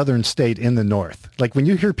like a southern state in the north. Like when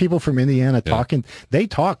you hear people from Indiana talking, they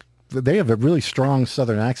have a really strong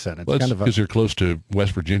southern accent. It's kind of because they're close to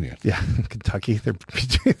West Virginia. Yeah, Kentucky.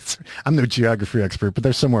 I'm no geography expert, but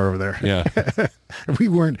they're somewhere over there. Yeah. we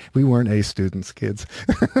weren't A students, kids.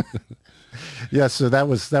 Yeah, so that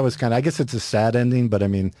was kind of, I guess it's a sad ending, but I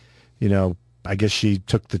mean, I guess she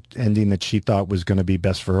took the ending that she thought was going to be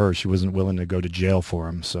best for her. She wasn't willing to go to jail for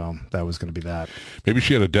him, so that was going to be that. Maybe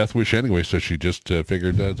she had a death wish anyway, so she just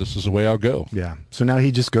figured this is the way I'll go. Yeah. So now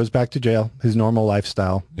he just goes back to jail, his normal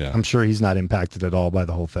lifestyle. Yeah. I'm sure he's not impacted at all by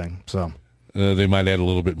the whole thing. So they might add a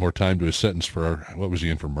little bit more time to his sentence for, what was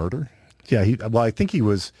he in for, murder? Yeah. I think he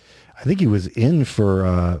was in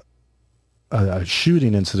for a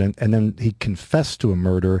shooting incident, and then he confessed to a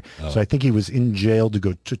murder. Oh. So I think he was in jail to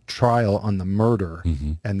go to trial on the murder.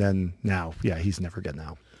 Mm-hmm. And then now, he's never getting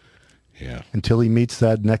out. Yeah. Until he meets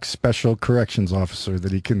that next special corrections officer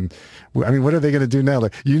that he can, I mean, what are they going to do now?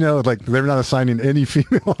 They're not assigning any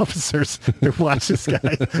female officers to watch this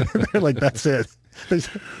guy. They're like, that's it.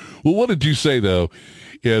 Well, what did you say, though?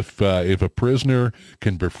 If a prisoner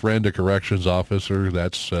can befriend a corrections officer,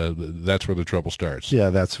 that's where the trouble starts.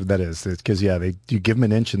 Yeah, that is because you give them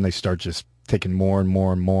an inch and they start just taking more and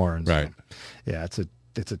more and more. And right. So, yeah,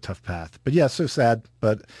 it's a tough path. But yeah, so sad.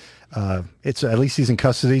 But it's at least he's in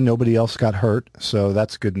custody. Nobody else got hurt, so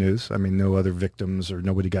that's good news. I mean, no other victims or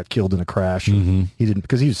nobody got killed in a crash. Mm-hmm. He didn't,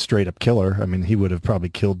 because he was a straight up killer. I mean, he would have probably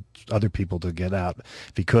killed other people to get out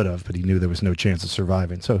if he could have, but he knew there was no chance of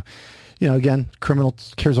surviving. So. Again, criminal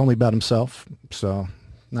cares only about himself, so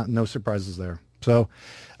no surprises there. So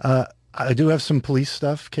I do have some police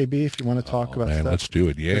stuff, KB, if you want to talk about stuff. Let's do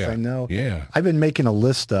it, yeah. I know. Yeah. I've been making a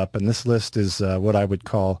list up, and this list is what I would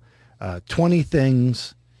call 20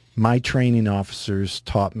 things my training officers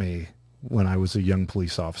taught me when I was a young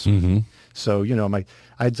police officer. Mm-hmm. So,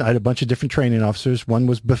 I had a bunch of different training officers. One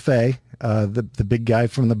was Buffet, the big guy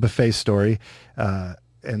from the Buffet story,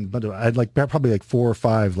 but I had probably 4 or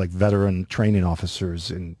 5 veteran training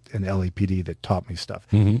officers in LAPD that taught me stuff.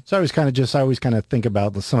 Mm-hmm. So I always kind of think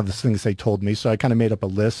about some of the things they told me. So I kind of made up a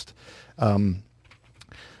list.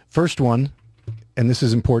 First one, and this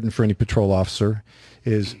is important for any patrol officer,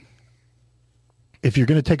 is if you're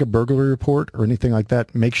going to take a burglary report or anything like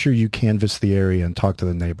that, make sure you canvass the area and talk to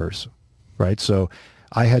the neighbors, right? So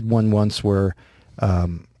I had one once where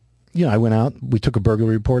I went out, we took a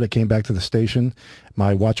burglary report, I came back to the station,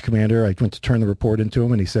 my watch commander, I went to turn the report into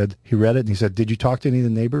him, and he read it, and he said, "Did you talk to any of the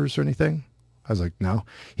neighbors or anything?" I was like, "No."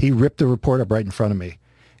 He ripped the report up right in front of me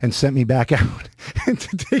and sent me back out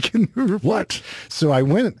to take a new report. What? So I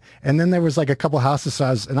went, and then there was a couple houses,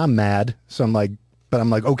 and I'm mad, so I'm like,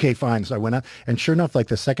 okay, fine. So I went out, and sure enough,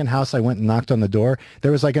 the second house I went and knocked on the door,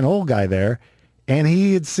 there was an old guy there, and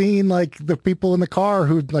he had seen the people in the car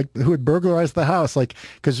who had burglarized the house.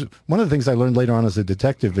 Because one of the things I learned later on as a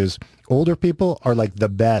detective is older people are the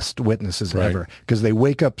best witnesses ever, because they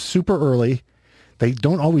wake up super early. They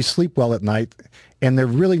don't always sleep well at night, and they're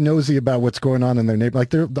really nosy about what's going on in their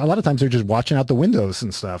neighborhood. A lot of times they're just watching out the windows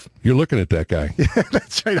and stuff. You're looking at that guy. Yeah,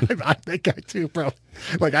 that's right. I'm that guy too, bro.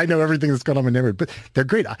 I know everything that's going on in my neighborhood, but they're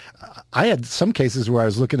great. I had some cases where I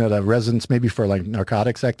was looking at a residence maybe for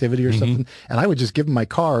narcotics activity or something, and I would just give them my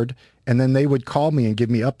card, and then they would call me and give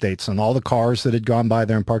me updates on all the cars that had gone by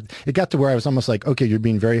there and parked. It got to where I was almost okay, you're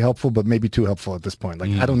being very helpful, but maybe too helpful at this point.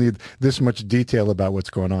 I don't need this much detail about what's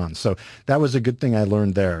going on. So that was a good thing I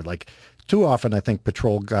learned there. Too often, I think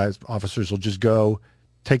patrol officers will just go,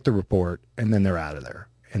 take the report, and then they're out of there.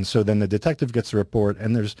 And so then the detective gets the report,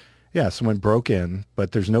 and there's, someone broke in,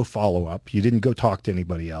 but there's no follow-up. You didn't go talk to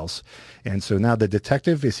anybody else. And so now the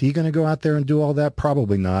detective, is he going to go out there and do all that?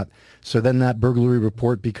 Probably not. So then that burglary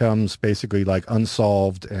report becomes basically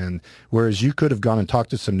unsolved, and whereas you could have gone and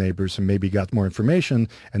talked to some neighbors and maybe got more information,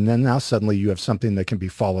 and then now suddenly you have something that can be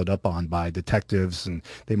followed up on by detectives, and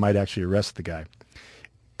they might actually arrest the guy.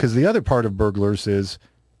 Because the other part of burglars is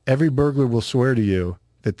every burglar will swear to you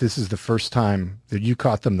that this is the first time that you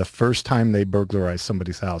caught them the first time they burglarized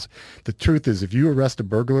somebody's house. The truth is, if you arrest a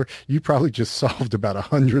burglar, you probably just solved about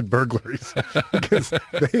 100 burglaries because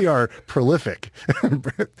they are prolific.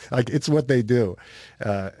 Like, it's what they do.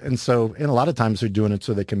 And a lot of times they're doing it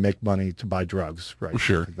so they can make money to buy drugs, right?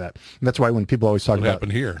 Sure. Like that. And that's why when people always talk about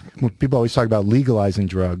happened here, when people always talk about legalizing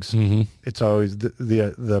drugs, it's always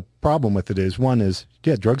the problem with it is, one is,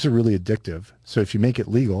 drugs are really addictive. So if you make it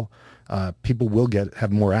legal, people will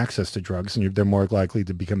have more access to drugs, and they're more likely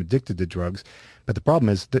to become addicted to drugs. But the problem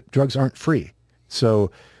is that drugs aren't free.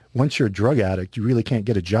 So once you're a drug addict, you really can't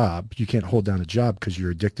get a job. You can't hold down a job because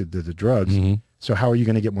you're addicted to the drugs. So how are you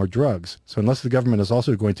going to get more drugs? So unless the government is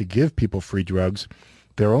also going to give people free drugs,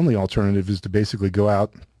 their only alternative is to basically go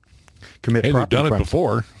out, commit property crimes. They've done it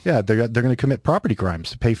before. Yeah, they're going to commit property crimes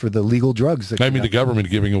to pay for the legal drugs. The government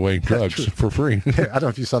giving away drugs for free. I don't know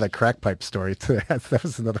if you saw that crack pipe story. That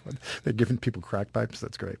was another one. They're giving people crack pipes.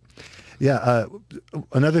 That's great. Yeah,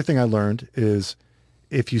 another thing I learned is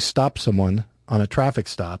if you stop someone on a traffic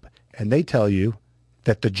stop and they tell you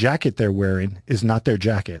that the jacket they're wearing is not their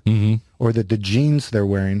jacket, or that the jeans they're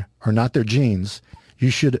wearing are not their jeans, you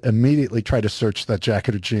should immediately try to search that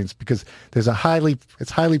jacket or jeans, because it's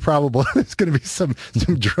highly probable there's going to be some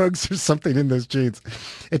drugs or something in those jeans.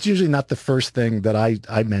 It's usually not the first thing that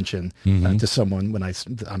I mention to someone when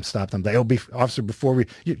I'm stopped. I'm like, officer, before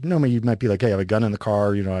you know me, you might be like, hey, I have a gun in the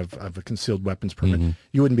car, I have a concealed weapons permit.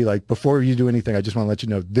 You wouldn't be like, before you do anything, I just want to let you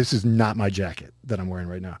know this is not my jacket that I'm wearing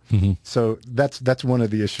right now. So that's one of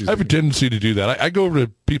the issues. I have a tendency to do that. I go over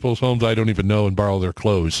to people's homes I don't even know and borrow their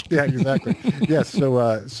clothes. Yeah, exactly. Yes.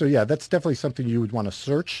 So yeah, that's definitely something you would want to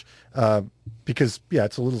search because,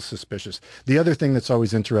 it's a little suspicious. The other thing that's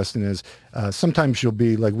always interesting is sometimes you'll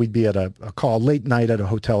be like, we'd be at a call late night at a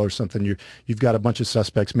hotel or something. You've got a bunch of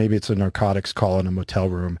suspects. Maybe it's a narcotics call in a motel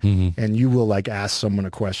room, and you will like ask someone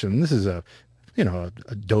a question. This is a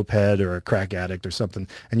dope head or a crack addict or something,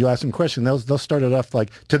 and you ask them a question. They'll start it off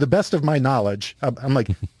like, to the best of my knowledge. I'm like,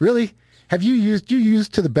 really? Have you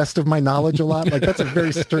used to the best of my knowledge a lot? Like, that's a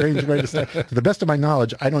very strange way to say, to the best of my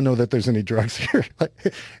knowledge, I don't know that there's any drugs here.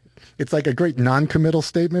 It's like a great non-committal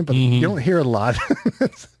statement, but you don't hear it a lot.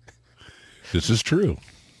 This is true.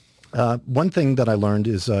 One thing that I learned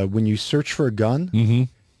is when you search for a gun,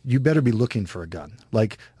 you better be looking for a gun.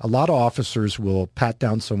 Like, a lot of officers will pat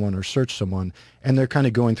down someone or search someone, and they're kind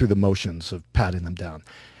of going through the motions of patting them down.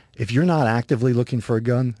 If you're not actively looking for a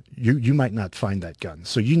gun, you might not find that gun.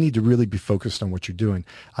 So you need to really be focused on what you're doing.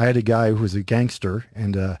 I had a guy who was a gangster,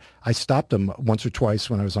 and I stopped him once or twice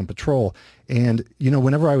when I was on patrol. And,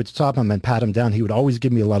 whenever I would stop him and pat him down, he would always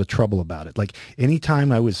give me a lot of trouble about it. Like,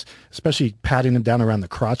 anytime I was, especially patting him down around the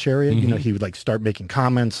crotch area, he would start making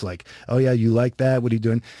comments like, oh yeah, you like that? What are you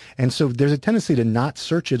doing? And so there's a tendency to not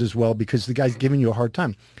search it as well because the guy's giving you a hard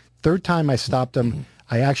time. Third time I stopped him,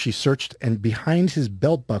 I actually searched, and behind his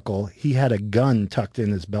belt buckle, he had a gun tucked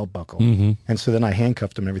in his belt buckle. And so then I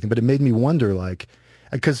handcuffed him and everything. But it made me wonder,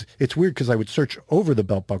 because it's weird because I would search over the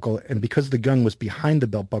belt buckle, and because the gun was behind the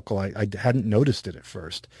belt buckle, I hadn't noticed it at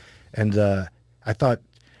first. And I thought,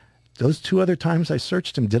 those two other times I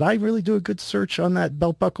searched him, did I really do a good search on that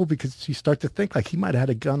belt buckle? Because you start to think he might have had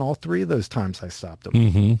a gun all three of those times I stopped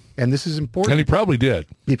him. And this is important. And he probably did.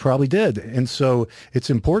 He probably did. And so it's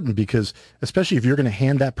important because, especially if you're going to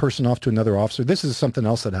hand that person off to another officer, this is something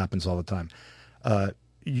else that happens all the time.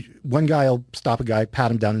 One guy will stop a guy, pat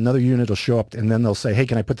him down. Another unit will show up, and then they'll say, hey,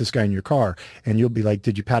 can I put this guy in your car? And you'll be like,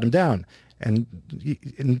 did you pat him down?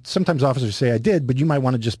 And sometimes officers say, I did, but you might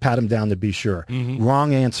want to just pat him down to be sure.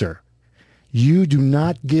 Wrong answer. You do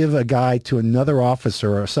not give a guy to another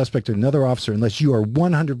officer or a suspect to another officer unless you are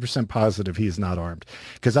 100% positive he is not armed.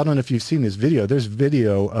 Because I don't know if you've seen this video. There's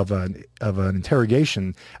video of an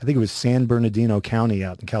interrogation. I think it was San Bernardino County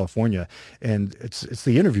out in California, and it's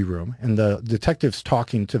the interview room, and the detective's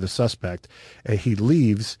talking to the suspect. He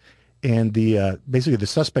leaves. And basically the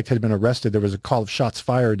suspect had been arrested. There was a call of shots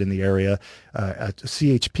fired in the area. A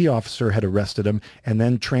CHP officer had arrested him and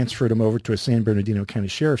then transferred him over to a San Bernardino County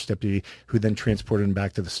Sheriff's deputy, who then transported him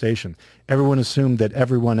back to the station. Everyone assumed that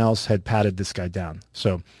everyone else had patted this guy down.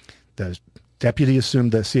 So the deputy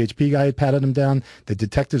assumed the CHP guy had patted him down. The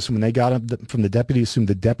detectives, when they got him from the deputy, assumed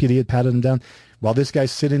the deputy had patted him down. While this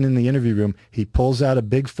guy's sitting in the interview room, he pulls out a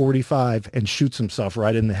big .45 and shoots himself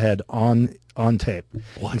right in the head on tape.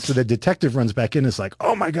 What? And so the detective runs back in and is like,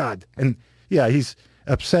 oh my God. And yeah, he's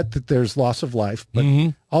upset that there's loss of life, but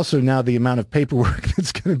also now the amount of paperwork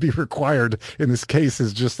that's going to be required in this case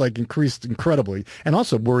is just increased incredibly. And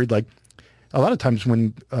also worried, a lot of times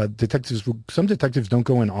when some detectives don't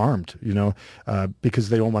go in armed, because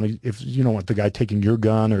they don't want to, if you don't want the guy taking your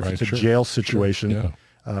gun, or if it's a jail situation.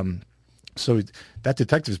 So that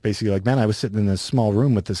detective's basically like, man, I was sitting in this small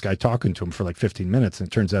room with this guy talking to him for like 15 minutes, and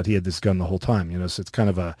it turns out he had this gun the whole time, so it's kind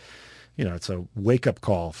of a, it's a wake-up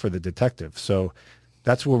call for the detective. So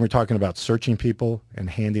that's when we're talking about searching people and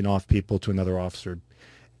handing off people to another officer.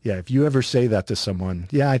 Yeah, if you ever say that to someone,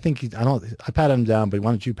 I pat him down, but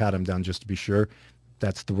why don't you pat him down just to be sure?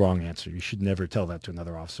 That's the wrong answer. You should never tell that to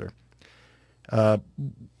another officer.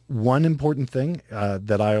 One important thing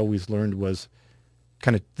that I always learned was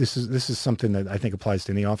this is something that I think applies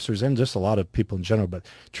to any officers and just a lot of people in general, but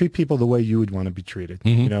treat people the way you would want to be treated.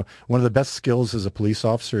 Mm-hmm. One of the best skills as a police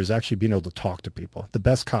officer is actually being able to talk to people. The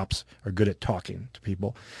best cops are good at talking to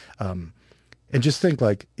people. And just think,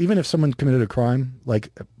 like, even if someone committed a crime, like,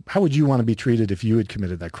 how would you want to be treated if you had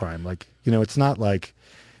committed that crime? Like, it's not like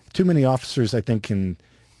too many officers, I think, can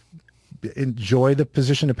enjoy the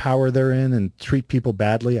position of power they're in and treat people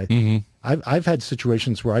badly. I've had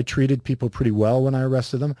situations where I treated people pretty well when I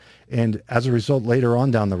arrested them, and as a result, later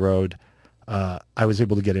on down the road, I was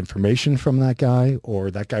able to get information from that guy, or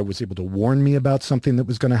that guy was able to warn me about something that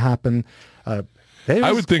was going to happen. I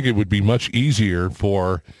would think it would be much easier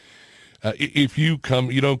for if you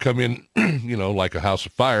don't come in, like a house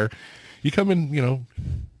of fire. You come in, a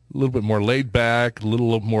little bit more laid back, a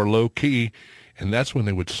little more low key. And that's when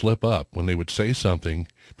they would slip up, when they would say something,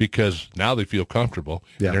 because now they feel comfortable.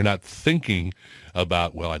 Yeah. And they're not thinking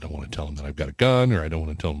about, well, I don't want to tell them that I've got a gun, or I don't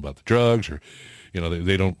want to tell them about the drugs, or,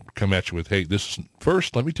 they don't come at you with, hey,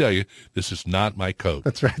 first, let me tell you, this is not my coat.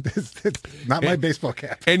 That's right. It's not my baseball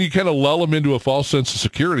cap. And you kind of lull them into a false sense of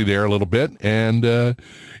security there a little bit, and,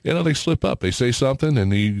 they slip up. They say something,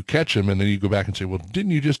 and you catch them, and then you go back and say, well,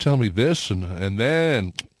 didn't you just tell me this? And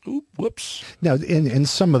then... Oop, whoops. Now, and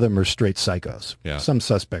some of them are straight psychos. Yeah. Some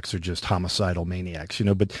suspects are just homicidal maniacs,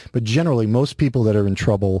 but generally most people that are in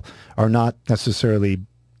trouble are not necessarily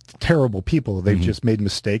terrible people. They've just made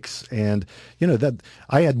mistakes. And, that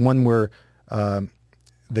I had one where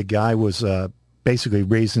the guy was basically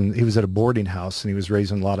he was at a boarding house, and he was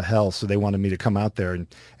raising a lot of hell, so they wanted me to come out there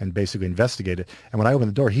and basically investigate it. And when I opened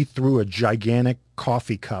the door, he threw a gigantic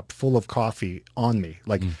coffee cup full of coffee on me.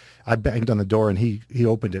 Like, I banged on the door, and he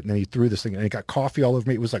opened it, and then he threw this thing, and it got coffee all over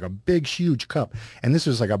me. It was like a big, huge cup. And this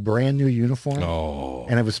was like a brand new uniform. Oh.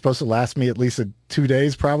 And it was supposed to last me at least 2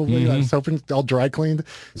 days, probably. I was hoping all dry cleaned.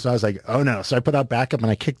 So I was like, oh no. So I put out backup,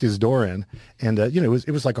 and I kicked his door in. And, it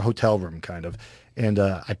was like a hotel room kind of. And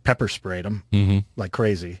I pepper sprayed him like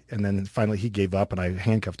crazy. And then finally he gave up, and I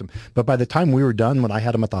handcuffed him. But by the time we were done, when I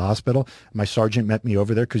had him at the hospital, my sergeant met me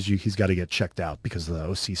over there because he's got to get checked out because of the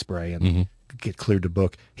OC spray and get cleared to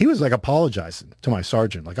book. He was like apologizing to my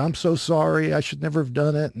sergeant. Like, I'm so sorry. I should never have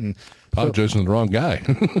done it. And apologizing to the wrong guy.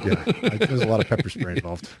 There's a lot of pepper spray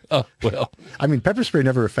involved. Oh, well. I mean, pepper spray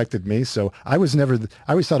never affected me. So I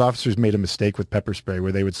always thought officers made a mistake with pepper spray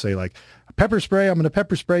where they would say, like, pepper spray, I'm going to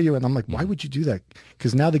pepper spray you. And I'm like, why would you do that?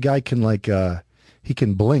 Because now the guy can he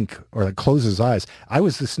can blink or like close his eyes. I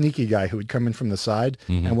was the sneaky guy who would come in from the side,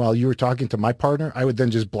 and while you were talking to my partner, I would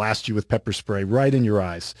then just blast you with pepper spray right in your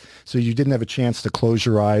eyes, so you didn't have a chance to close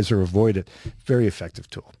your eyes or avoid it. Very effective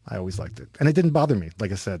tool. I always liked it, and it didn't bother me,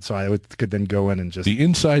 like I said, so I could then go in and just... The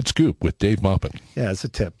inside scoop with Dave Maupin. Yeah, it's a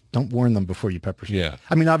tip. Don't warn them before you pepper spray. Yeah.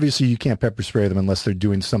 I mean, obviously you can't pepper spray them unless they're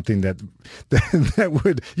doing something that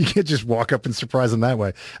would, you can't just walk up and surprise them that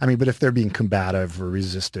way. I mean, but if they're being combative or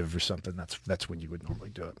resistive or something, that's when you would normally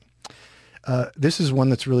do it. This is one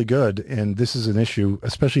that's really good, and this is an issue,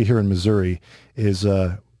 especially here in Missouri, is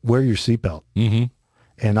wear your seatbelt.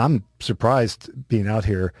 And I'm surprised being out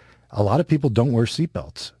here, a lot of people don't wear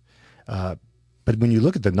seatbelts. But when you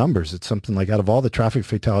look at the numbers, it's something like out of all the traffic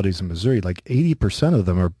fatalities in Missouri, like 80% of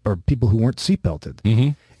them are people who weren't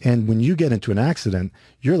seatbelted. And when you get into an accident,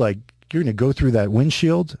 you're going to go through that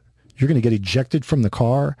windshield. You're going to get ejected from the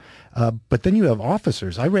car. But then you have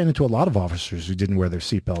officers. I ran into a lot of officers who didn't wear their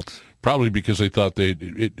seatbelts. Probably because they thought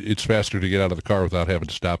it's faster to get out of the car without having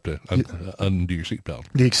to stop to undo your seatbelt.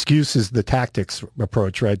 The excuse is the tactics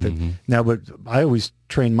approach, right? Now, but I always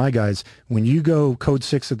train my guys, when you go code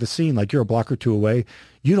 6 at the scene, like you're a block or two away,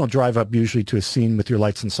 you don't drive up usually to a scene with your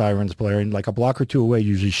lights and sirens blaring. Like a block or two away,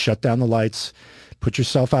 usually shut down the lights, put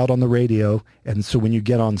yourself out on the radio, and so when you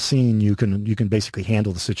get on scene, you can basically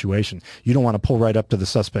handle the situation. You don't want to pull right up to the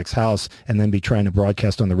suspect's house and then be trying to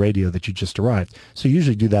broadcast on the radio that you just arrived. So you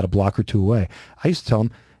usually do that a block or two away. I used to tell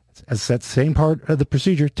them, as that same part of the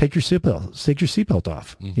procedure, take your seatbelt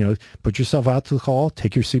off. Put yourself out to the call,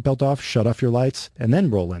 take your seatbelt off, shut off your lights, and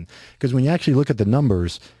then roll in. Because when you actually look at the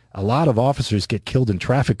numbers, a lot of officers get killed in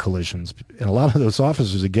traffic collisions, and a lot of those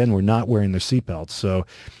officers, again, were not wearing their seatbelts. So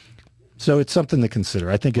So it's something to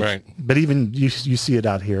consider. I think it's, Right. but even you see it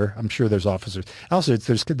out here. I'm sure there's officers. Also,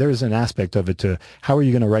 there's an aspect of it to how are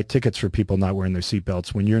you going to write tickets for people not wearing their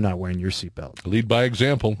seatbelts when you're not wearing your seatbelt? Lead by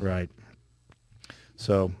example. Right.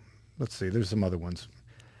 So let's see. There's some other ones.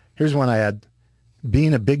 Here's one I had.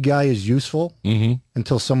 Being a big guy is useful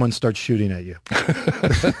until someone starts shooting at you.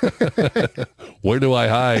 Where do I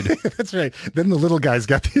hide? That's right. Then the little guy's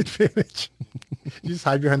got the advantage. You just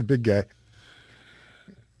hide behind the big guy.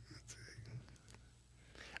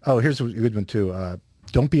 Oh, here's a good one, too.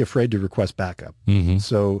 Don't be afraid to request backup.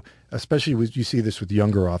 So especially you see this with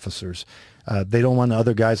younger officers. They don't want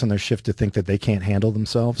other guys on their shift to think that they can't handle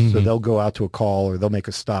themselves. So they'll go out to a call or they'll make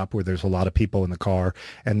a stop where there's a lot of people in the car,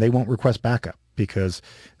 and they won't request backup because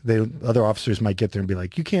other officers might get there and be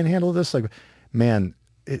like, you can't handle this? Like, man,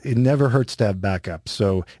 it never hurts to have backup.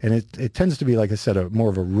 So, and it tends to be, like I said, more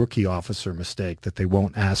of a rookie officer mistake that they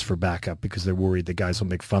won't ask for backup because they're worried the guys will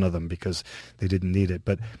make fun of them because they didn't need it.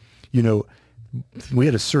 But, you know, we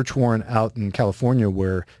had a search warrant out in California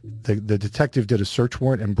where the detective did a search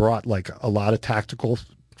warrant and brought like a lot of tactical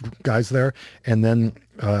guys there, and then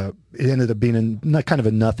it ended up being kind of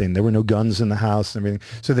a nothing. There were no guns in the house and everything.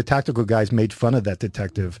 So the tactical guys made fun of that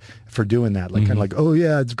detective for doing that, like kind of like, oh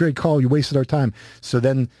yeah, it's a great call, you wasted our time. So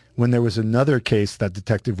then when there was another case that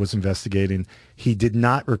detective was investigating, he did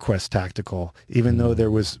not request tactical, even though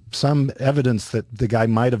there was some evidence that the guy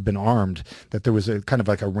might have been armed, that there was a kind of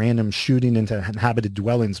like a random shooting into inhabited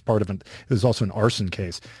dwellings part of it. It was also an arson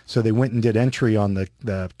case. So they went and did entry on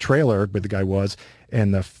the trailer where the guy was,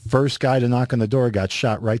 and the first guy to knock on the door got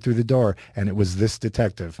shot right through the door, and it was this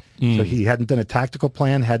detective. So he hadn't done a tactical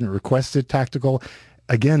plan, hadn't requested tactical,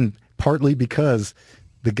 again, partly because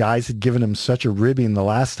the guys had given him such a ribbing the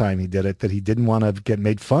last time he did it that he didn't want to get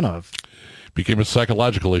made fun of. Became a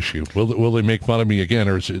psychological issue. Will they make fun of me again,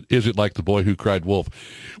 or is it like the boy who cried wolf?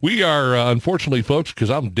 We are, unfortunately, folks, because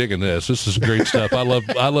I'm digging this. This is great stuff. I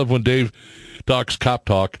love when Dave talks cop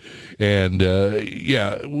talk. And,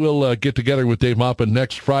 we'll get together with Dave Maupin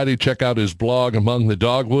next Friday. Check out his blog, Among the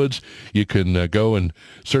Dogwoods. You can go and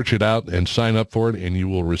search it out and sign up for it, and you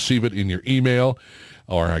will receive it in your email.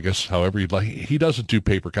 Or I guess however you'd like. He doesn't do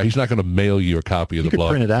paper. He's not going to mail you a copy of the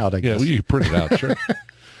blog. You can print it out, I guess. Yeah, well, you can print it out, sure.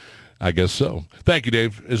 I guess so. Thank you,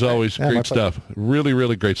 Dave. As always, great stuff. Really,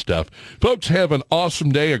 really great stuff. Folks, have an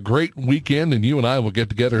awesome day, a great weekend, and you and I will get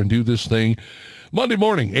together and do this thing Monday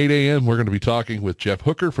morning, 8 a.m. We're going to be talking with Jeff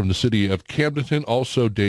Hooker from the city of Camden, also Dave